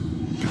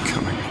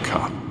 Becoming a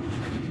cop.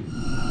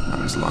 I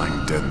was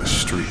lying dead in the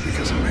street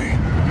because of me.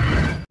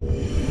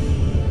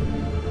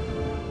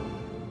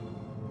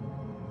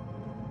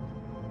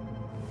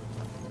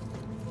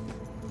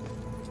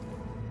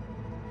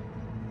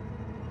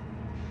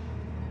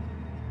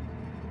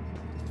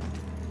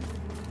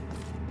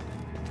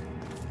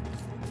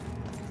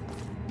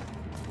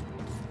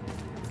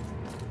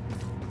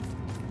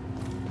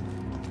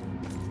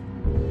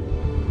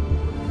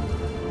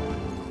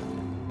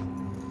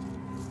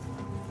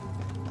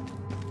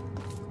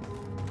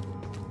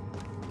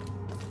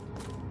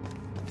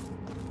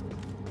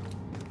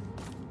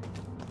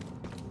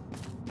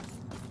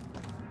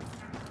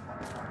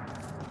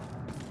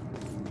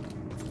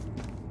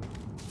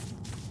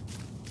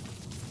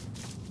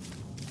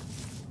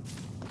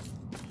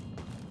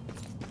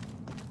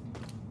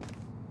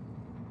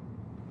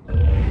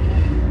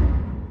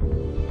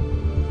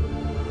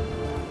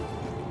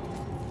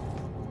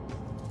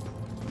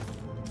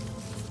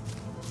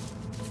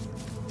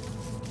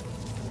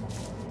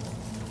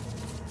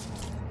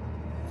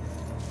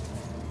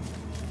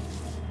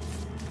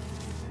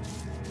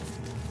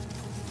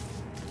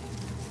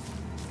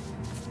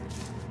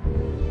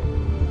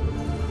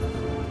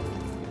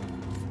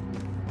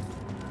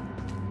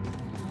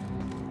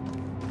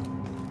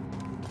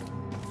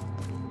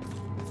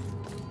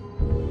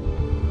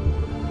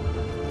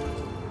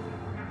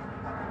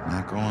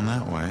 Not going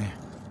that way.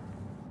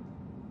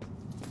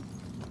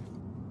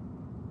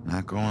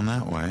 Not going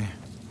that way.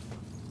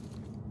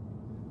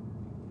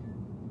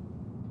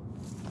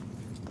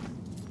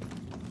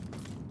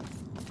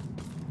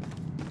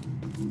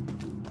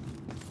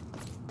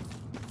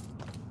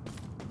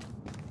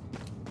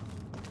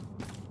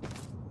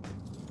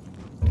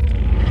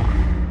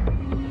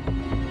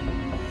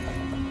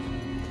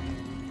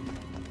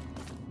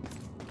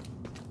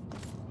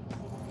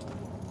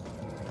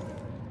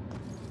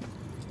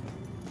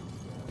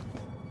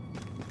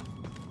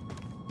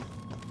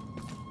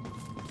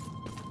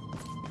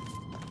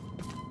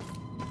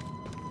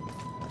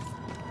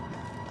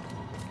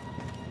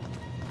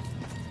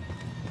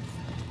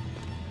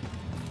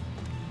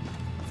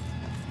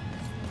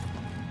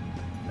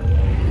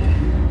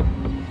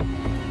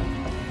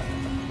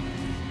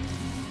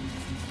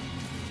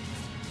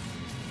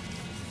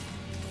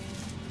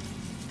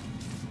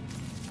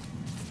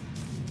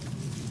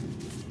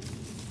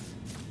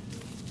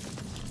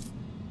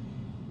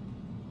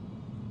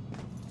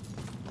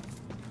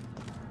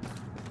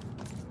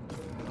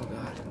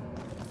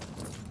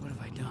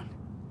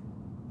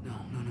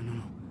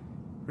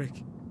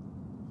 Rick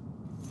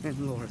and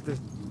Laura,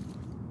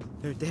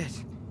 they're dead.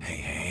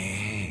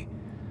 Hey.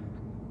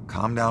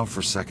 Calm down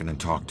for a second and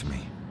talk to me.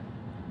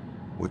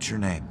 What's your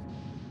name?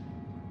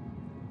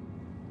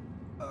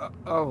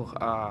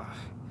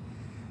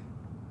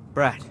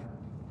 Brad.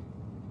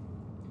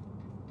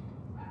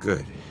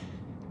 Good.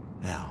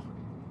 Now,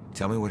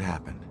 tell me what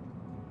happened.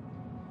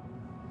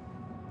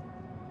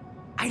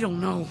 I don't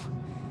know.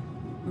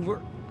 We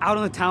were out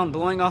in the town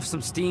blowing off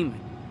some steam.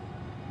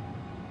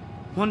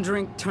 One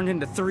drink turned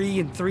into three,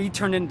 and three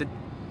turned into...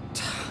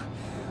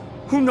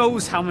 who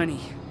knows how many.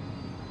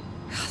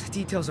 The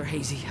details are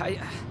hazy.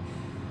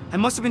 I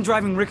must have been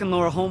driving Rick and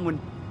Laura home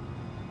when...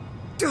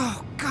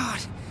 oh, God.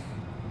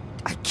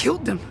 I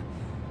killed them.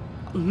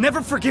 I'll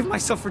never forgive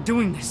myself for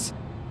doing this.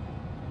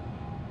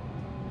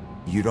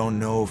 You don't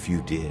know if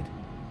you did.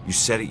 You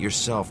said it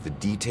yourself. The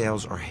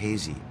details are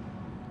hazy.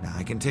 Now,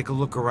 I can take a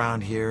look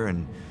around here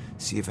and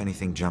see if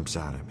anything jumps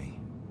out at me.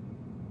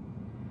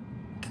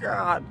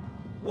 God,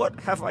 what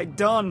have I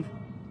done?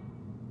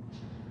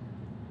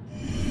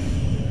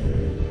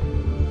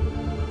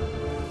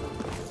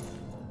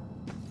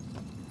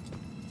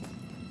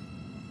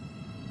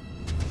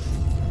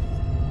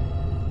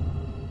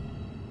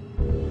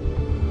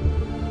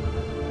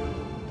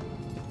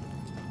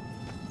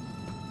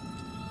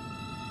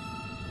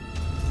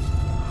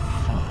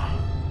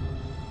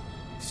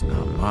 It's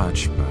not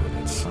much, but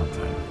it's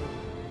something.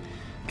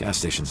 Gas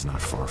station's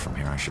not far from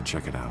here. I should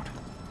check it out.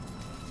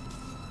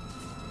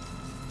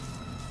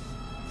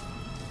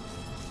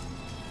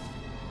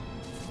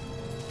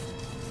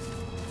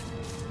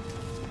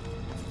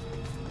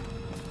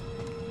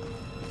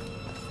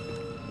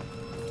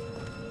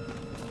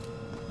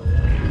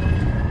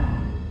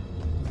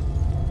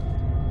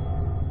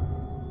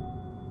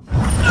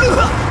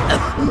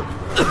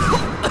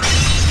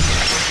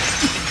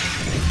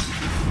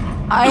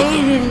 I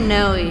didn't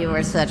know you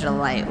were such a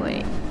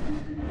lightweight.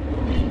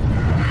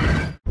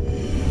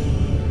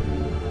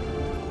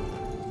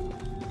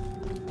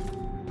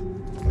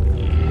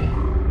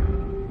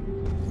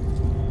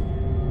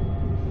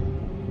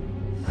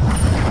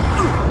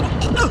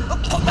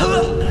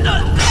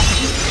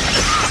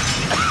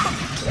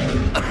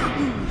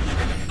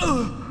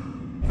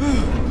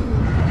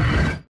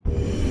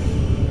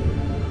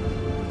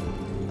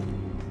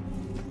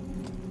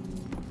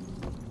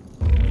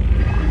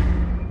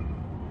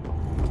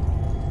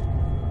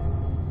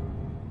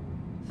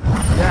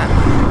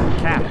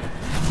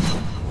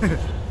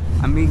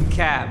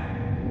 Cab.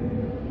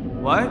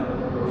 What?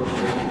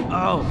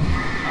 Oh.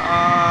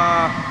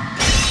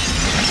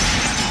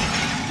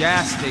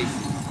 Gas station.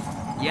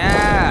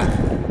 Yeah.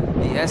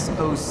 The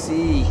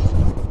SOC.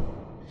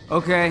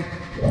 Okay.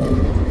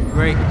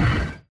 Great.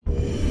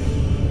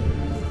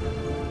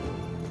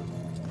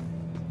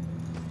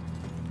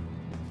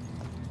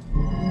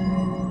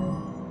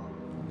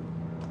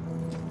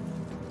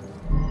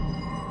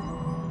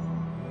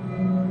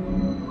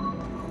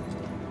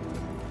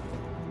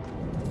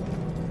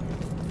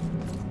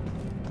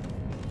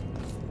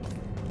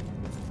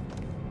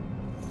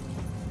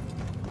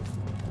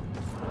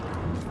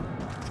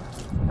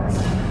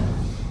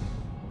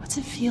 What's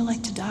it feel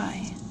like to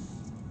die?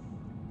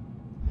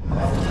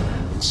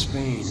 In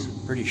Spain,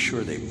 pretty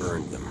sure they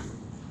burned them.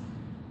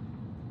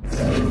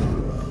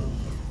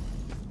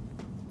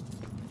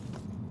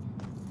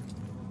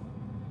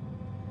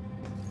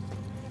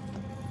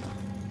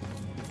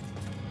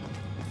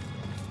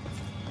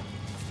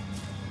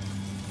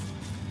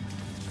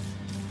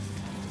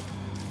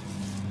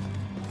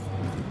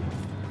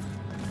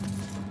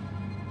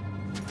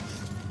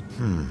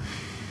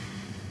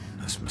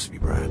 This must be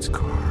Brad's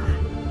car.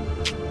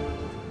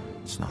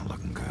 It's not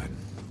looking good.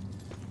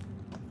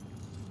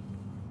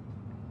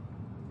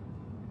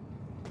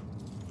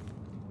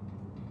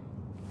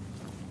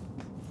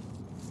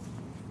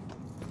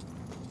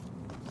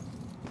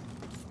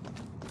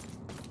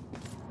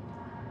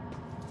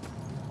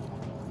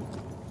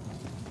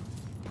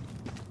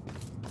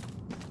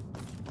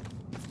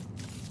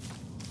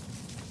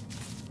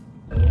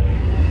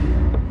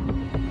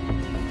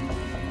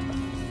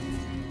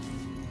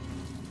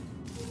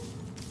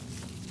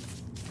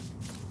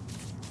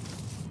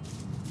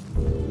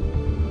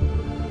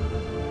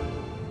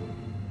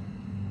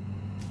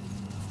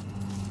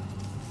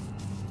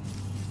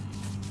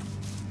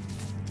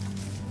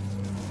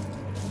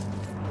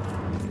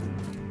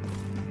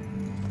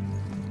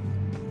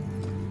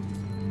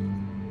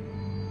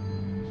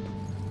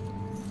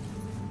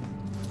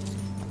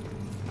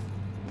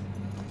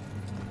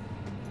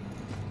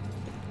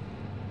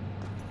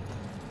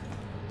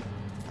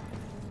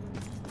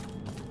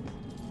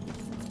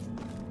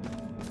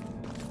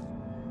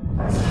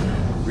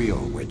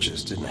 Real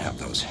witches didn't have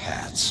those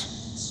hats.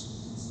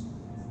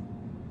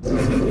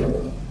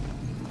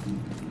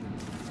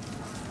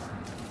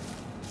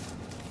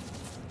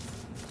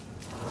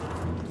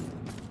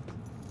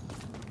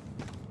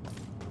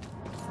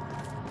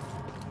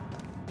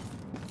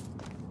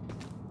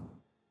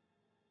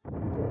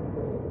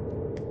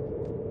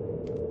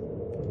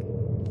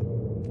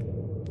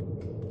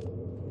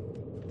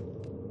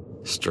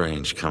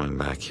 Strange coming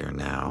back here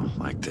now,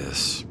 like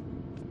this.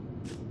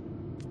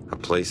 A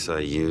place I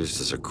used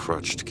as a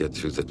crutch to get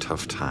through the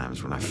tough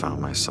times when I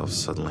found myself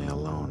suddenly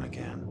alone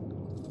again.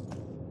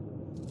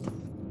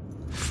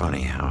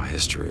 Funny how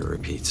history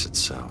repeats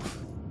itself.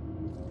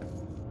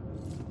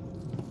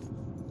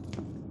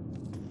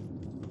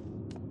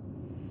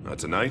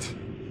 Tonight?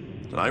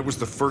 Tonight was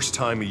the first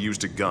time he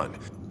used a gun.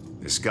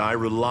 This guy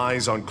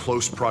relies on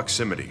close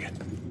proximity.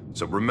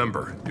 So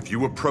remember, if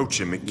you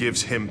approach him, it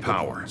gives him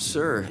power.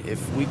 Sir,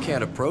 if we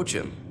can't approach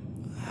him,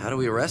 how do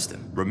we arrest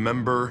him?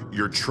 Remember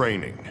your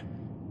training.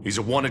 He's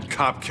a wanted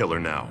cop killer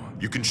now.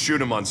 You can shoot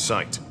him on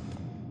sight.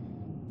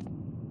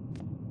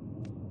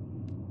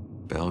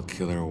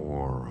 Bellkiller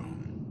War Room.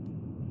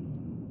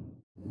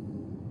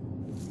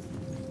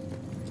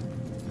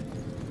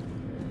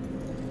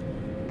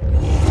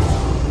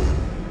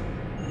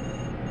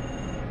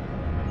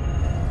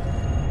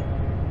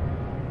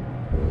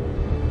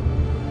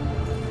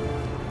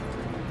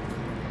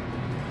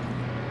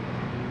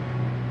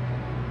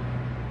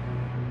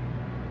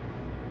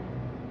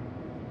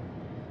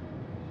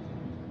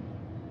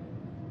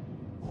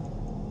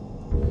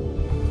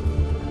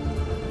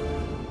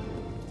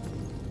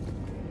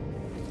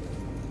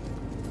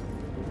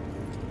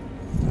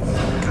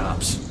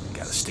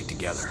 Stick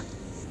together.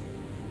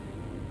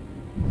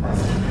 I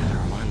gotta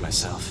remind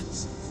myself.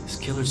 This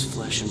killer's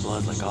flesh and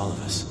blood like all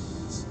of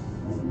us.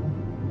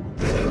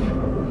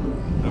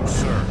 No,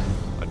 sir.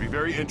 I'd be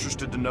very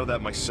interested to know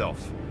that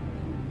myself.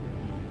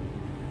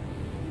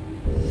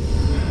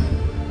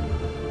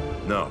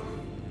 No.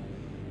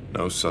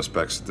 No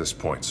suspects at this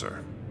point,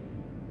 sir.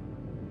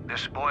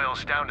 This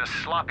boils down to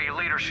sloppy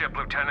leadership,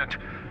 Lieutenant.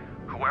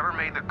 Whoever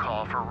made the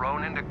call for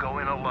Ronan to go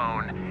in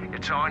alone,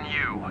 it's on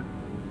you.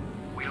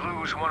 We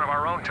lose one of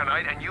our own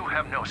tonight, and you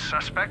have no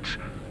suspects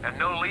and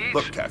no leads?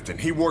 Look, Captain,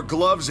 he wore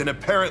gloves and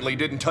apparently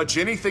didn't touch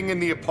anything in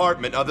the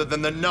apartment other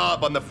than the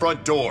knob on the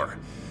front door.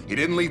 He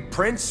didn't leave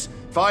prints,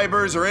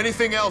 fibers, or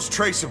anything else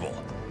traceable.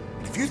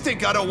 If you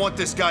think I don't want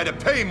this guy to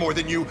pay more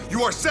than you,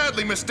 you are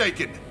sadly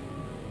mistaken.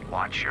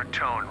 Watch your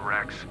tone,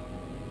 Rex.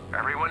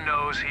 Everyone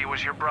knows he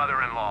was your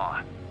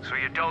brother-in-law, so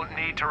you don't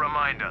need to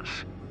remind us.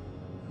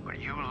 But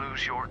you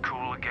lose your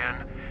cool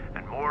again,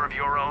 and more of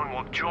your own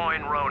will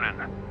join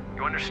Ronan.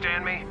 You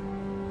understand me?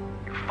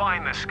 You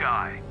find this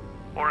guy,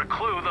 or a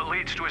clue that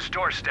leads to his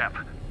doorstep.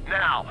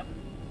 Now!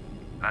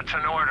 That's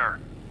an order.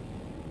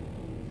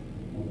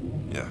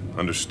 Yeah,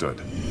 understood.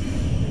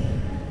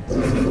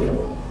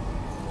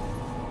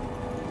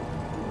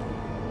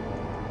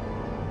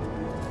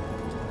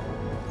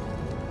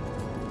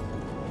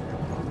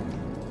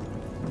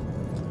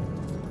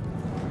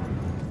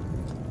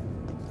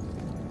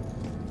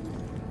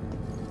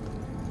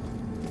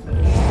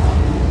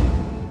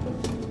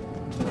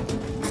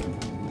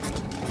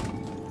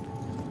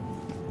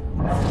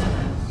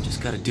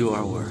 Gotta do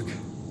our work.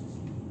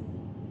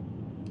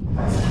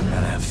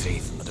 Gotta have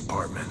faith in the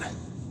department.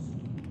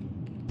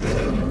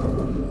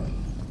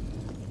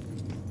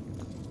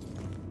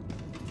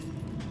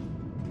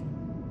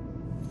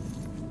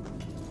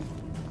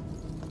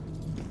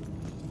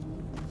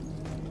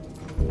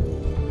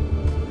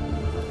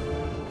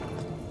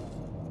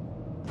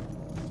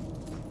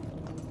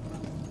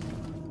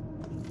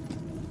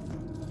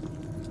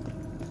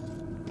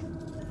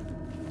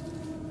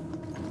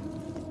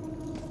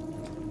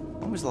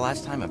 When was the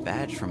last time a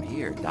badge from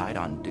here died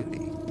on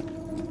duty?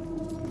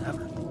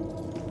 Never.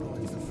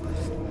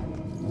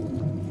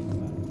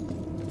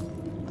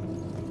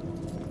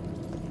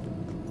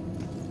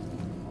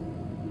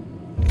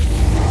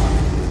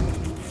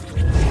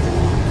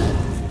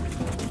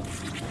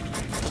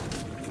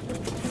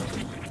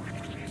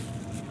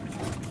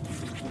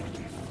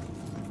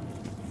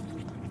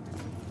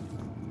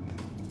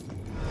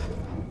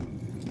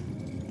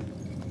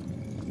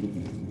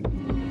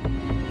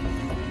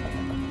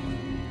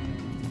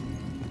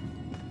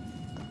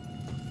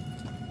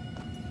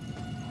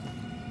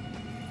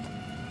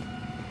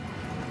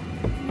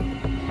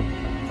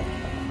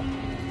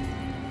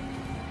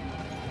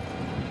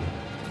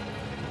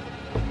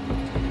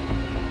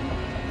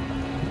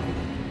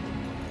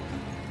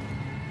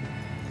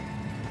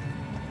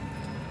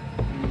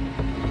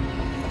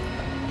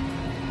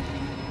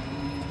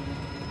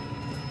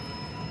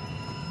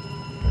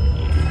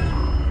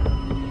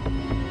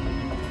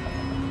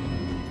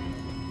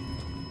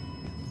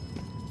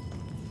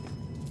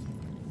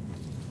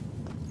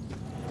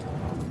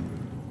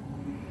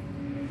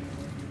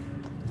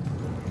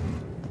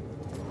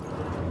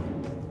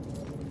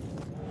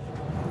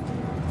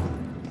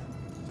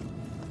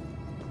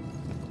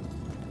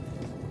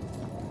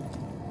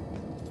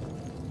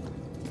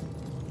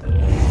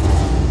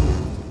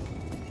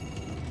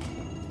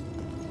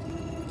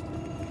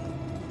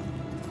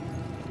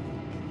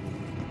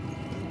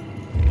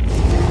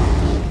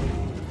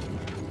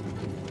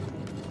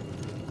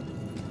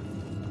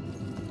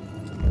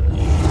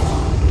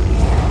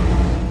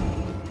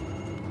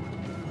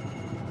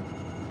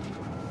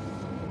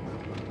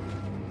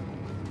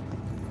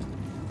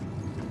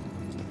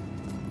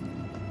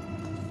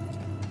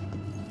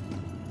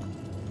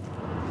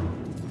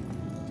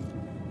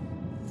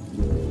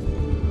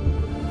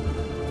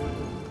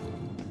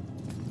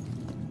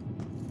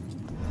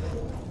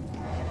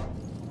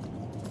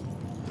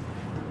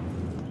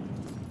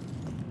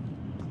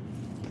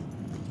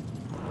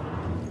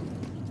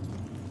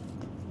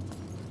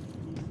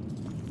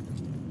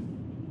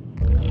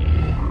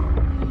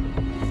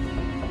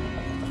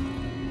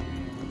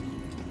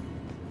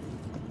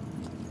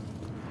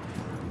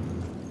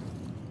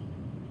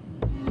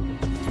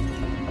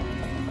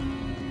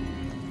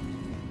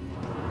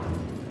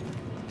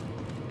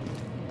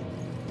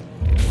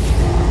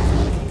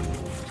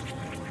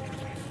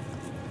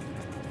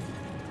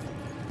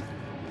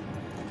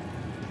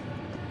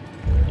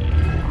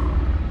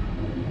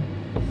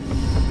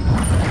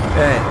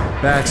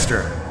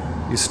 Baxter,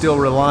 you still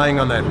relying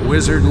on that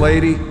wizard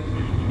lady?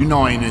 You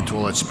know I ain't into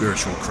all that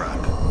spiritual crap.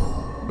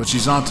 But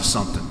she's onto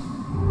something.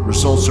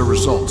 Results are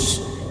results.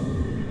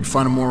 You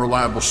find a more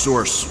reliable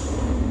source,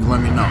 you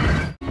let me know.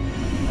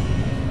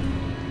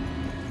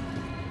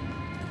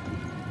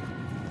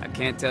 I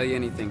can't tell you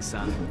anything,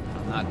 son.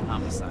 I'm not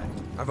homicide.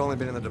 I've only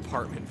been in the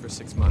department for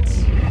 6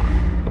 months.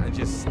 I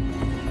just...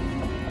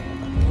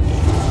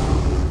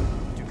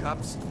 Do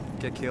cops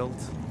get killed?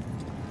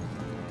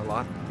 A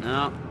lot?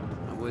 No,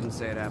 I wouldn't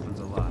say it happens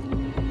a lot. I've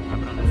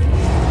been on the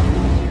force for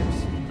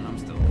years, and I'm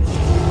still...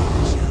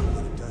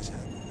 It does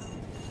happen.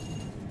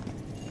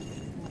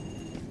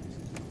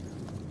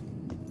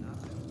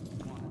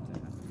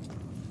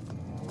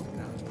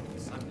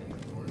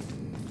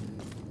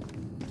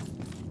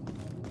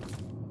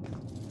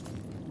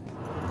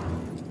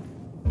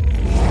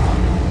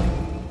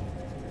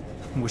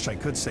 Wish I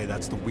could say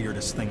that's the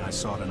weirdest thing I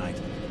saw tonight.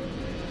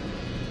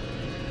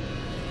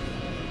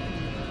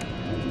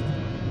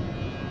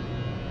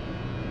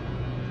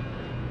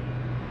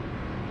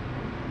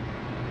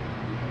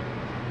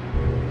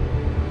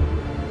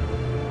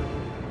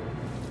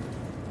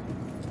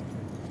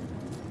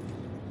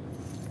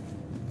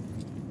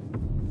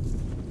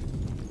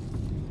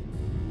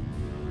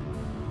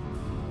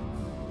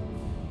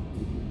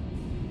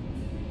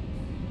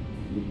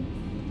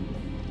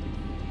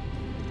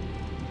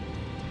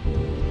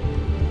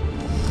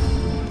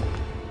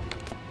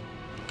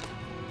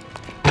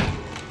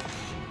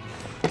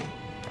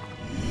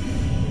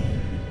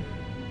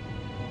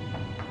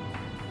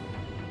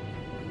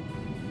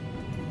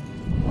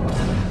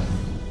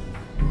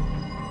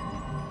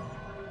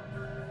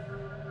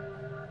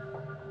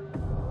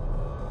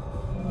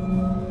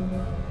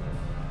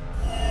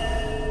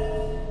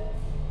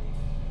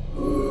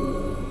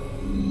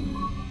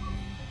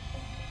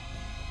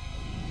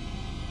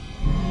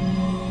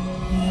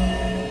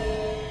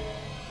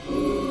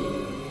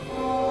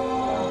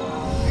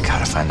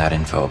 Find that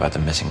info about the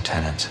missing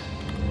tenant.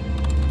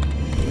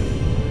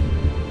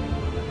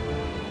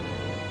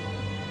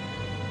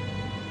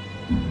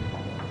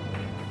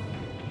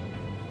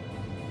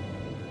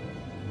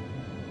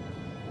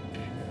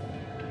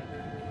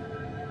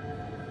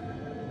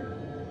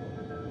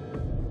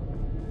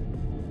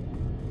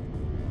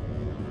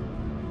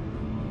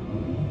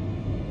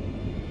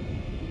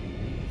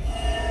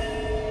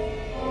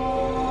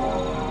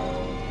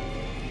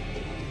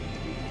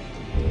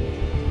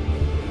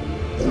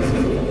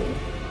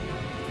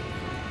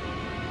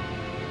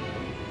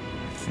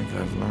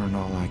 I've learned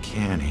all I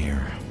can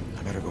here.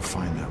 I gotta go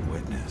find that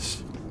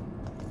witness.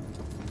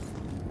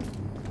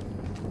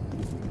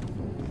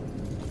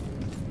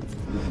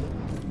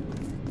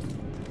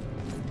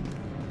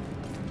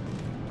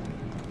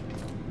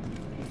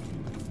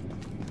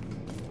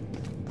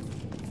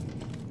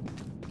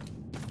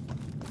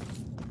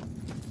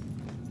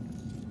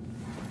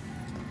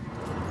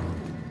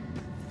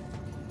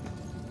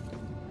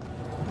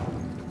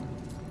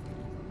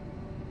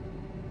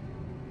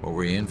 What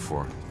were you in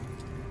for?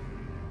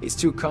 It's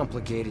too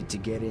complicated to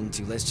get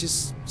into. Let's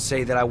just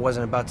say that I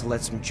wasn't about to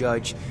let some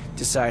judge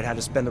decide how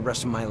to spend the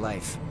rest of my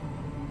life.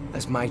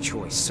 That's my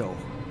choice, so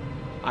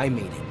I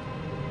made it.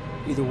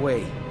 Either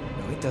way,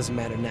 it doesn't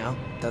matter now,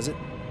 does it?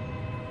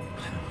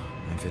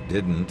 If it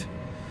didn't,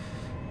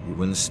 you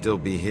wouldn't still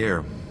be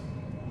here.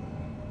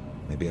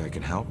 Maybe I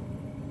can help?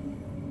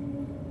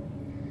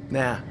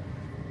 Nah,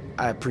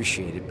 I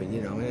appreciate it, but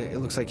it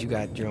looks like you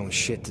got your own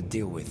shit to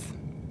deal with.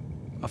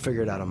 I'll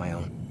figure it out on my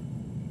own.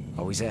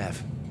 Always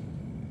have.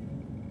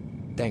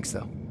 Thanks,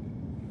 though.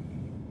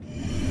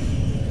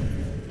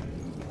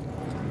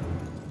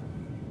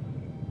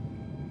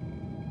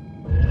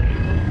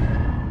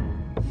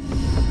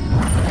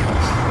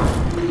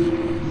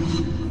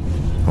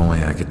 If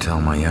only I could tell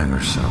my younger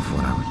self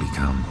what I would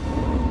become.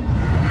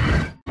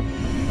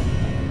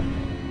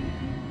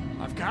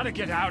 I've got to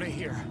get out of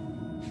here.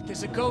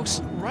 There's a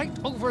ghost right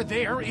over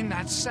there in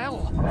that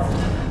cell.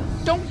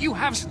 Don't you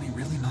have... Can they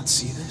really not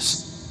see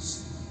this?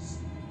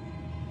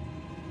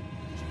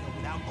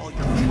 All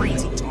your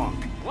crazy talk.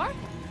 What?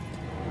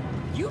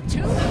 You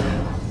too?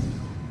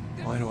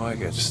 Why do I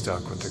get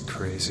stuck with the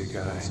crazy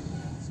guy?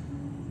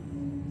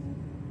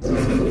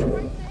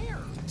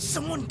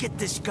 Someone get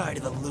this guy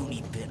to the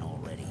loony bin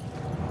already.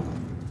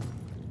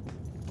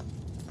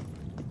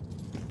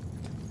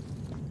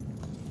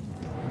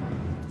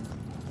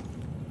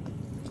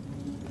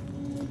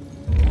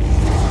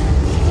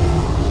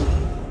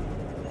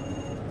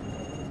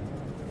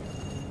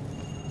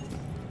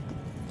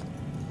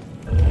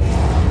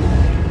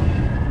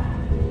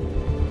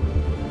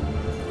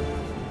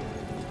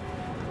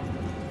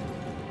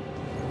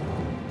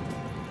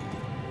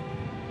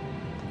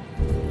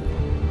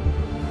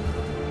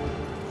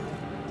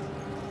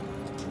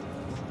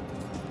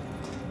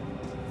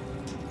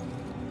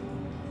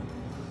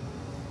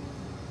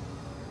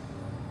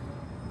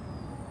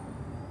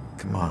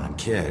 Come on,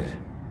 kid.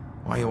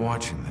 Why are you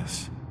watching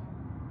this?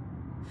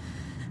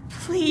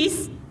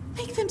 Please,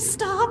 make them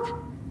stop.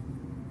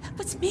 That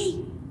was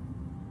me.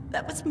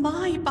 That was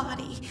my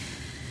body.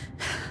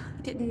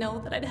 I didn't know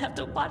that I'd have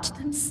to watch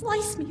them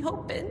slice me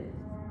open.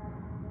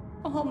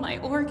 All my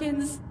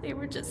organs, they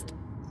were just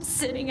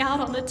sitting out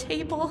on the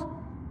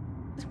table.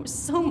 There was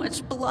so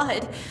much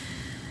blood.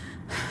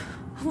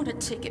 I want to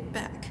take it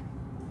back.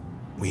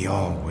 We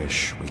all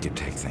wish we could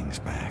take things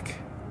back.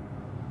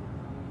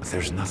 But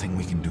there's nothing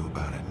we can do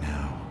about it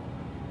now.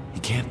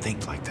 You can't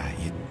think like that.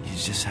 You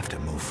just have to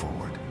move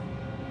forward.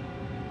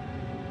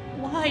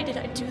 Why did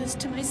I do this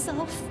to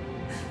myself?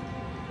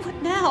 What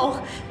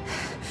now?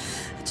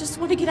 I just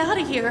want to get out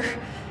of here.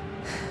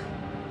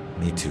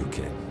 Me too,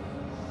 kid.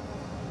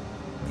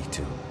 Me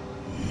too.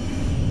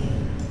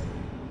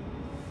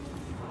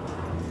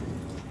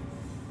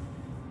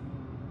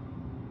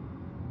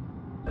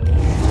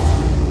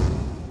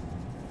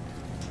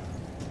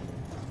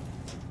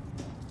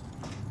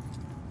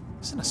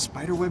 Isn't a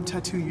spiderweb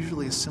tattoo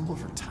usually a symbol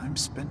for time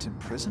spent in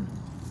prison?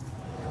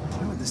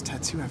 Why would this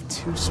tattoo have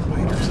 2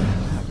 spiders in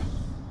it?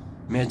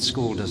 Med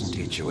school doesn't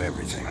teach you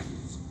everything.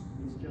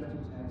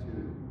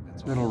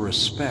 A little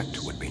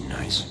respect would be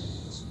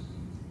nice.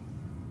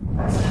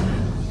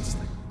 It's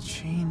like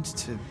chained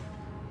to...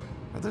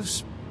 Are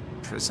those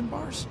prison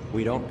bars?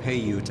 We don't pay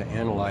you to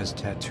analyze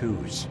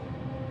tattoos.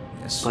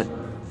 Yes. But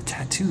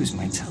tattoos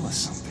might tell us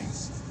something.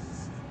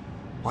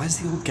 Why is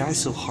the old guy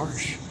so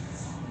harsh?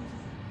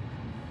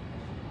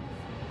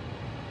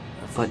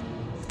 But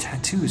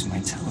tattoos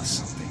might tell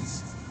us something.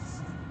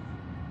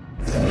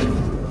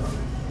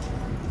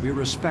 We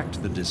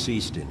respect the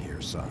deceased in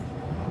here, son.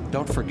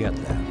 Don't forget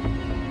that.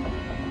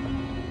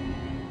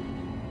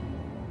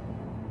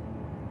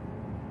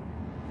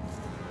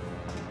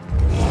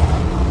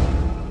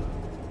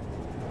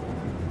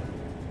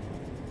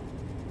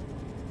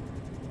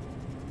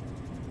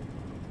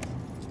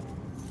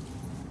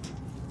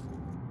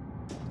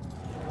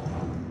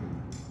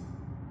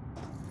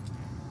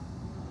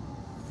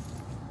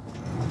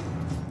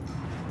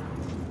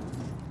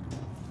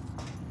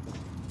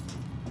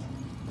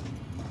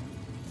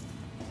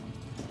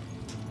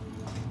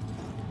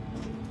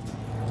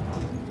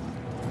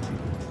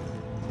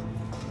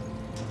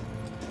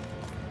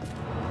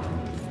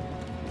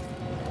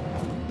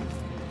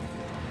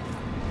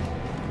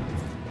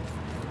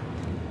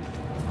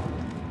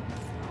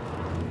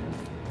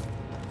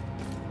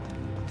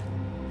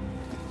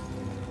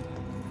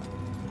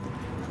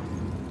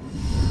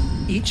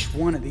 Each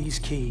one of these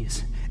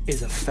keys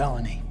is a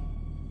felony.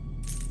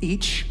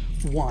 Each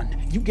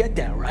one. You get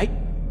that, right?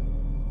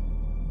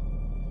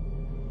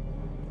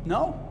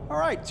 No? All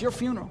right, it's your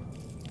funeral.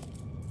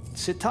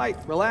 Sit tight,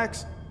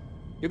 relax.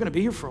 You're gonna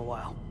be here for a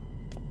while.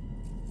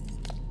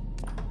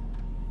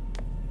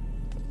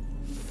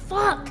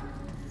 Fuck!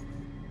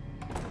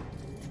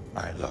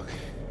 Alright,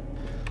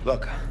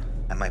 look,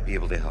 I might be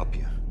able to help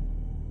you.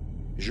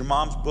 Is your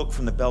mom's book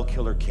from the Bell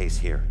Killer case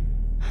here?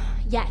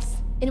 Yes,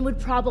 and it would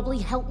probably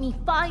help me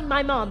find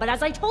my mom, but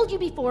as I told you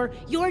before,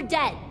 you're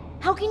dead.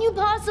 How can you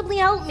possibly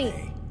help me?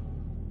 Hey,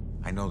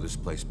 I know this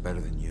place better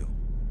than you.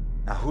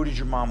 Now, who did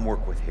your mom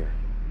work with here?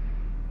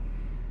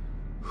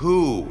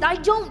 Who? I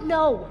don't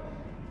know.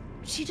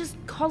 She just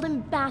called him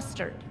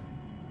bastard.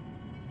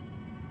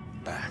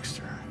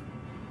 Baxter.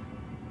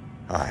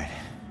 Alright.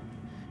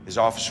 His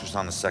office was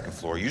on the 2nd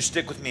floor. You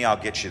stick with me, I'll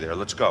get you there.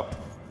 Let's go.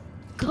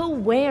 Go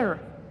where?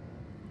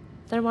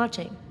 They're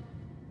watching.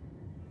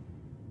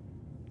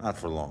 Not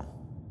for long.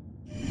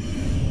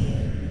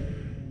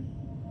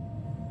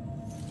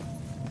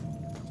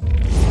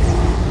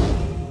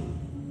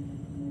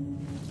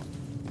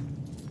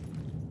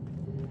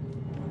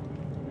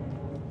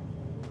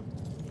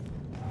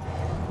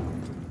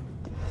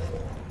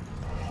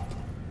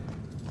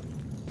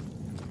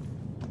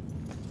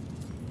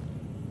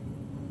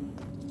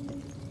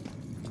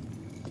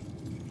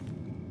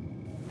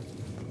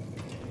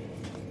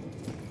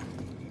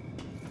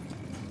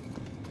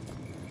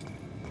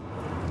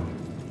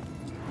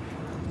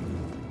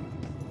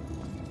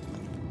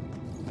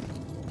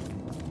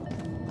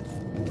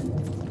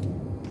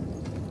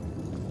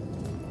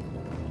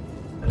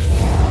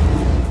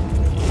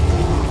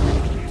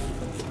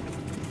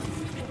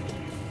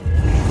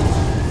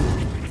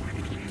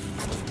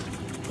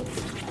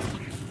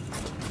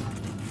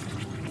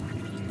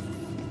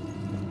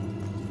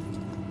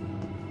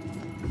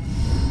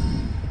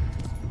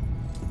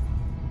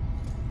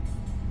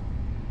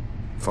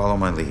 Follow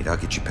my lead. I'll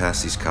get you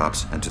past these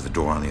cops and to the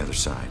door on the other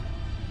side.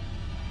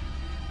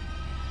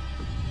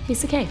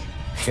 Piece of cake.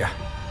 Yeah.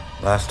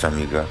 Last time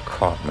you got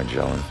caught,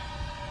 Magellan.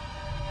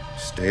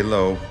 Stay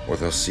low, or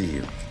they'll see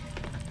you.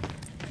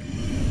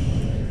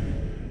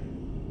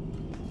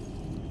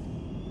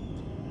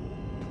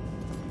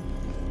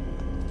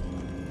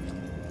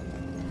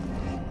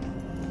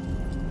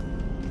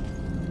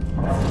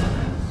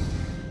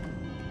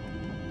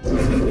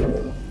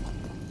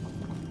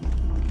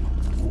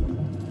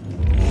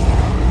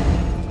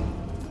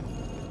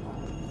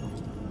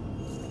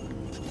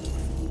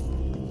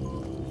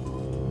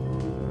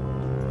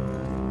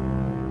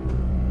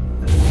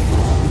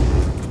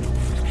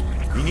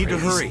 You need to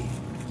hurry.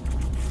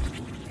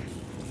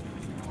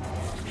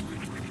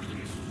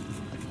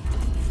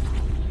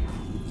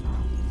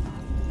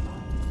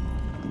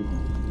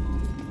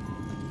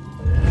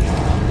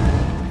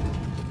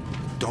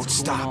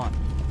 what's going on.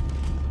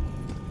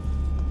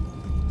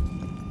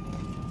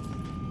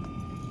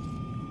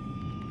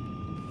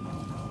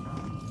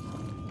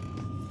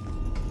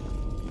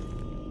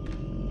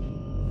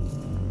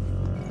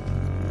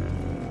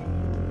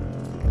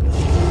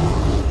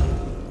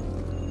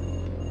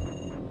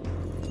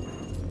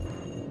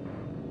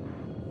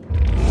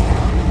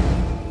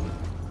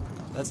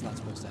 That's not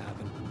supposed to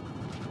happen.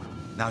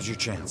 Now's your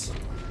chance.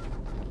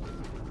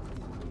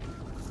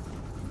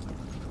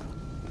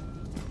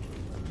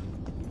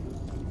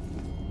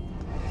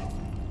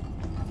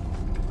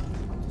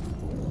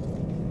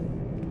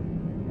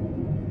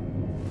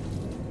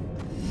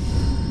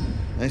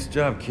 Nice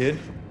job, kid.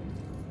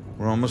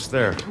 We're almost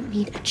there. I don't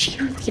need a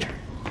cheerleader.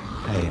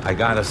 Hey, I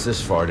got us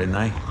this far, didn't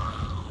I?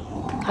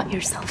 You got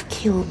yourself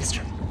killed,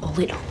 Mr.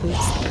 Bullet Holes.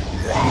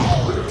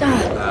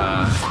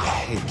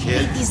 Hey,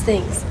 kid. I hate these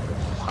things.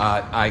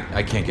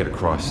 I can't get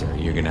across there.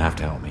 You're gonna have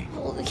to help me.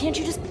 Well, can't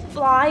you just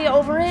fly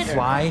over it? or-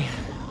 Fly?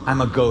 I'm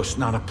a ghost,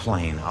 not a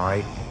plane, all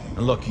right?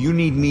 And look, you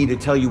need me to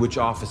tell you which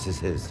office is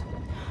his.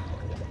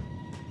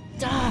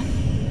 Duh.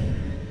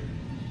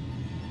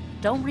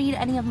 Don't read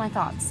any of my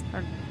thoughts,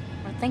 or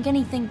think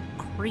anything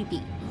creepy.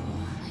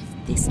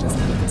 If this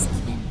doesn't give us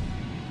even.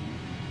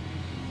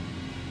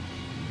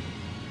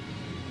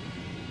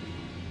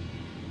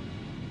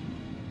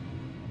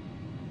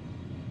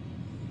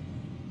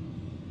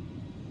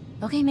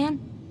 Okay, man,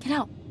 get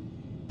out.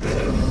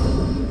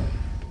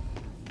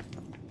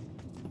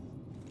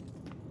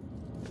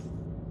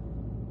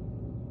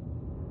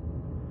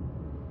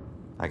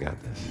 I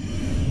got this.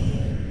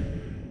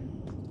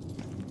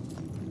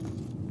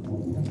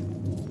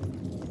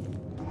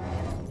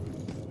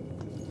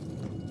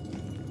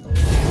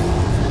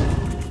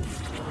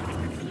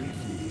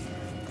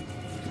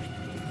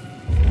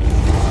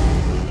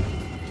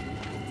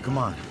 Come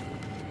on,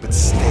 but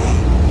stay.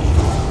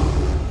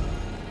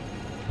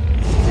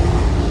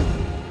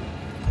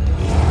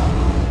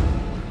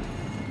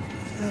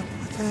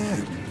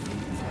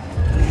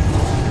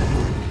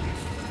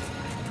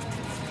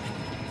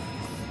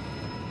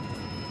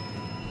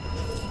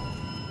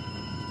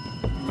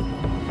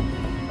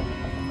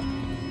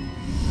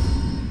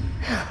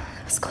 That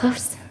was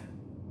close.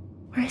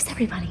 Where is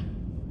everybody?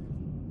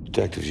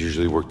 Detectives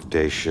usually work the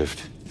day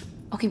shift.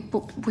 Okay,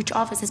 but which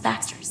office is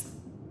Baxter's?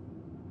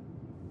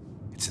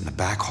 It's in the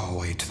back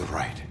hallway to the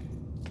right.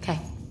 Okay.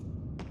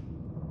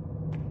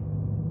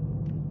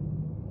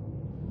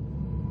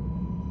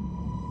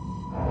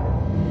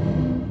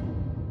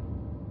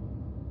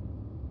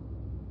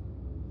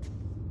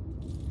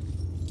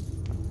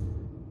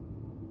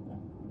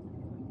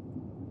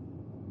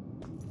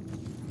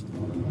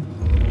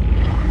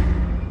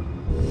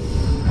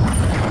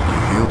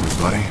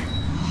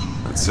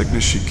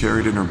 Sickness she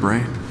carried in her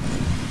brain,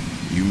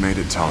 you made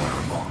it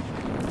tolerable.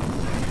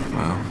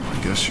 Well, I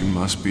guess you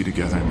must be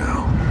together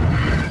now.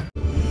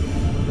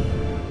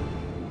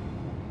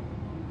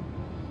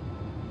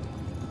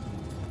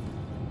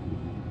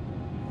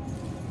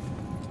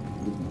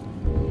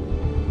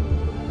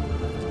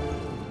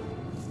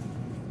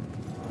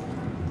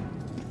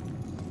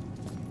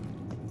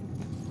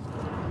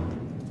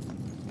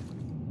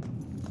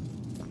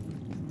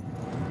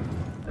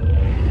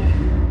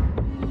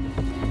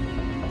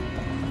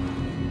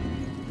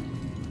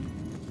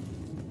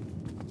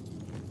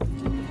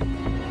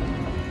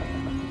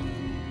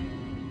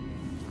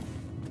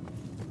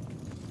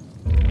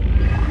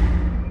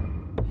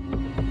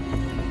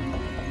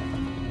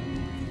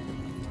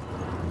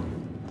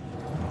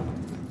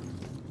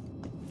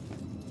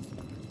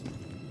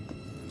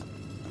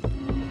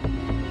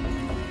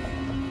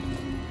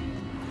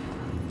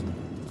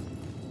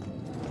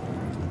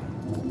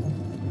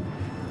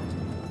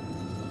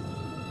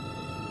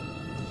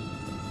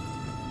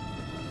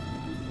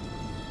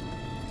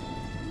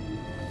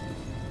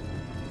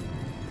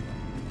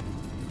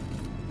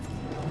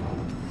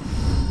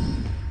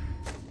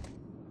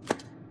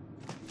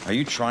 Are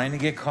you trying to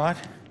get caught?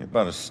 You're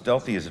about as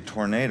stealthy as a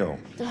tornado.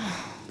 The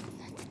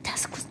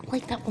desk was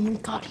like that when we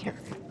got here.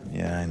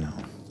 Yeah, I know.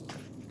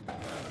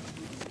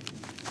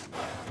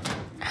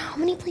 How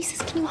many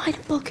places can you hide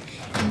a book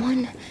in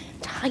one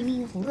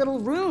tiny little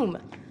room?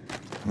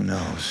 Who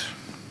knows?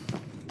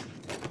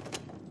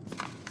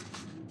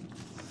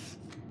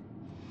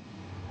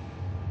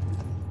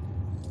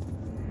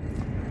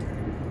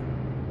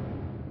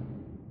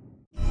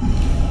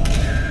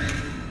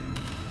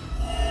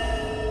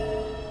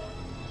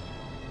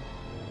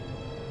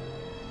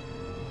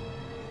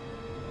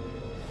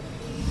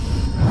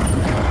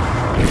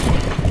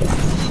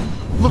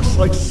 Looks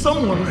like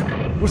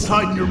someone was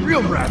hiding your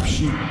real rap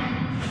sheet.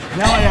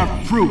 Now I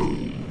have proof.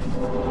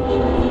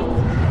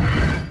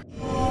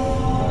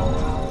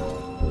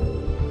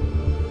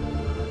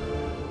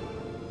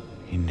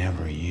 He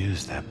never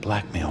used that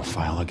blackmail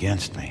file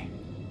against me.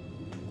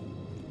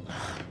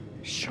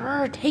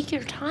 Sure, take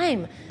your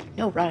time.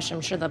 No rush, I'm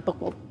sure the book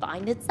will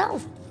find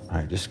itself. All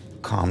right, just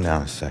calm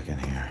down a second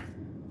here.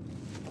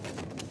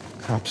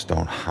 Cops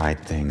don't hide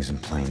things in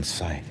plain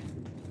sight.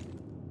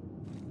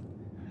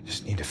 I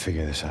just need to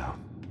figure this out.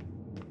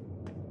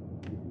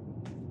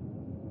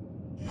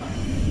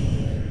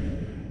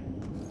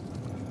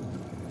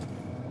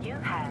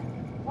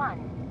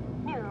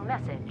 1. New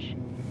message.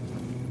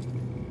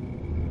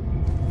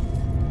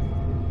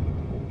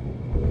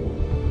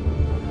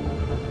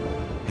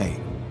 Hey,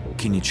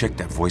 can you check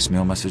that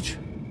voicemail message?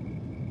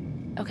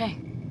 Okay.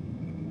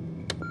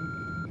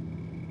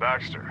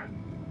 Baxter,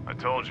 I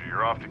told you,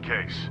 you're off the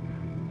case.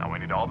 Now we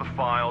need all the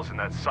files in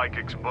that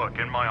psychic's book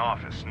in my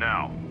office,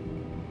 now.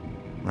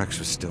 Rex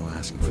was still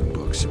asking for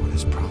books, so it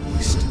is probably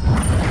still...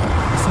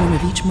 The form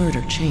of each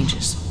murder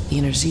changes. The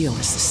inner zeal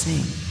is the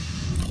same.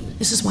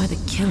 This is why the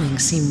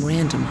killings seem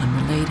random,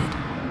 unrelated.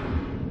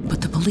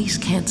 But the police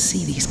can't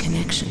see these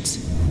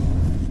connections.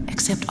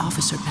 Except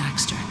Officer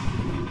Baxter.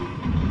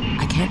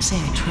 I can't say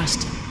I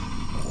trust him,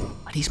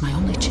 but he's my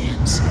only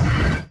chance.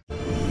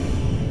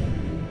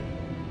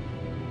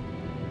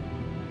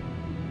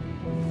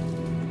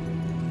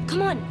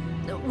 Come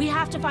on! We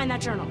have to find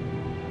that journal.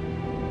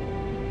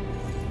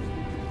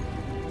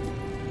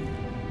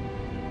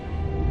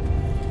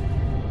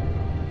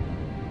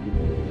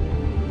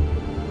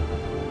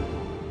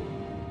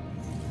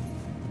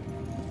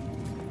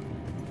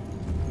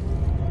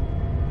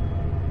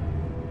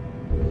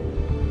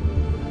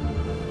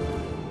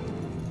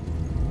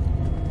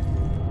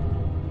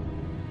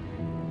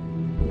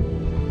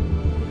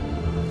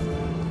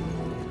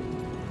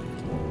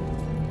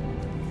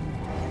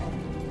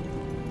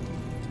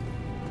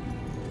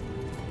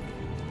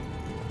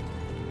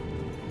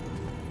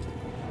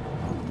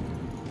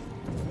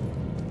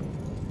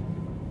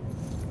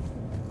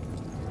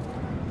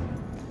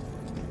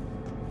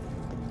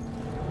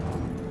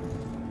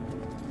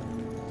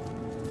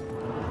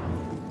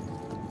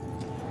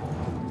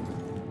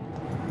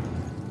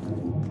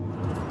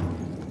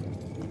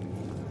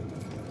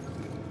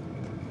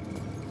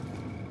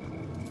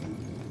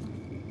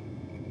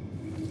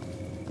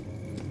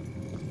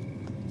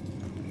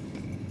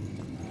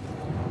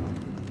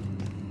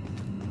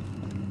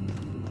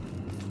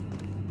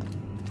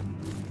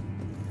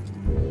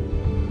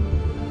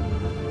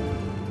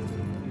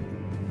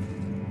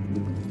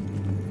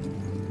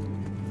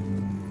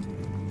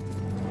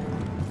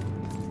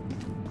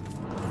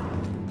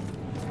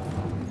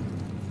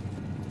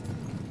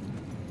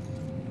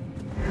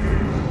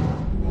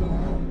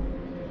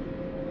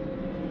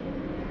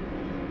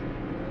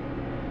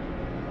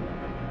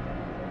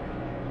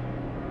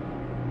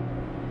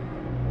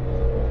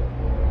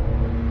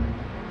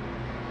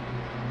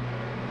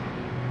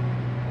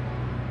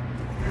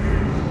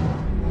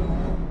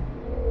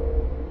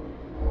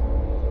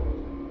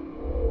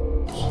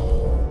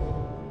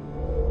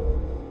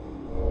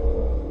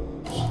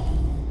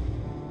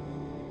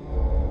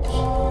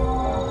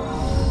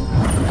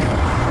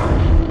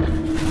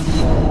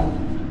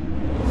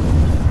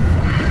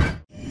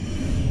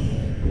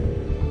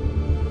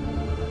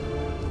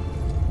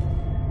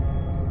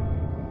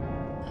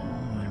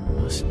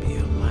 Must be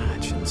a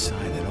latch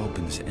inside that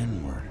opens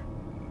inward.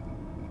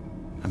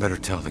 I better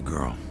tell the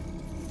girl.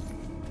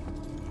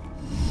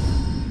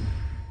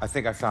 I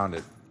think I found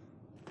it.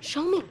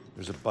 Show me.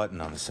 There's a button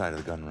on the side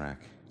of the gun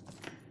rack.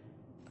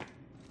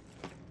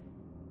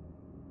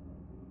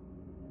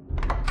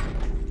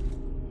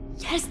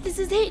 Yes, this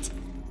is it!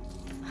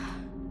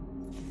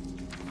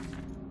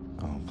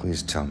 Oh,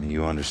 please tell me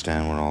you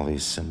understand what all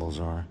these symbols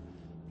are.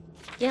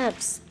 Yeah,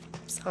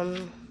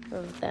 some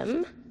of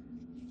them.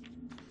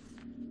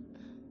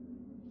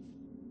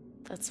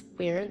 That's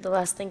weird. The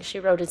last thing she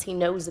wrote is he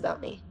knows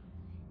about me.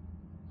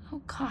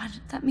 Oh God,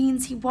 that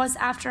means he was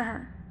after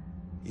her.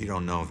 You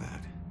don't know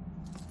that.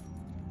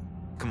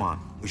 Come on,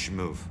 we should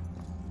move.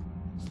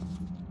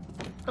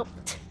 Oh,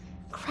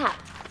 crap.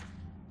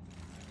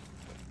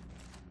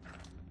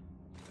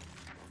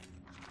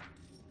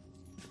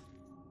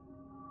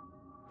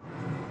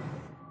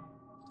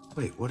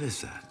 Wait, what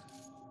is that?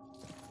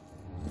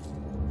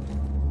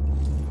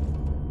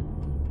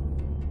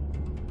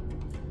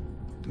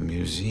 The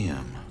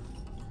museum.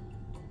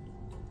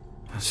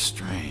 That's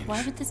strange.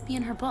 Why would this be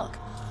in her book?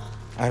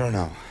 I don't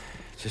know.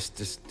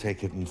 Just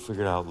take it and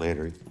figure it out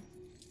later.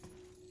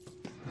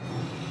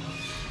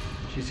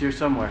 She's here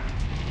somewhere.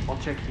 I'll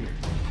check here.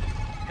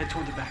 Head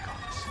toward the back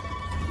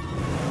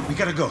office. We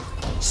gotta go.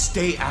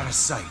 Stay out of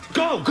sight.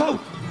 Go, go!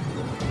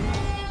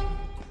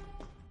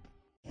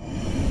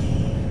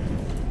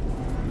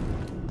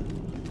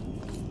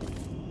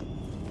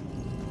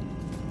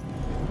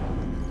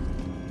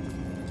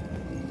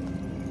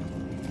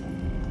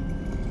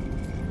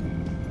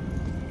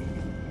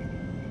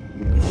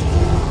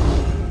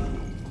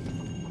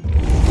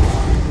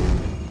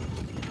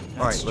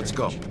 All right, let's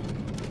go.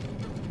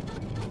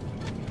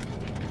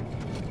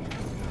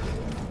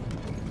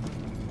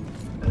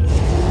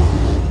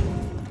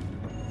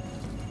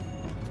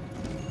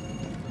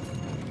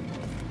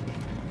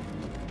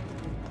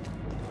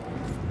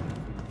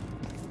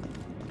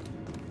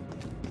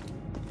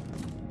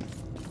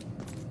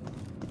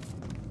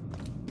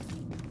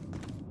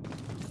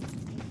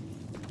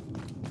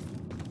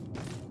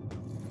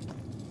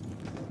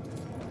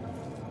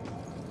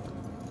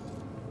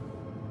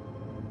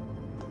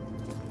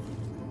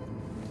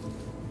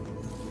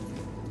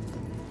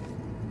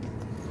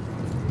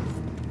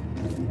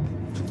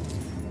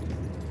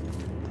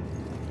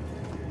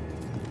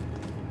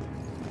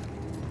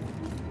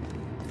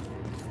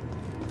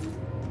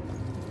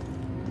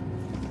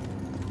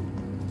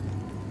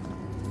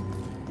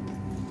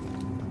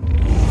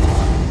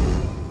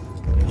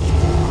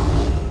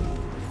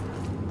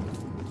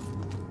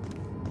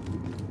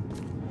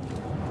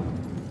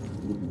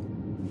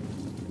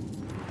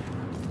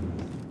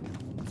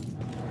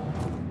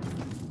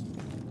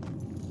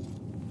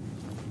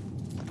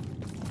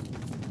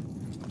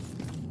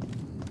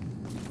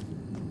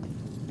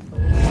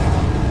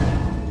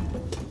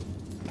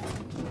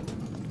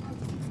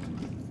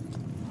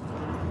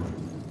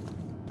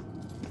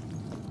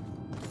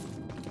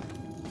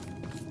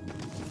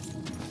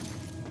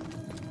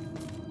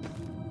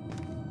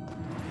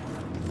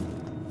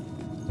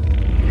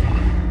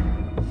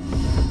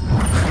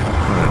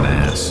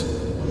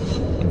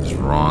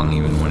 wrong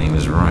even when he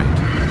was right.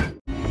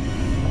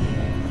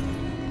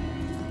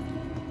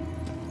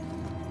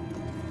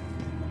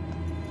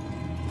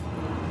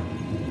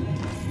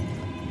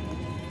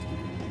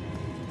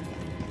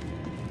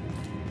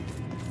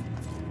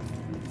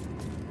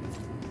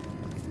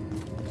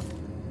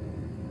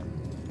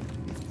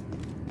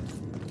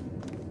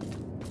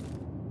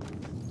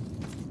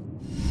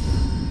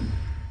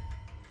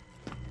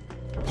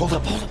 Hold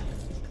up, hold up.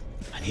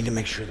 I need to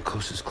make sure the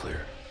coast is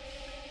clear.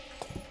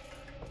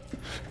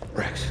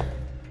 Rex.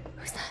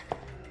 Who's that?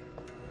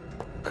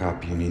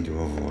 Cop you need to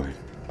avoid.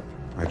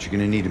 All right, you're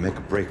gonna need to make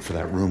a break for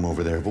that room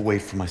over there, but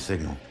wait for my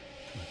signal.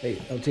 Hey,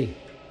 LT,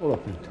 hold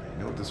up. You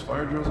know what this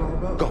fire drill's all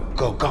about? Go,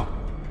 go, go.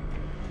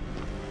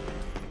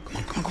 Come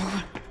on, come on, come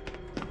on.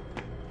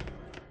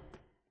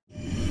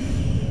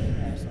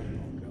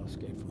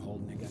 Escape from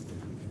Holden. They got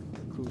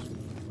the cruise.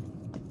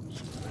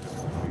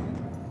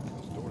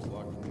 This door's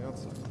locked from the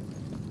outside.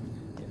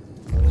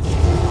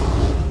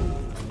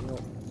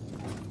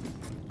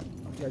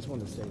 I just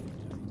want to say,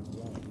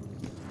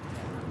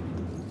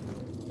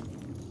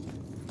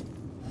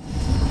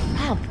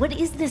 Wow, what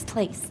is this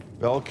place?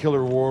 Bell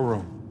Killer War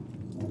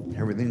Room.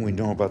 Everything we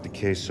know about the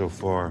case so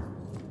far.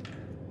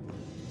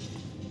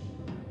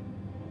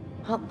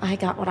 Well, I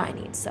got what I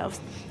need, so.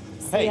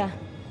 Hey, yeah.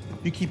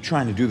 you keep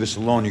trying to do this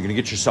alone, you're gonna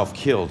get yourself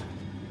killed.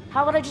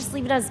 How would I just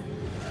leave it as.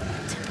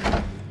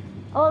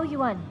 I'll owe you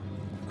one.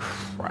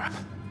 Crap.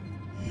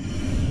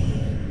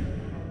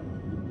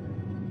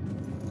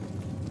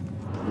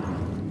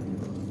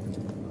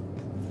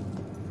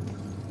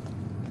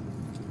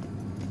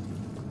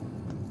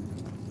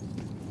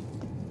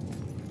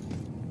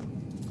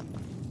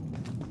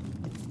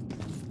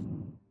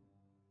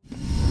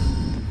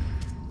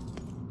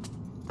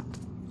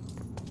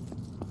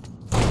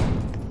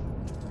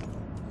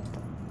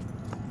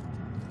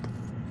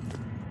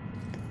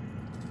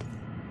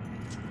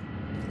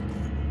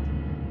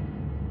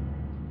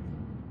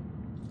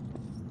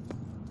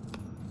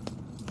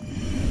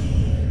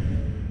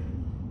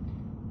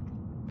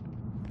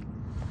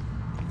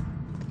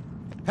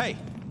 Hey,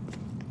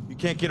 you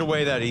can't get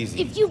away that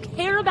easy. If you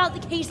care about the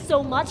case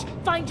so much,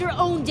 find your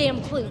own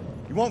damn clue.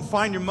 You won't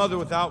find your mother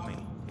without me.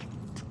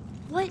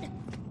 What?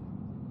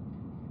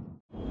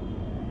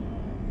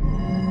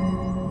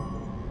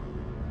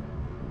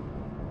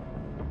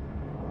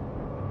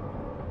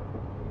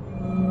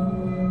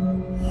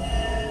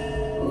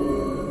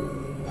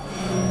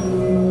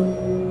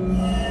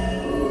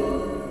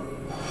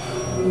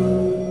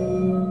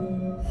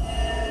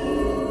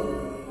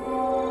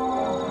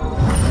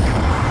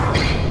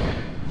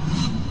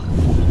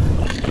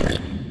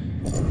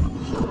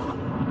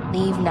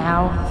 Leave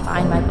now,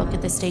 find my book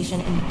at the station,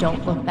 and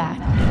don't look back.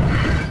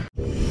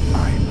 All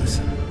right,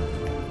 listen.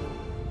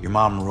 Your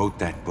mom wrote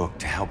that book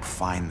to help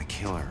find the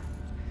killer.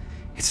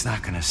 It's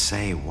not gonna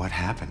say what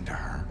happened to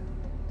her.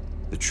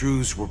 The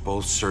truths we're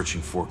both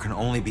searching for can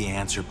only be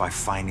answered by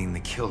finding the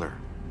killer.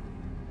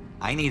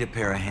 I need a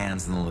pair of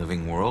hands in the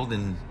living world,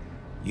 and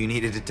you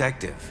need a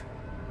detective.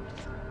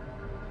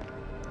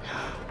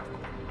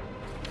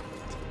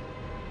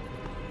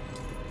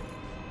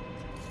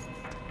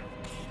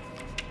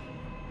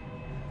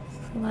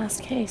 The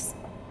last case.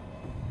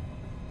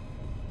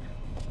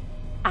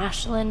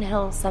 Ashland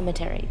Hill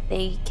Cemetery.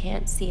 They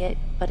can't see it,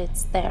 but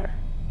it's there.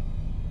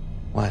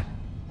 What?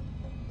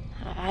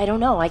 I don't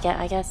know. I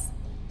guess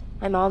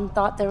my mom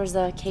thought there was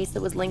a case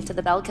that was linked to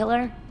the Bell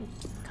Killer.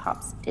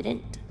 Cops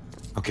didn't.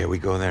 Okay, we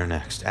go there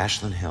next.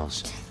 Ashland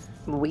Hills.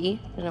 We?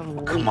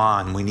 Come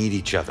on, we need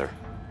each other.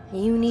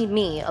 You need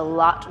me a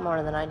lot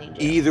more than I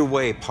need you. Either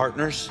way,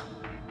 partners.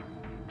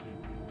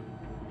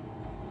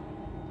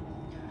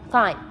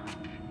 Fine.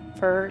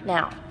 For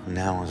now.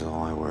 Now is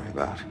all I worry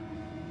about.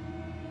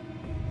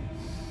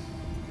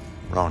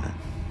 Ronan.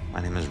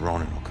 My name is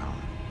Ronan O'Connor.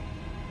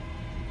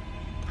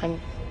 I'm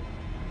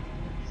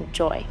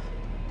Joy.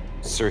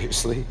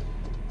 Seriously?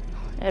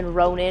 And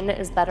Ronin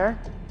is better?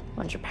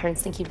 Don't your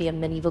parents think you'd be a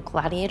medieval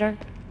gladiator?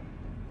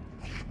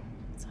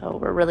 So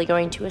we're really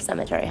going to a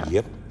cemetery, huh?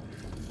 Yep.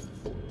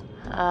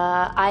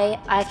 I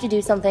have to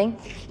do something,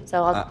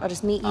 so I'll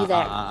just meet you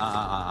there.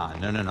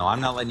 No,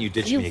 I'm not letting you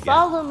ditch If you me again.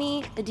 follow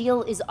me, the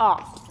deal is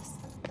off.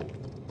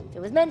 If it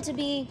was meant to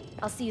be,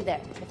 I'll see you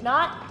there. If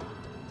not,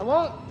 I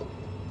won't.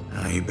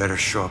 You better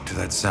show up to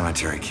that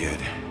cemetery, kid.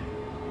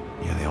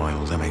 You're the only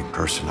living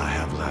person I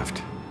have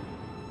left.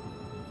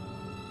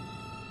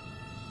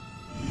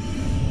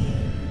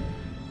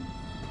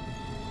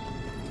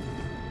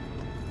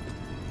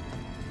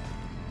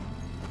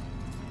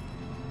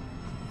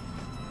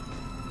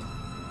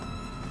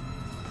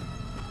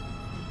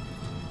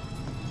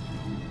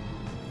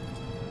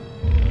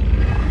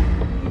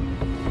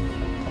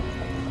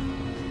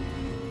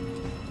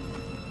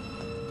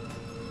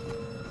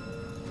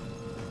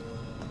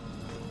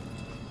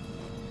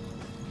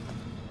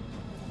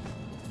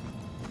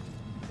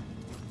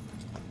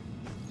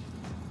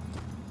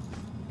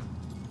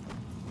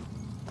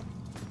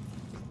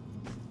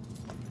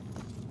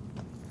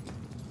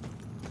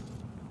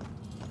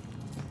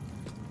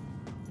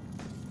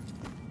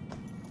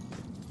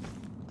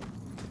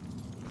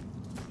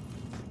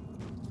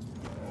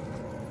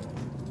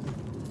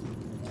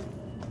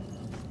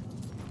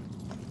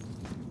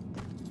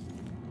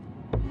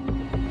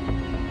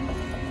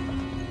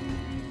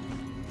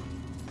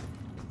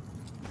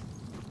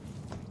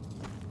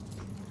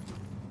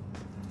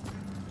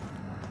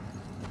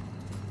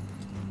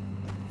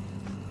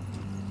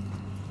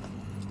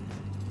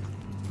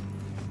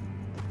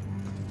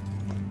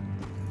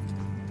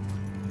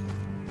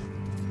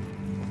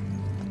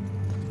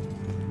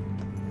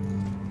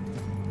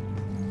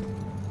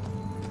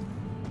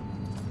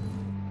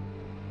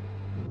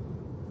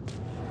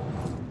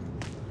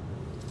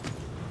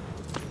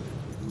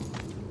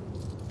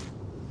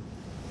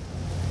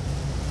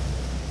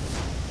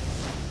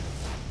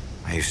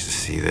 used to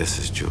see this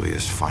as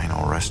Julia's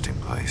final resting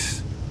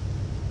place.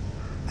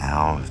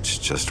 Now it's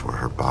just where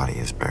her body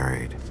is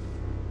buried.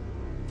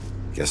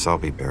 Guess I'll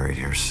be buried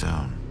here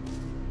soon.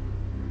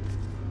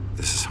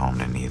 This is home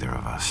to neither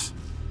of us.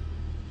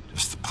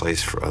 Just a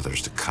place for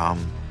others to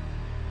come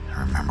and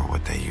remember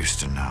what they used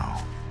to know.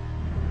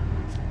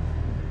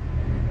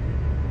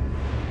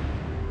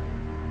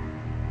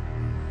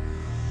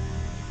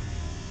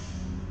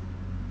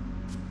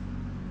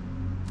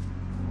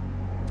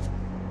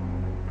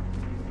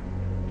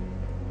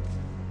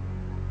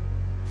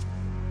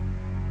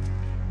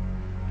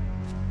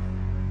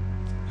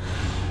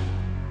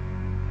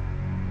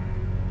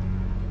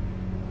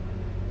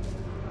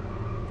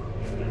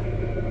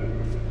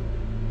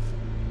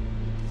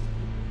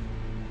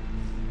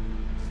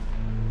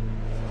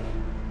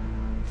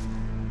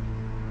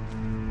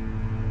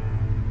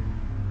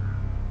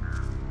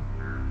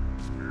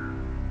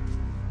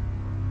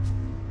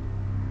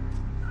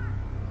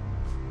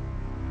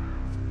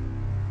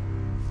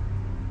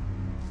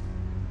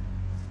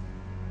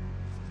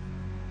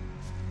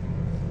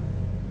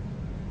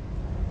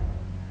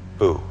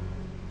 Who?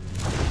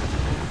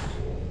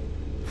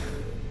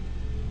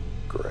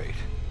 Great.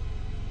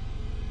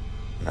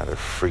 Another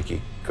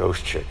freaky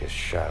ghost chick is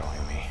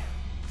shadowing me.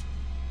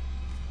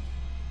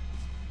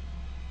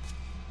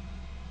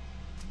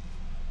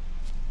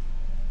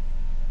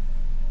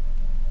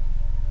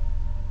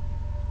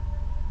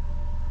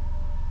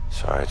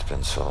 Sorry it's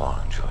been so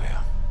long, Julia.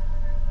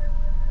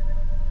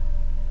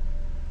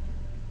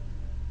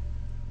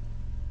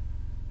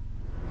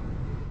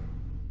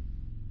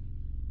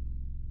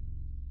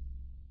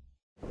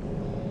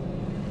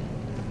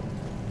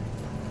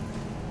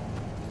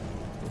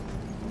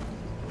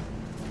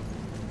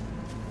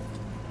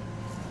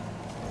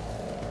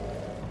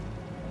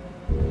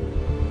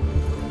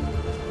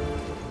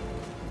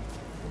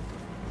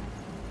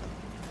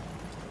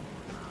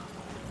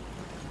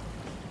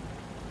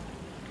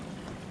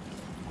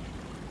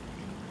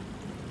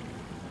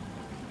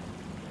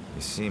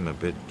 You seem a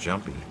bit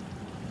jumpy.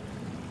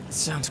 It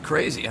sounds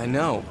crazy, I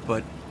know,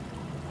 but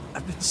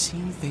I've been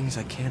seeing things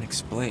I can't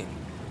explain.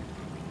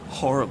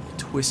 Horrible,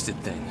 twisted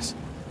things.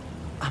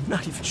 I'm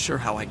not even sure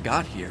how I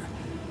got here.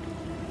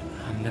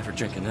 I'm never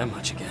drinking that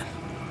much again.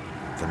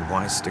 Then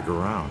why stick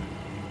around?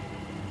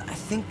 I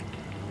think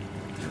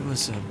there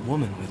was a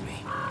woman with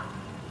me.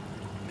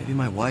 Maybe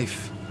my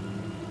wife.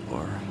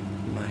 Or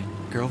my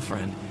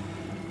girlfriend.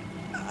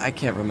 I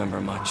can't remember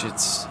much.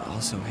 It's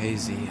all so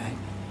hazy.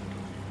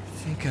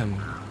 I think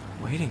I'm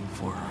waiting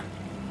for her.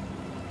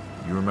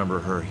 You remember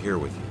her here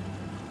with you?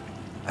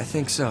 I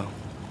think so.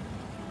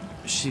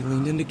 She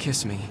leaned in to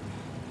kiss me.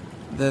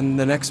 Then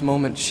the next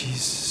moment,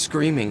 she's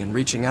screaming and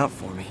reaching out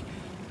for me.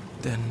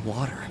 Then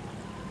water.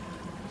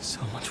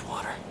 So much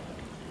water.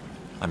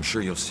 I'm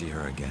sure you'll see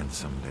her again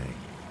someday.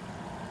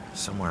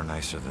 Somewhere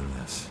nicer than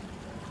this.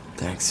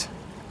 Thanks.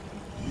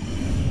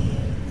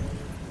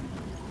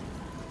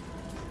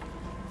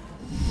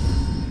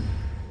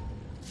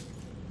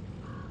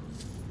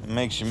 It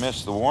makes you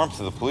miss the warmth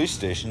of the police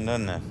station,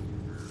 doesn't it?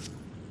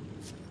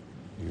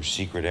 Your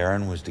secret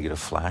errand was to get a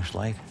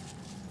flashlight?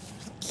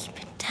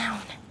 Keep it down.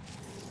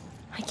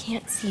 I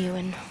can't see you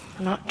and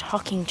we're not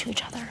talking to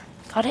each other.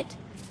 Got it?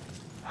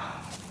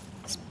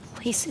 This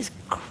place is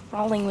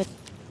crawling with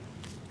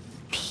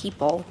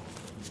people.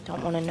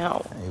 Don't want to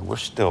know. Hey, we're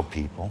still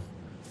people.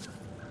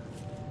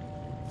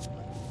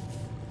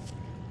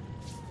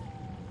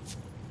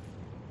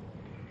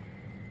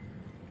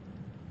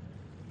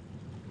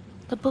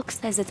 The book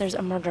says that there's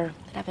a murder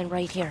that happened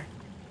right here.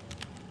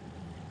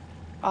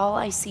 All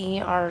I see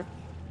are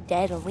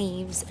dead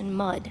leaves and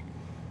mud.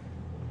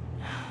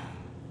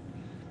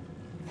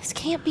 This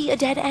can't be a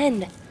dead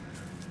end.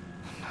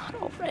 Not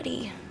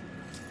already.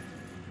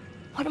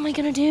 What am I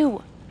gonna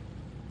do?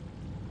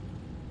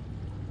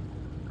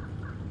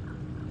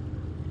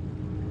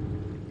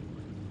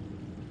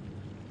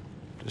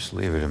 Just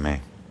leave it to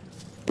me.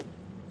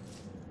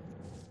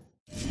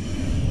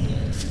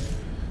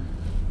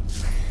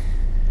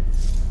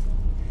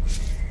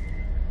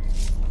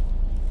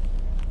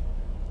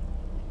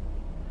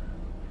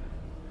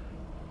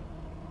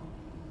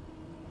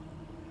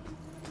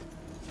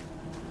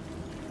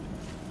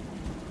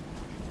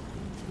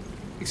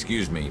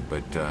 Excuse me,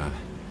 but,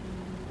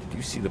 did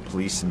you see the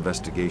police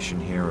investigation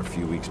here a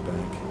few weeks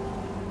back?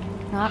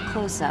 Not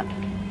close up.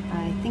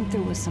 I think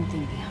there was something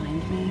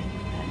behind me,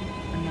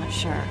 but I'm not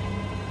sure.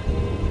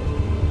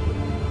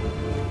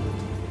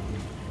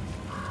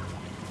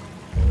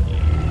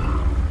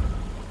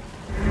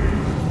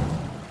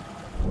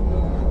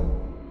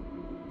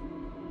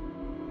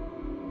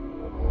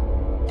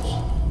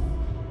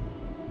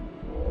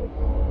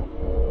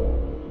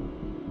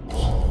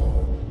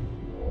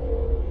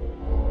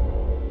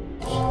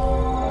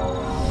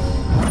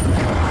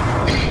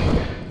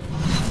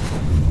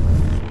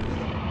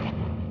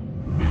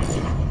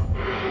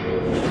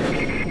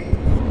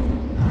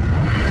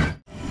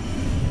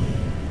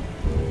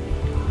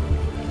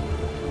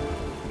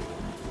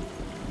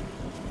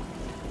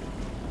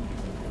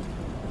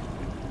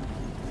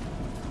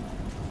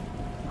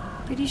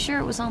 Pretty sure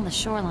it was on the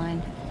shoreline.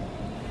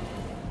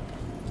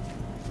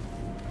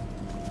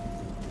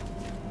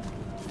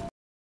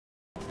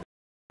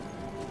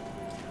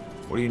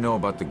 What do you know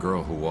about the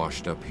girl who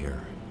washed up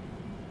here?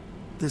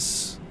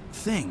 This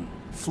thing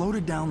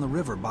floated down the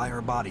river by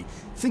her body.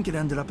 Think it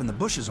ended up in the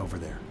bushes over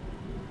there.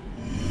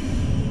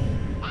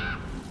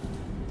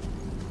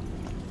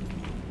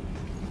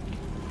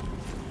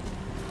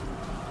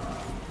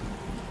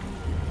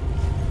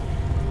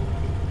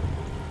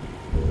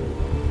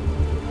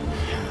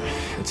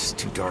 It's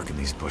too dark in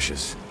these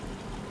bushes.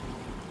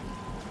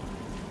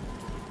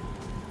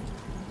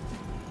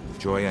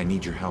 Joy, I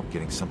need your help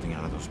getting something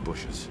out of those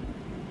bushes.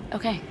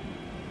 Okay.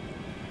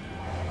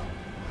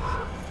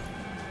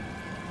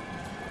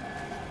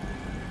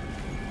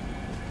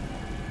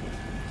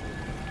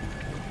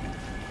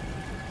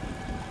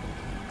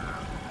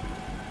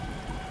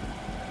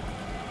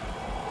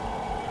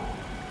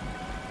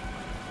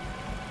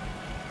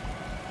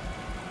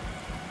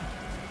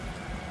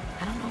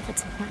 I don't know if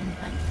it's important,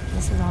 but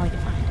this is all I can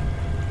find.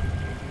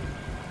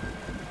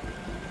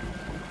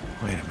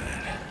 Wait a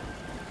minute.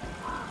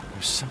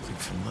 There's something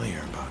familiar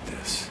about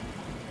this.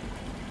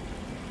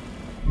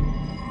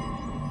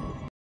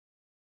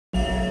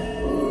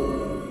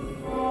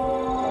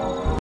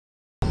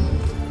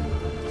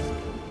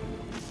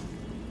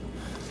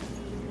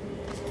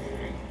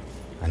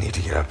 I need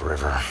to get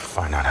upriver,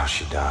 find out how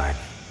she died.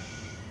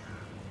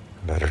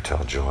 Better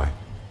tell Joy.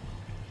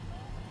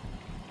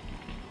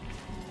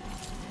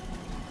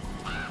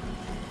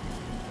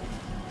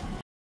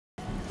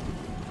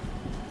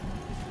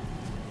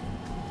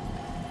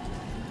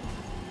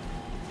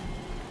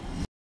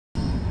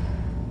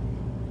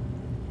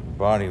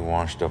 Body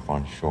washed up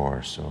on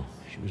shore, so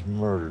she was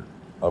murdered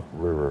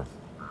upriver.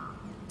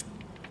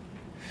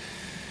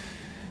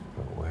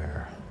 But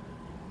where?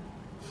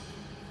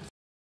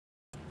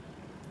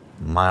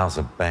 Miles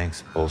of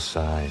banks both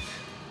sides.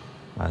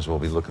 Might as well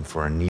be looking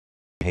for a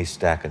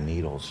haystack of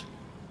needles.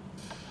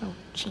 Oh,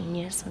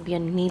 genius. It'd be a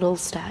needle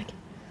stack.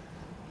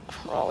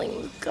 Crawling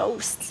with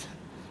ghosts.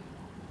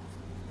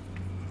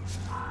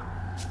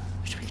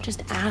 Wish we could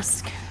just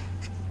ask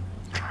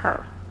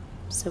her,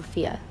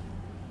 Sophia.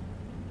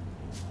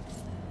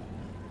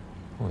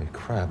 Holy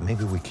crap,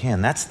 maybe we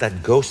can. That's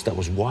that ghost that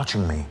was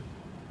watching me.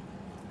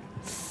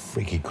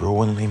 Freaky girl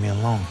wouldn't leave me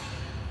alone.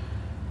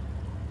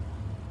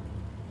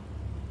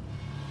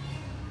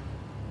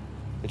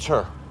 It's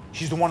her.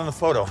 She's the one in the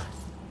photo.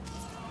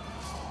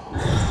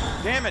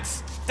 Damn it,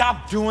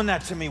 stop doing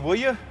that to me, will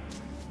you?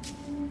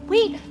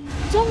 Wait,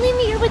 don't leave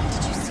me here with...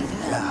 Did you see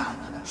that?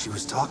 Yeah, she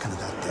was talking to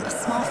that dead. A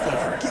small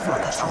favor. Give her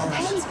a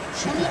chance.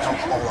 She can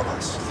help all of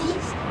us.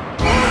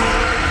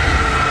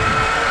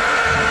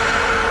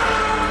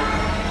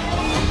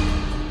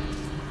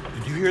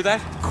 Did you hear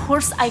that? Of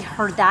course I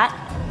heard that.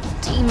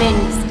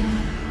 Demons.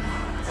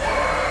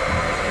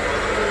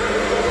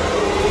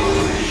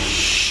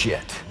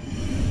 Shit.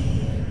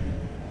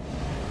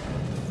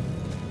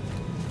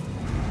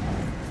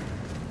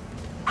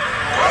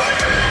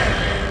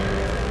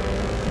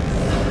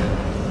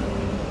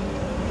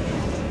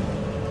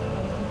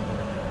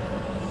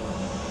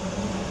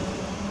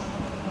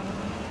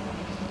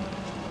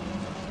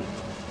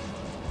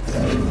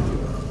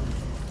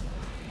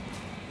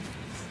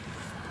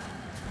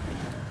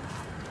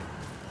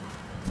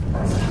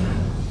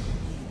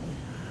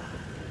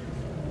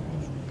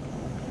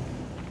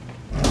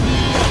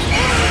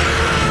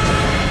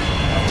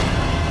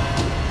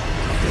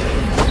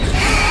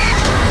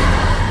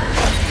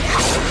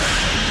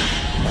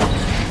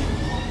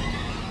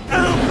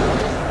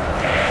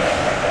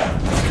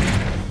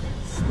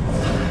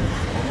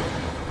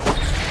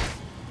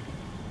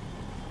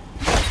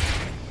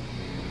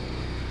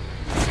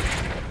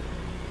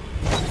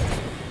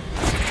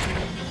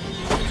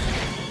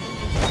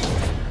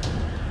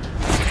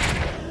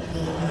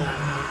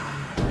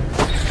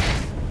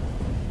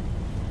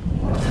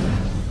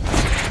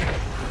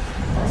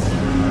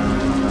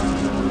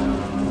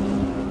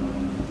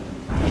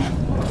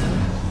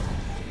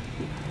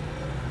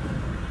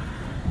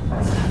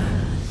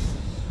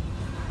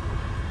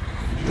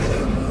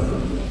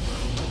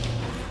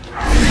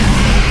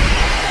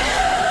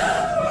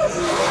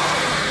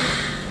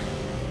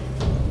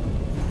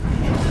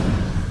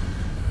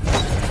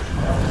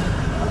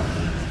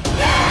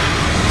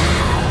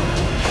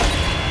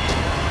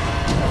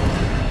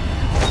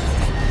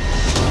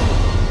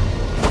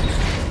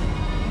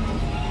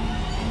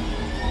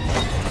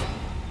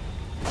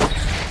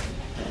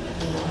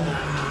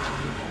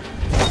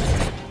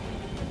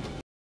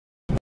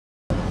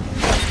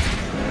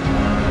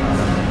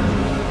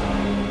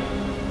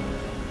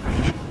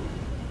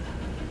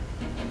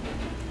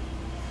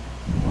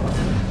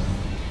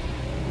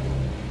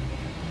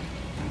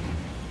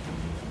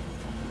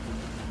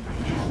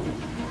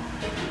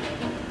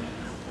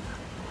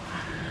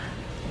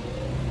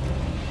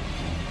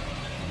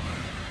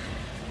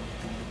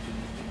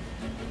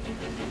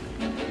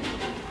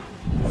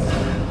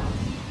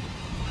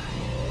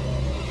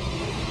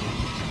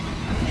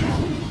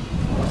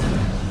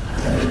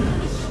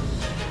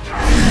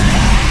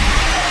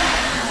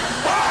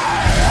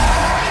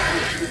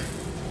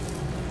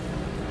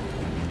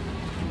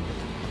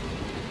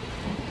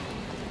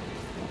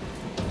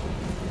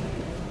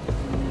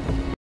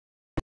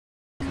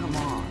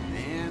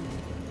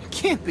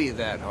 can't be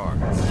that hard.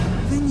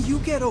 Then you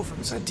get over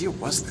Whose idea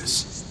was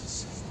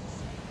this?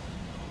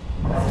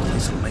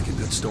 This will make a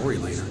good story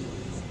later.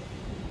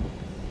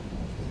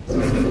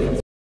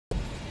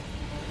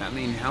 I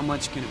mean, how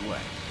much can it weigh?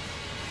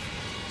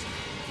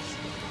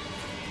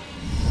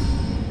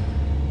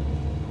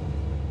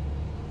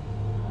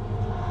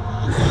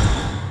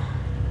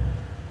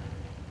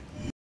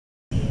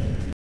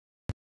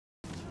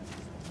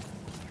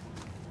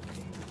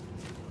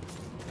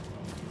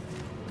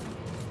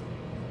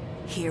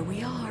 Here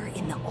we are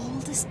in the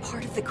oldest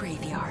part of the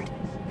graveyard,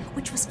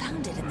 which was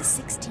founded in the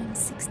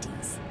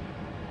 1660s.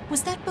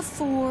 Was that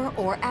before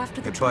or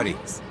after the Hey, buddy.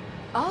 trials?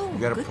 Oh, You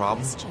got a good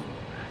problem? question.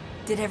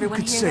 Did everyone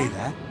You could hear say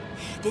that?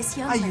 that. This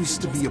young I lady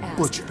used to be just a asked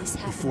butcher if this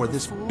happened before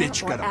this before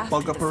bitch or got a after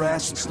bug up the her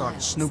ass family and started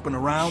trials. snooping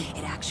around.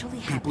 It actually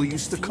People happened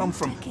used to few come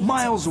from decades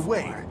miles before.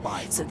 away to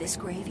buy So this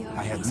graveyard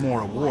I had is more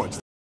her awards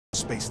life. than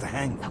space to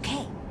hang them.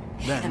 Okay.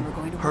 Then and we're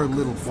going to her walk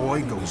little over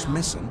boy further goes now.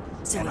 missing,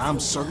 So and if I'm you'll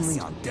suddenly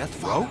just on death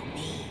follow row?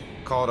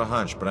 Call it a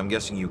hunch, but I'm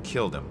guessing you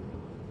killed him.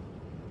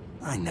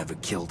 I never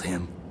killed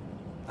him.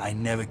 I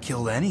never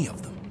killed any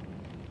of them.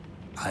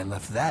 I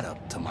left that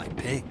up to my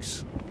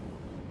pigs.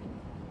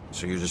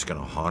 So you're just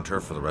gonna haunt her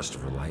for the rest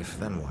of her life?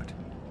 Then what?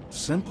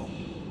 Simple.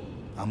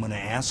 I'm gonna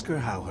ask her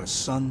how her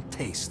son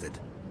tasted.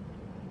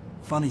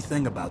 Funny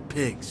thing about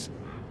pigs,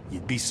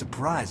 you'd be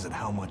surprised at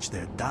how much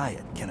their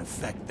diet can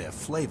affect their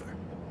flavor.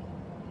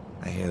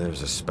 I hear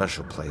there's a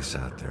special place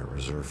out there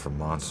reserved for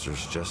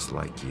monsters just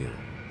like you.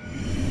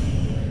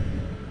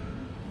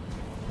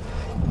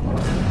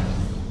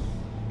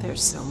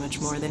 There's so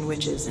much more than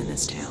witches in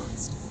this town.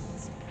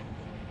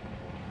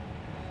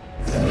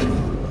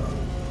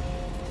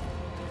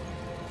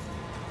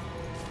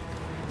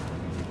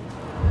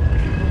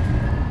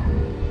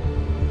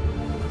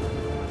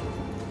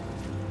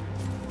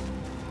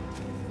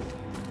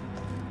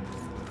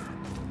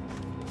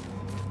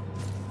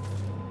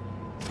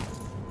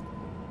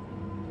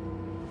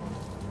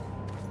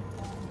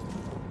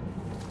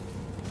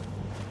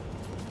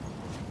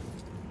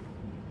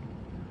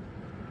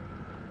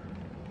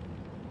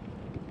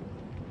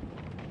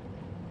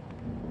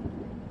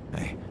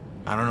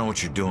 I don't know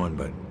what you're doing,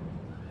 but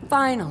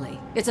Finally,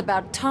 it's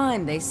about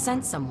time they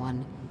sent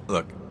someone.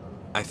 look,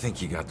 I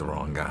think you got the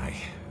wrong guy.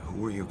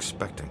 Who were you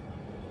expecting?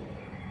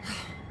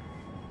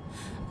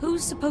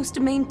 Who's supposed to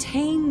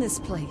maintain this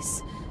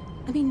place?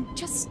 I mean,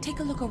 just take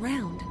a look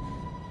around.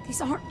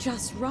 These aren't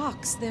just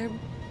rocks, they're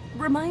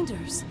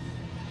reminders.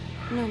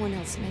 No one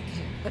else may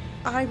care, but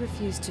I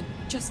refuse to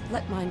just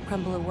let mine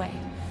crumble away.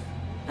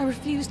 I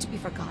refuse to be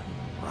forgotten.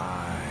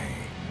 Right.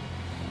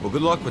 Well,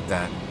 good luck with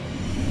that.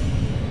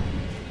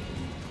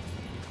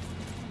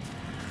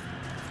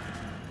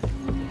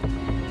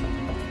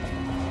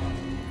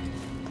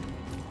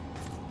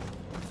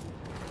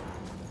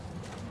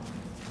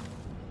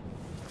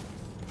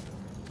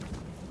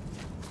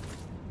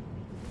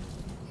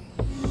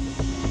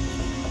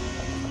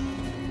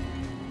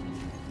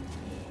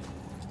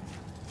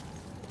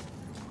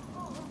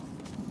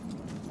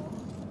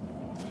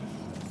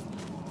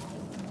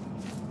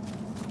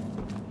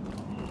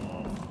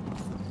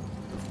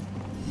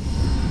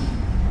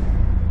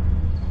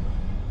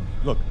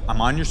 Look, I'm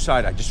on your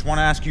side. I just want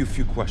to ask you a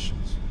few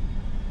questions.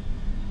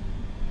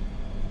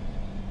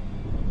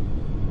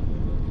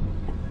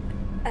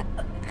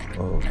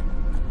 Oh.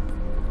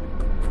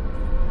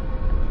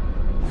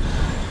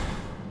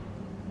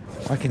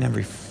 Why can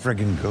every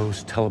friggin'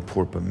 ghost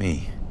teleport but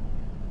me?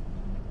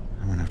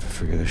 I'm gonna have to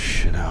figure this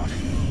shit out.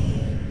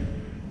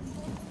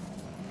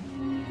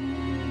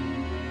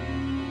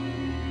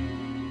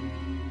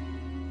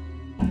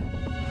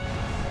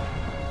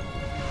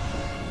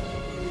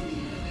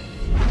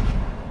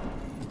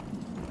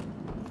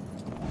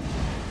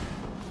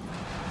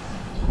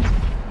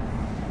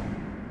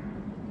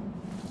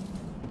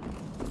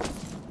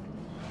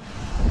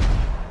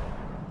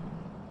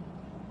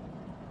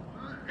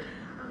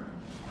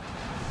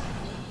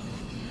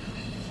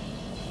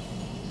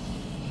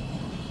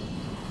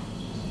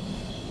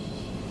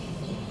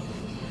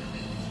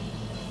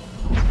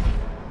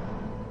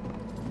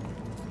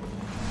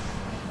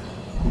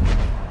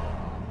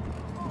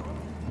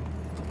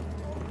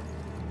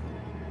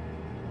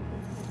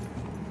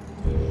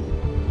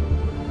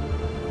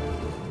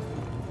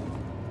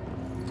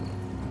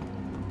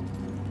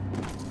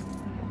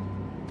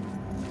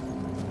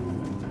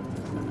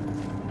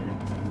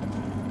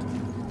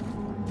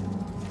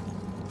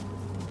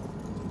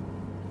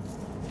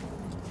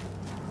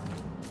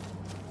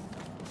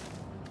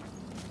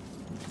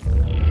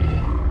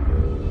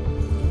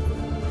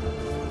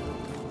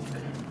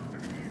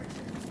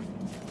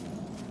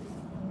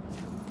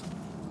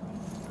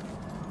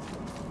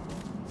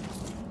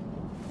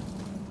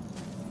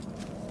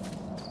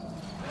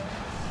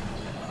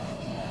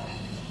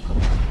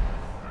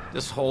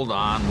 Just hold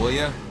on, will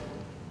ya?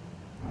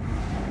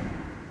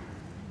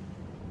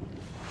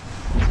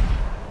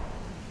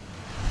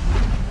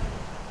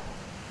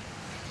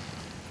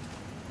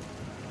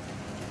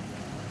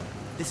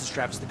 This is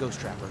Travis the Ghost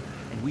Trapper,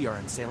 and we are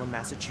in Salem,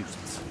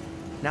 Massachusetts.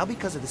 Now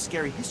because of the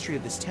scary history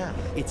of this town,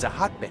 it's a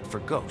hotbed for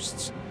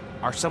ghosts.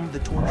 Are some of the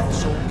tortured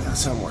souls... Got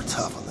some more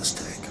tough on this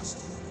take.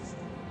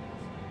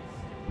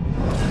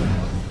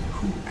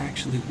 Who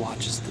actually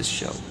watches this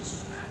show?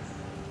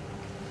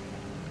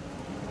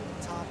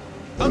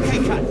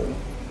 Okay, cut!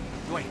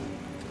 Wait,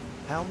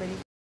 how many...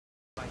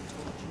 I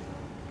told you,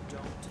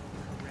 don't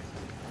correct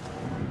me.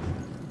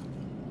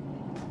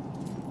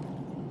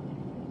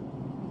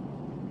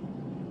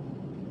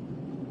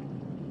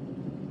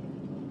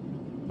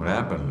 What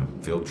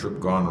happened? Field trip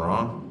gone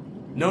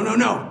wrong? No, no,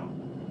 no!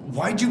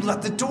 Why'd you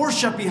let the door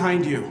shut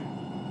behind you?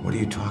 What are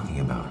you talking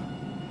about?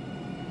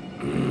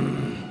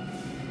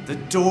 The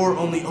door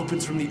only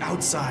opens from the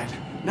outside.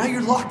 Now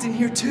you're locked in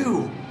here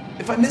too.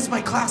 If I miss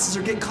my classes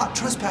or get caught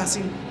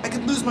trespassing, I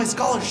could lose my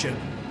scholarship.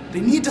 They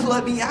need to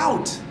let me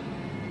out.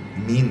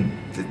 You mean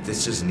that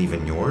this isn't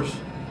even yours?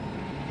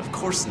 Of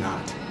course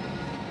not.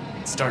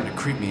 It's starting to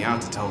creep me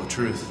out, to tell the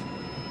truth.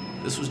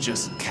 This was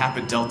just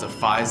Kappa Delta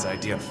Phi's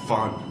idea of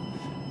fun.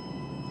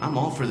 I'm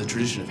all for the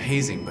tradition of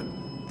hazing, but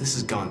this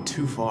has gone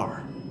too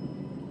far.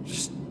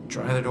 Just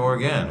try the door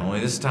again, only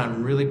this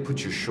time really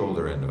put your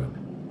shoulder into it.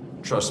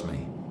 Trust me,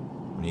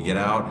 when you get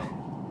out,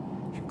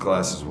 your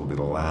classes will be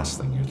the last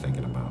thing you're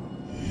thinking about.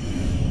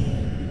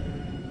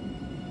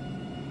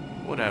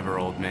 Whatever,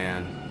 old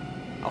man.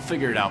 I'll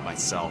figure it out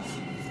myself.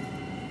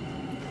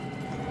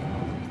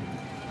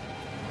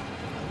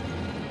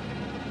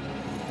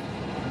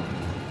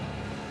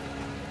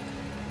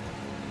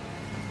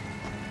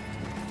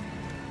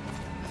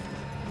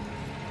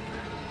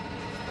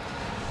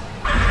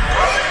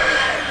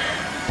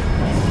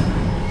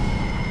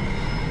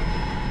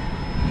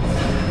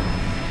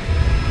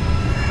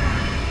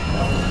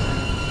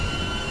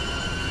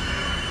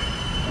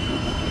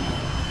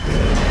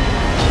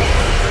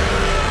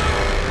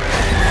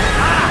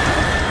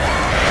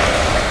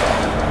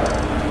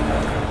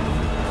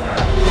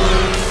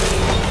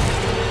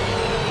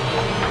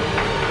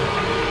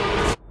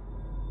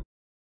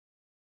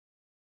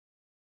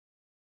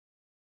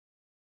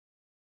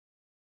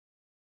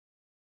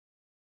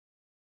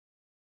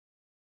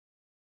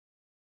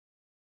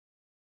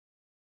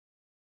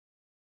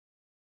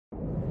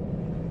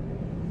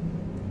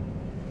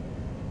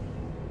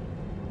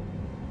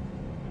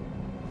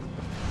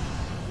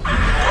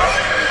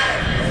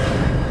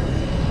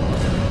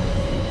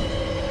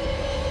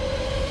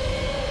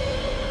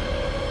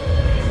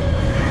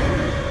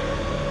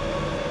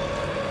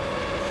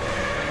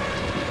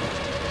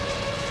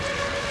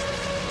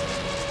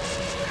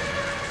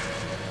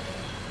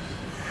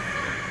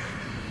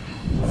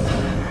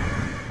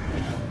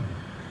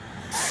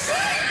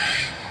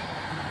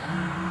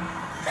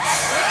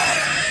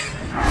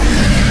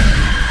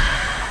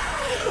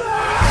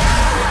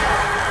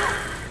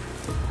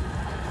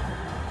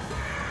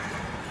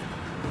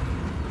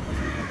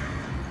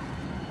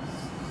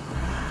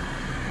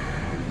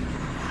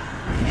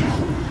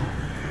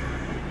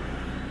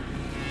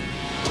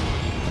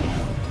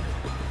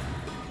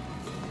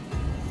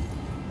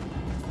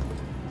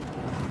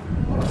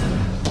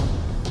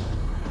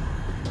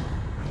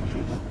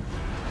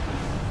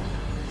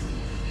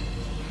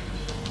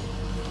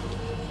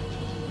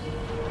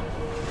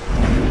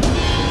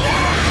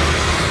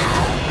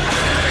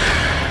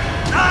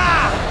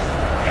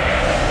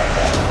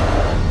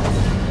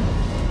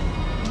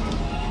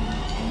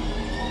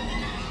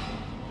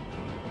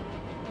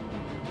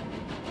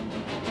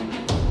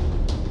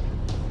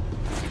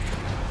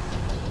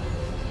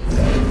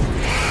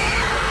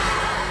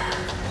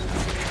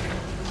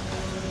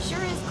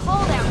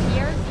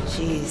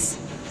 Jeez,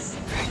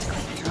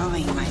 practically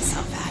throwing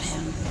myself at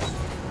him.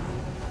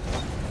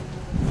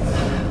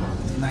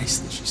 Nice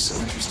that she's so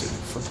interested in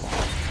football.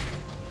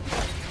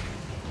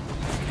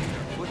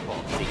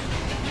 Football team?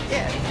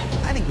 Yeah,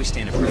 I think we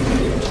stand a pretty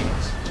good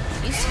chance.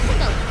 You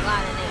spent a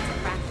lot of days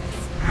of practice.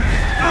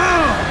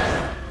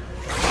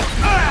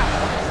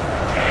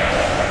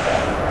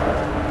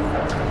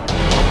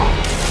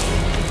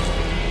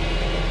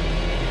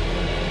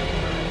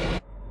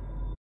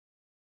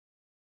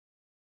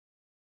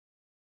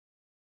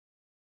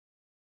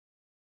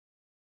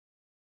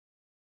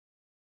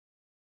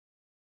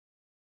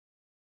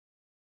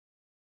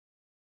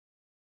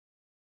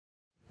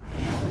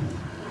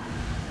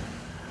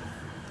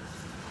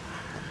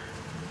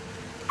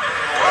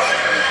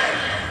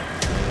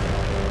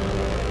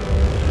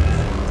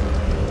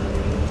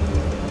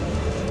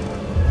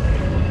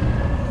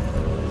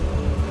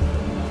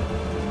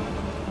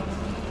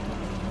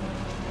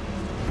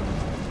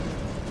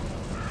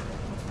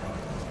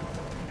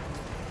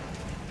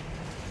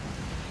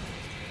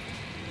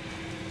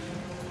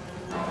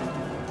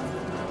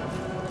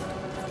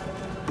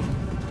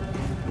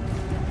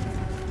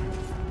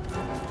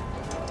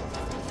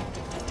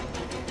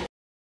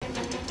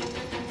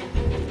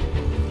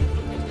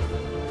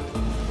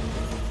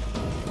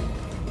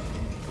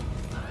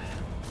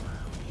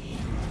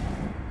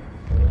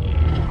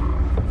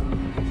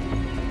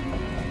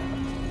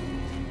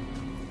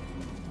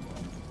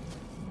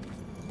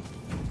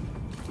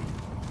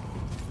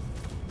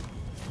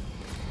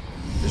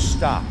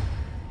 Stop.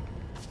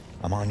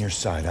 I'm on your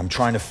side. I'm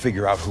trying to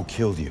figure out who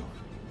killed you.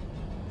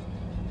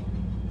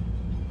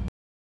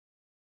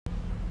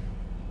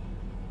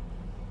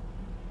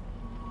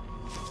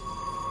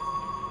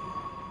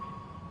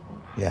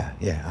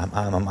 Yeah,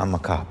 I'm a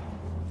cop.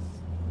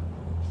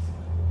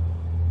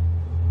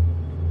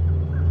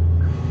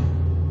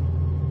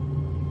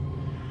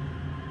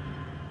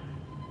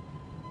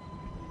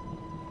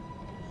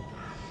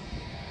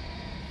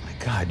 My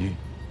God, you're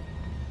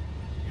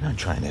not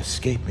trying to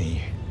escape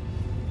me.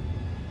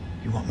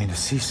 You want me to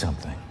see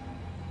something.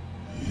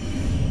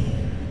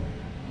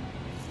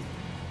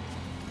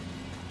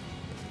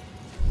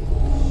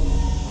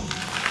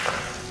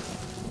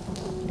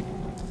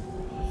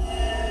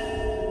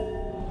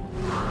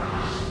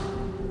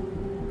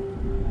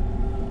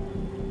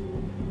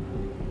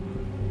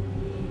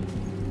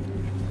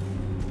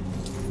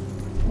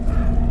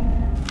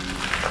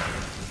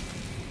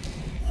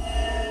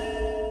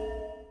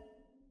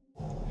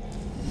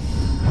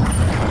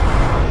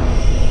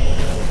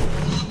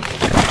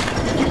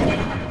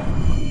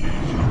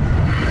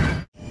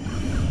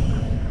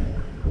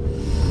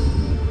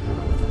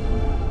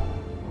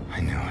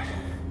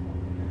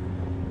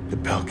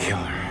 Bell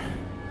Killer.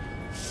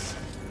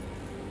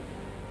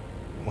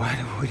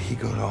 Why would he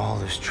go to all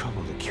this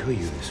trouble to kill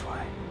you this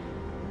way?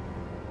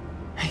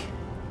 Hey,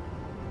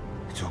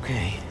 it's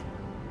okay.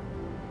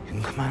 You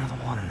can come out of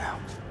the water now.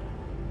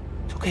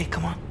 It's okay,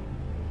 come on.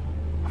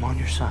 I'm on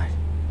your side.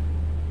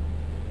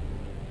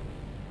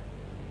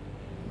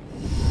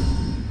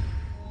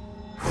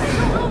 I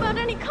don't know about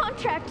any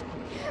contract.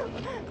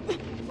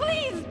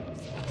 Please,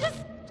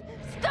 just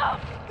stop.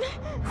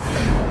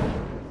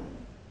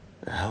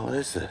 The hell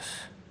is this?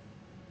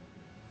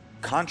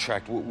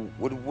 Contract?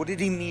 What did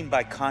he mean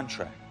by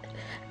contract?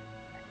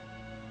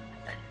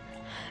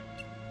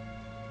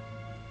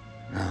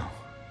 No.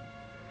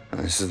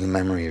 No, this is the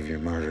memory of your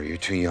murder. You're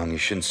too young. You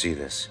shouldn't see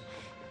this.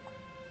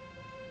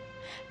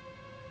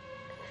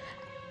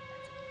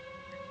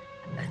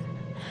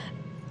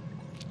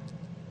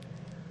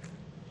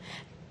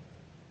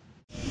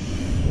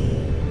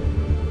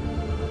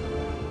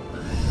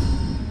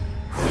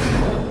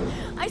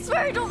 I swear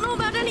I don't know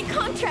about any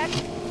contract.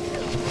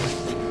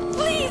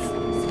 Please,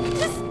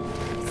 just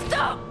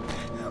stop.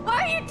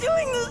 Why are you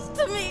doing this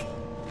to me?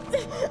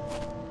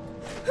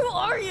 Who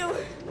are you?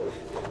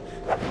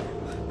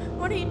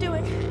 What are you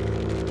doing?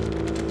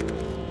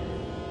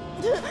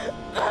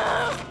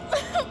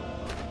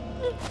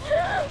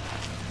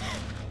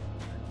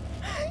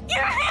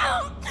 You're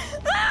him!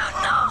 Oh,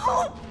 no!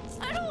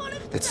 I don't want to.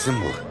 That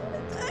symbol.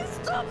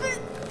 Stop it!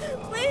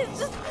 Please,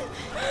 just.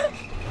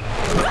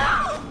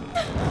 No!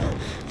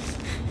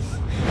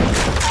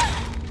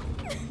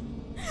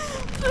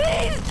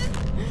 Please!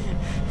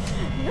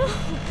 No.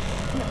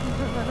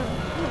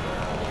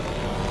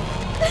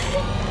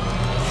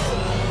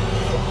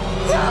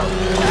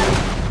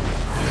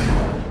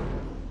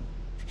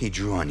 He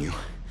drew on you.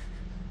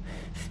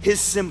 His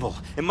symbol.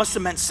 It must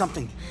have meant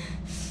something.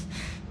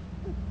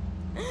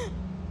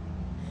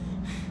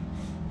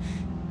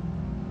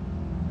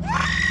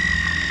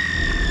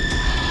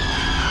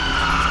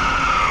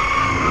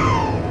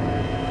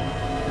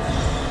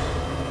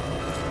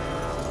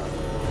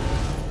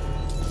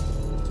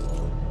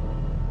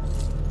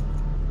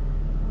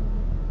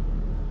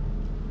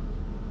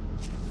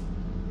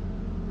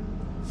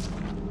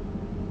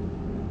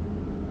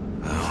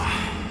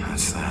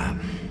 That's that.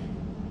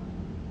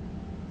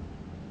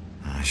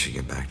 I should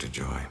get back to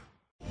Joy.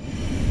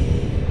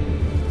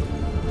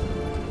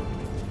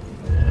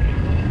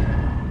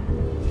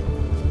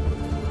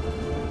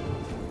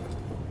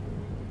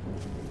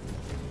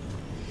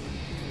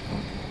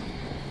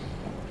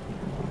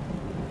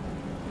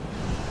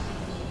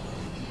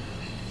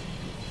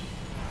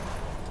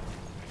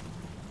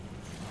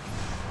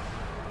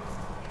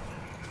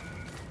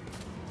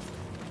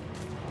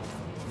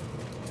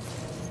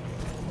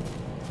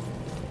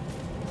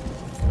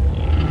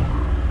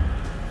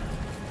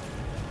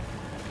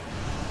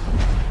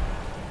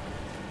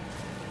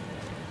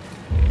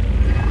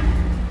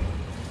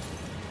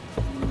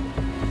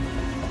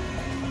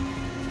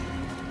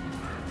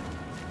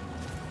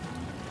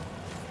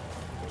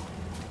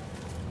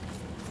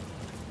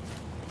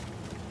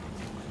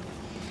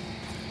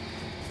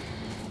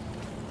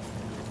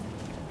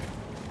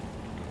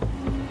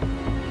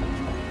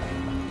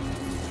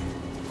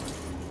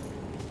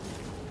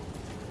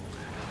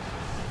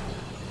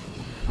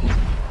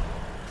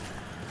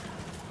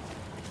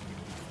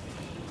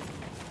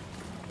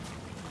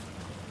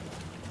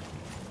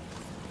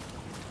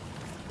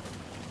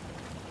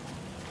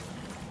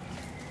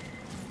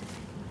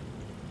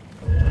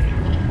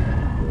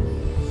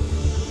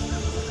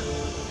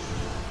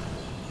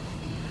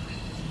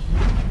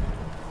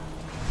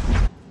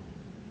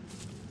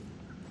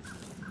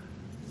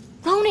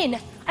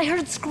 I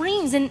heard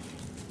screams and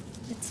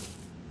it's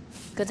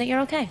good that you're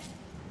okay.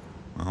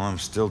 Well, I'm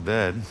still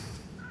dead.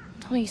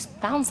 Tell me you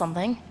found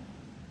something.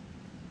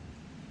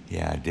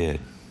 Yeah, I did.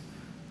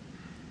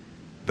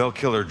 Bell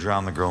Killer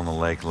drowned the girl in the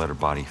lake and let her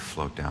body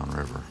float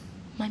downriver.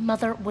 My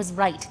mother was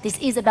right. This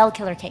is a Bell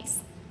Killer case.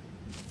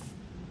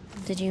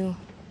 Did you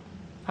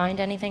find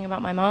anything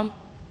about my mom?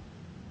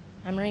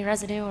 Memory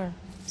residue or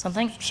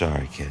something?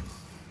 Sorry, kid.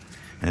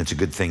 And it's a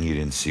good thing you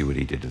didn't see what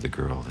he did to the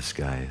girl. This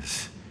guy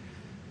is...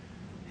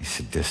 he's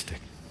sadistic.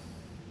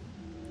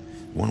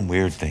 One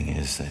weird thing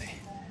is that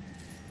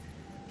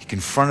he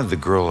confronted the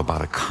girl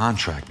about a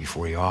contract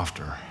before he offed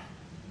her.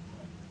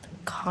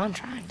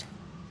 Contract?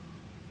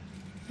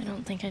 I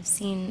don't think I've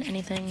seen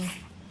anything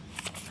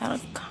about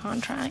a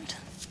contract.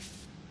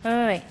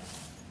 Wait.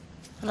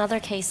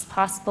 Another case,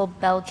 possible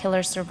Bell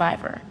killer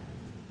survivor.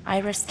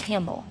 Iris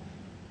Campbell.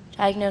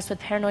 Diagnosed with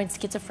paranoid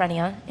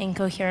schizophrenia,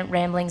 incoherent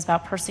ramblings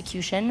about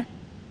persecution,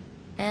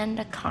 and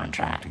a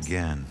contract.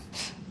 Again.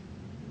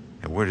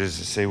 And where does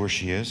it say where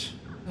she is?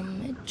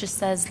 It just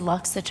says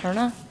Lux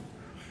Eterna.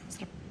 Is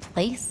it a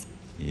place?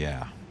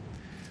 Yeah.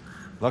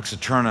 Lux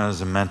Eterna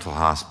is a mental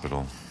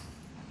hospital.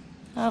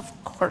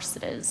 Of course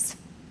it is.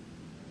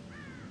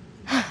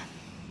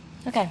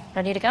 Okay,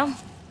 ready to go?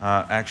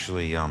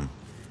 Actually,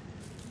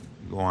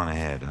 go on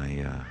ahead.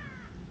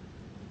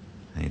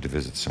 I need to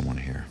visit someone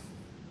here.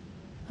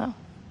 Oh.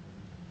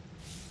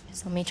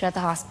 Guess I'll meet you at the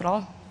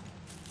hospital.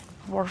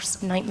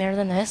 Worst nightmare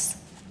than this.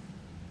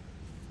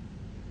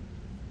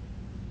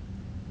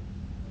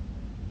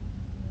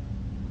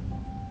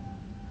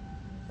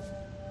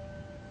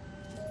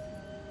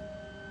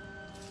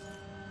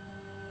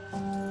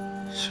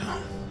 So,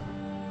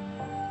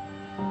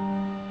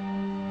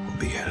 we'll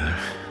be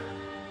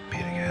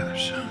together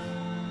soon.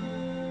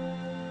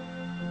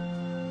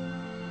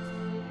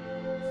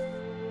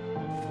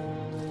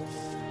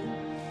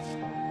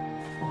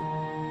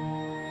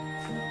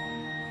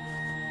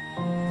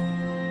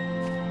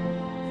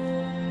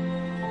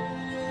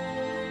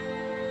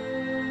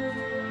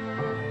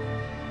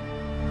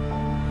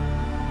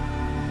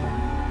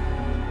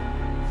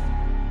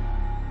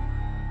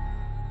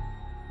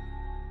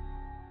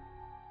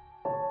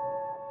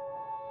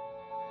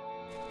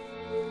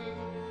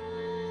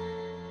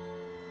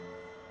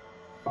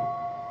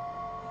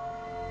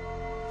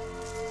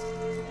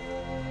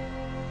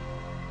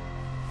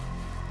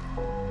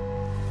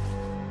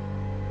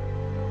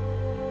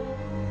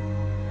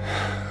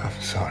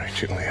 Sorry,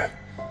 Juliet.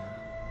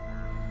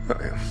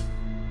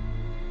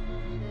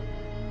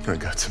 I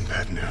got some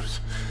bad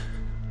news.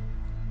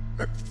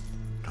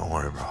 Don't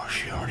worry, bro.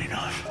 She already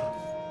knows.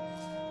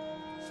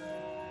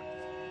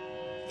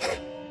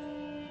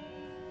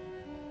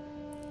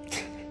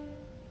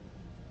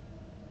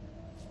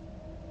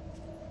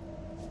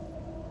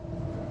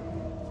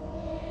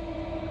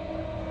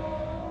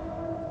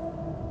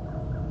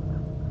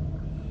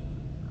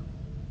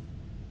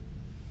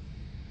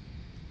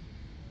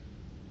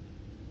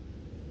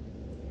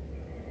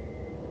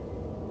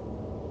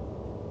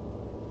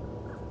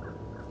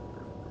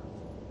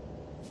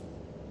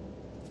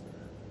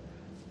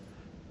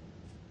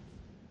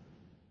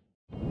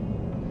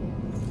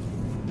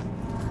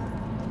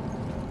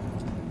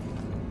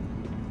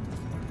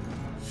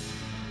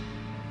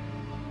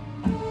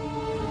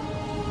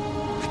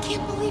 I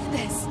can't believe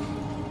this.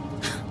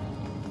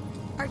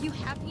 Are you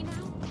happy now?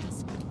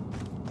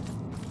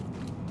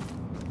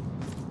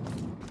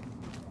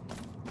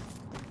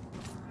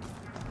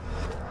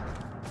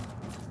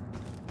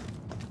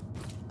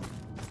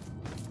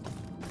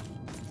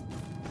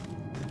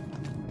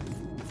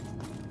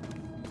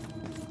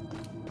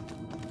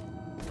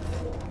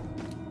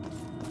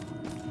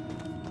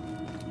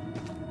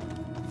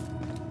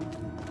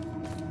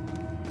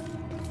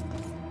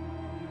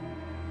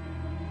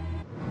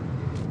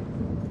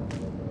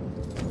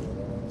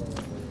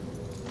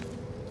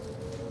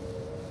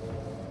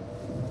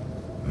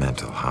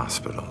 Mental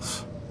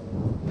hospitals.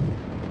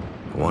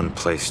 One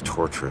place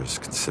torture is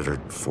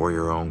considered for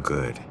your own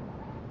good.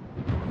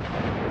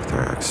 If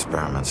their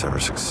experiments ever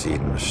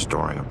succeed in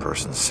restoring a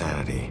person's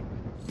sanity,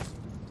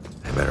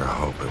 they better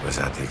hope it was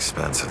at the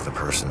expense of the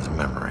person's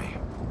memory.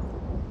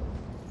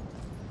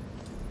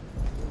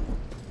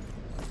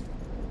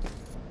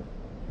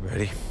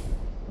 Ready?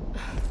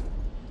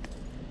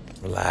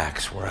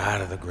 Relax, we're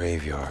out of the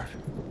graveyard.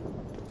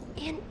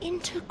 And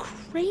into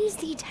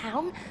Crazy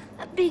Town?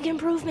 A big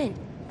improvement.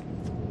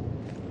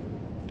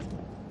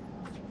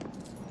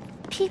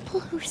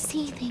 People who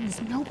see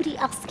things nobody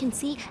else can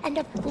see end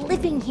up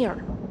living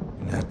here.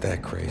 Not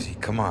that crazy.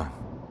 Come on.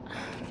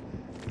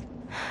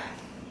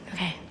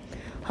 Okay,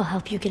 I'll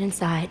help you get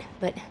inside,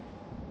 but...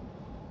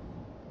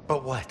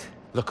 But what?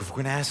 Look, if we're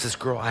gonna ask this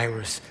girl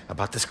Iris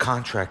about this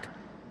contract,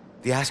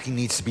 the asking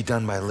needs to be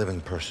done by a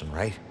living person,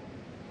 right?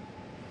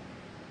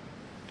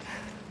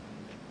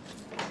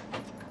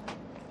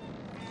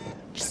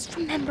 Just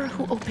remember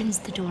who opens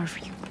the door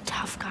for you,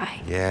 tough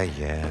guy.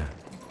 Yeah.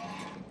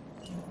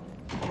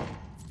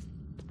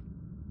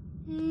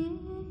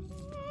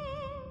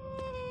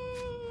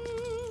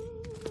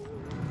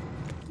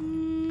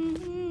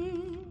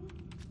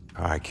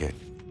 All right, kid.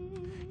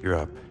 You're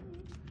up.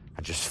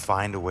 Now just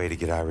find a way to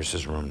get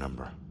Iris's room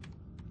number.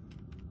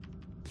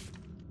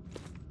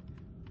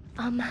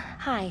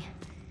 Hi.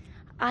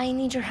 I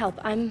need your help.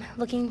 I'm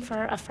looking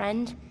for a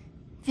friend.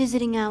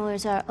 Visiting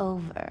hours are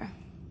over.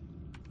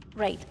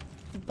 Right.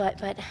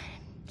 But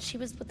she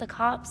was with the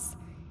cops.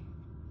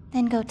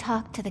 Then go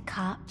talk to the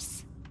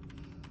cops.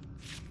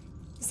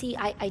 See,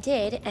 I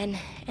did, and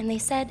they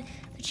said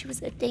that she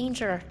was a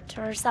danger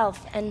to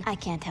herself, and... I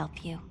can't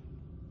help you.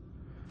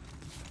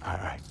 All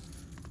right.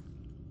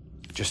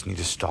 Just need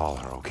to stall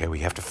her, okay? We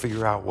have to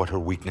figure out what her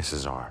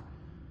weaknesses are.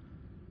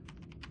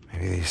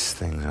 Maybe these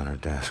things on her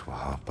desk will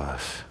help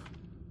us.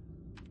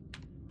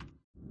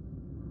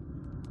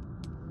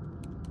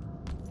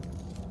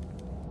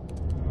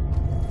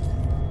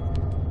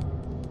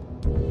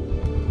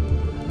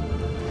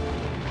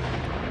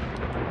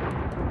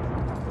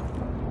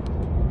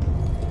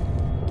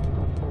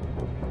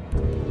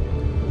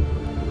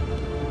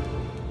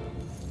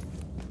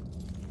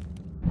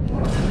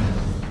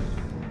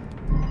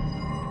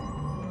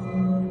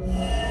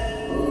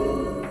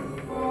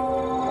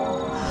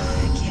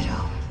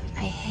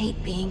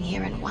 Being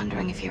here and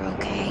wondering if you're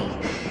okay.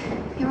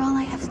 You're all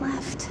I have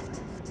left.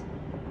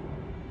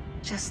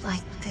 Just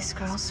like this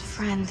girl's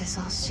friend is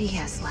all she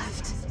has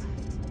left.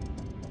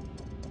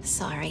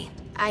 Sorry.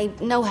 I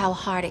know how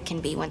hard it can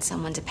be when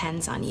someone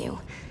depends on you.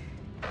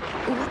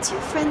 What's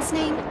your friend's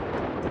name?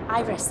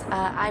 Iris.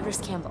 Iris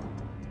Campbell.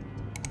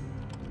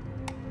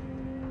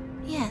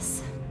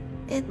 Yes.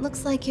 It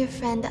looks like your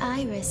friend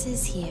Iris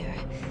is here.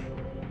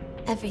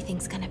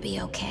 Everything's gonna be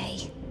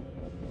okay.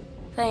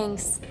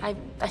 Thanks. I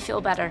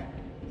feel better.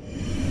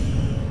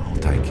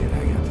 Hold tight, kid.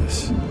 I got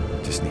this.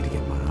 Just need to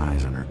get my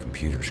eyes on her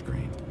computer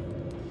screen.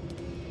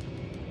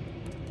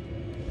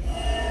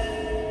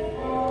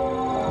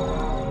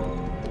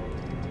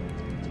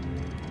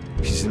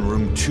 She's in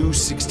room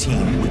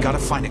 216. We gotta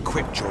find it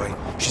quick, Joy.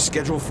 She's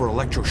scheduled for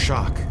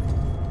electroshock.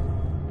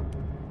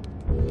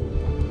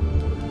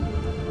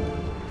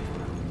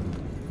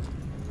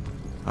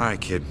 All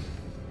right, kid.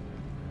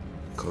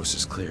 Coast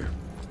is clear.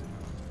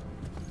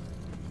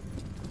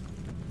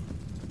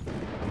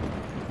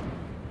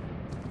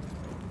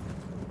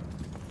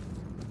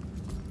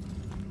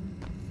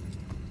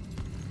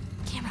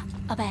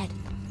 Up ahead.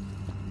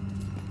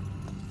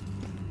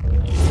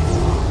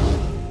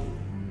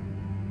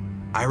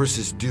 Iris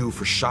is due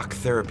for shock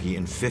therapy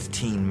in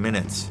 15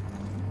 minutes.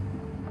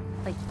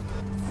 Like,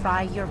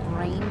 fry your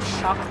brain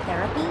shock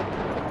therapy?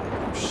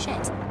 Oh,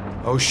 shit.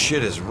 Oh,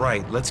 shit is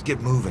right. Let's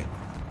get moving.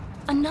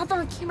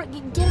 Another camera.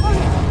 Get on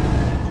it.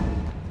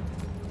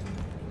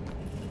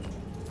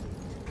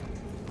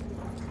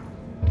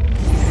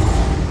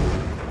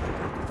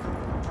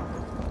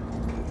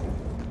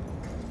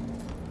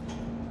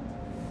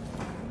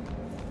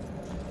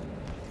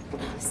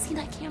 See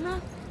that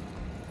camera?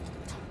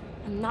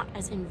 I'm not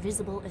as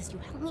invisible as you.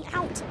 Help me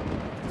out.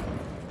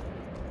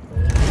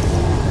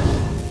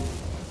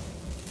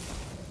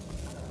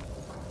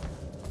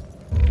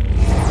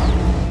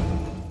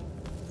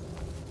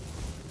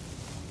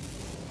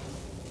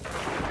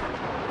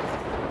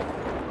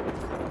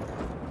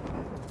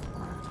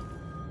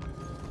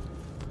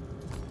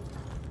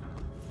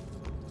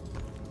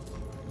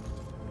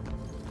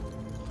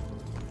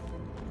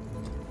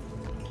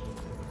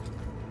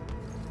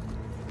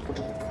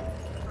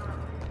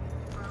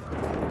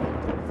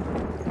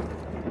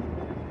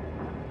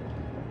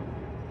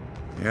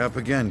 You're up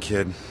again,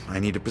 kid. I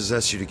need to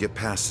possess you to get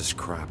past this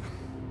crap.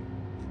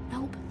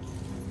 Nope.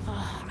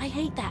 I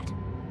hate that.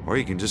 Or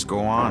you can just go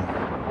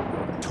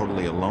on.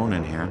 Totally alone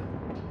in here.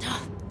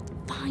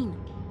 Fine.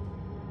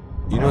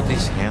 You know what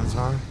these hands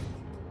are?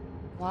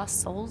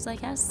 Lost souls, I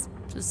guess?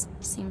 Just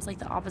seems like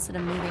the opposite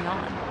of moving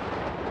on.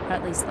 Or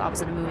at least the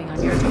opposite of moving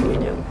on you're trying to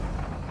do.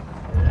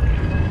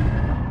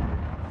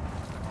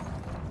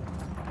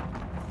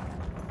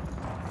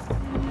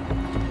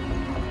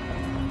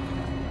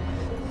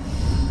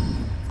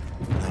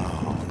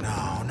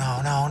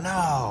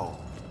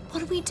 What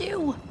do we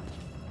do?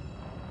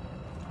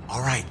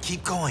 All right,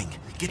 keep going.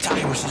 Get to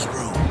Iris's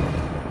room.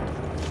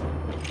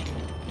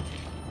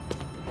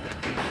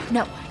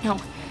 No.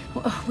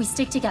 We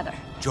stick together.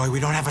 Joy, we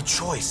don't have a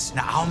choice.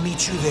 Now, I'll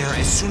meet you there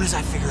as soon as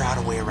I figure out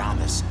a way around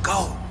this.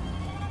 Go!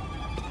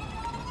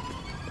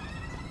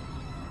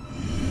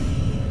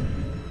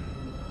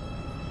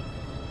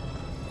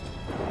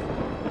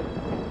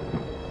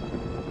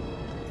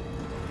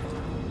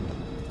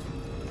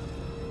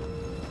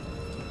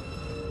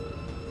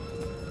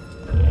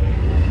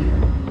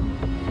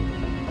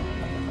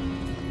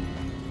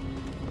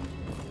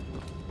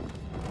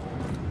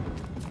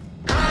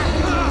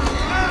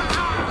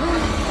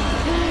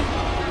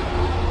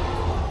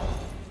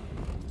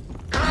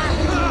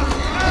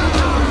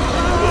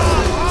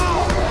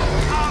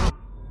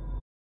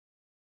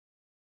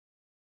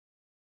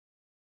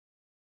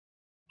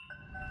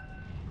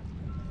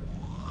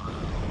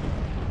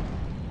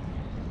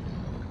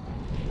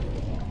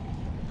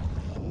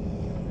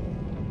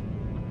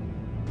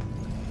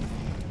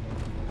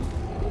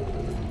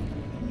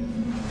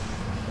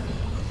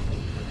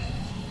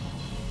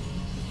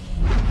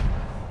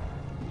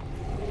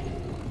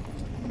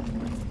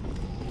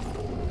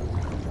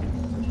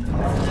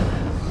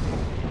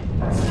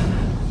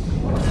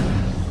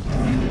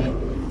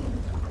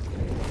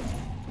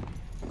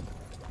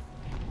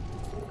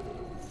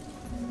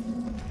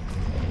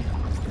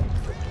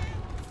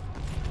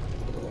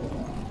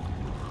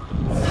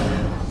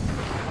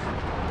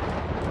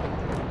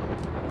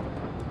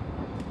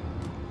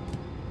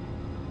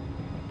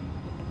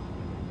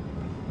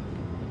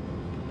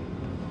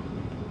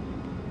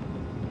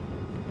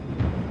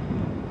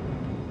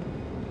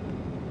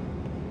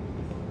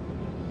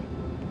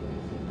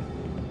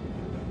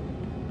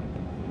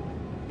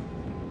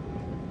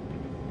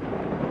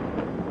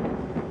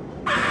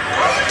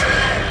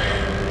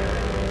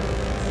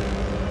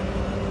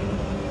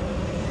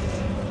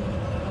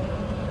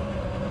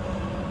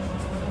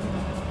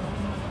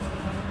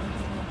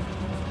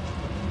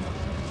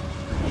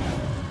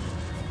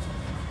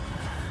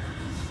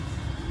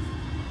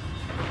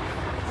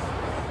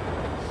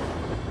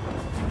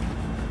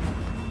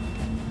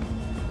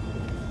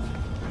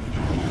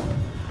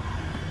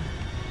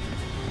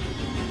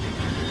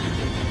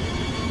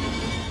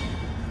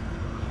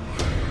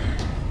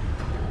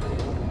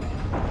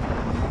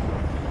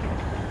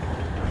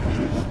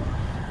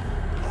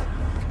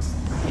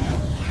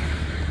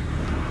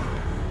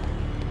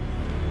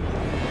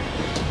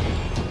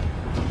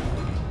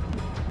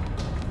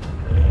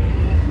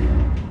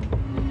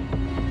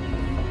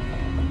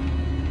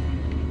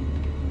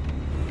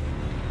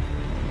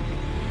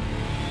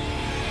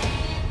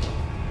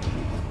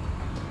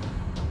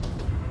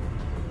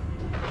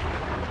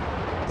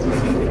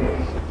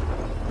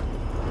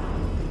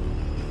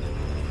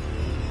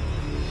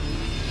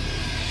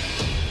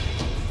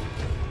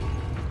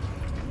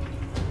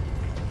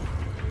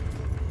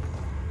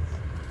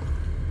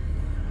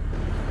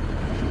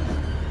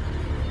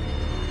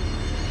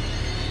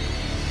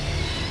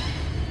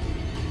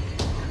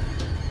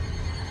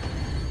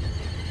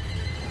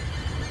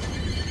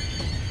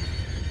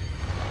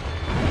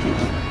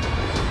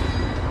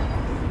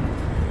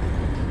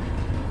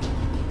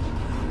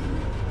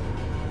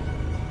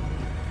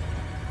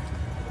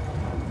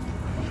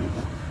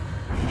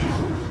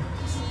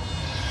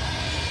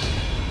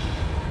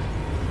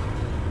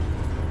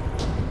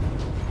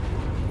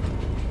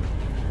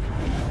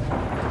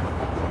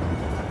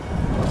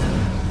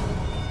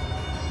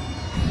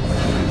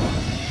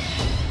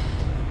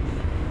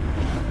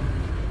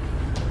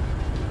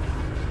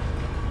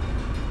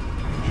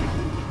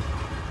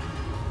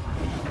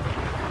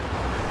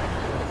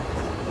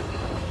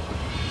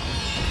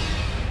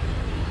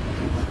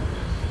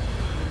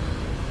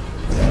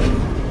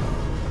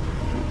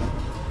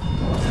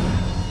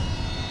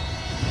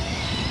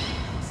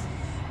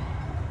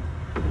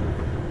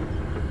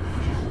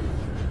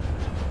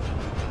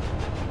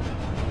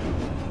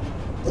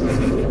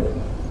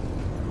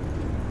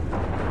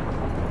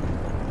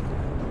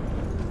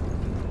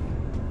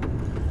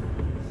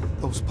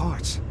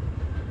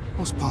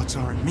 Those parts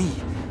aren't me.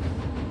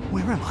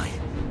 Where am I?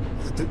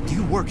 Do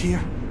you work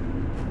here?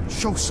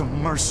 Show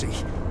some mercy.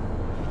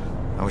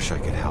 I wish I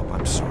could help.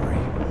 I'm sorry.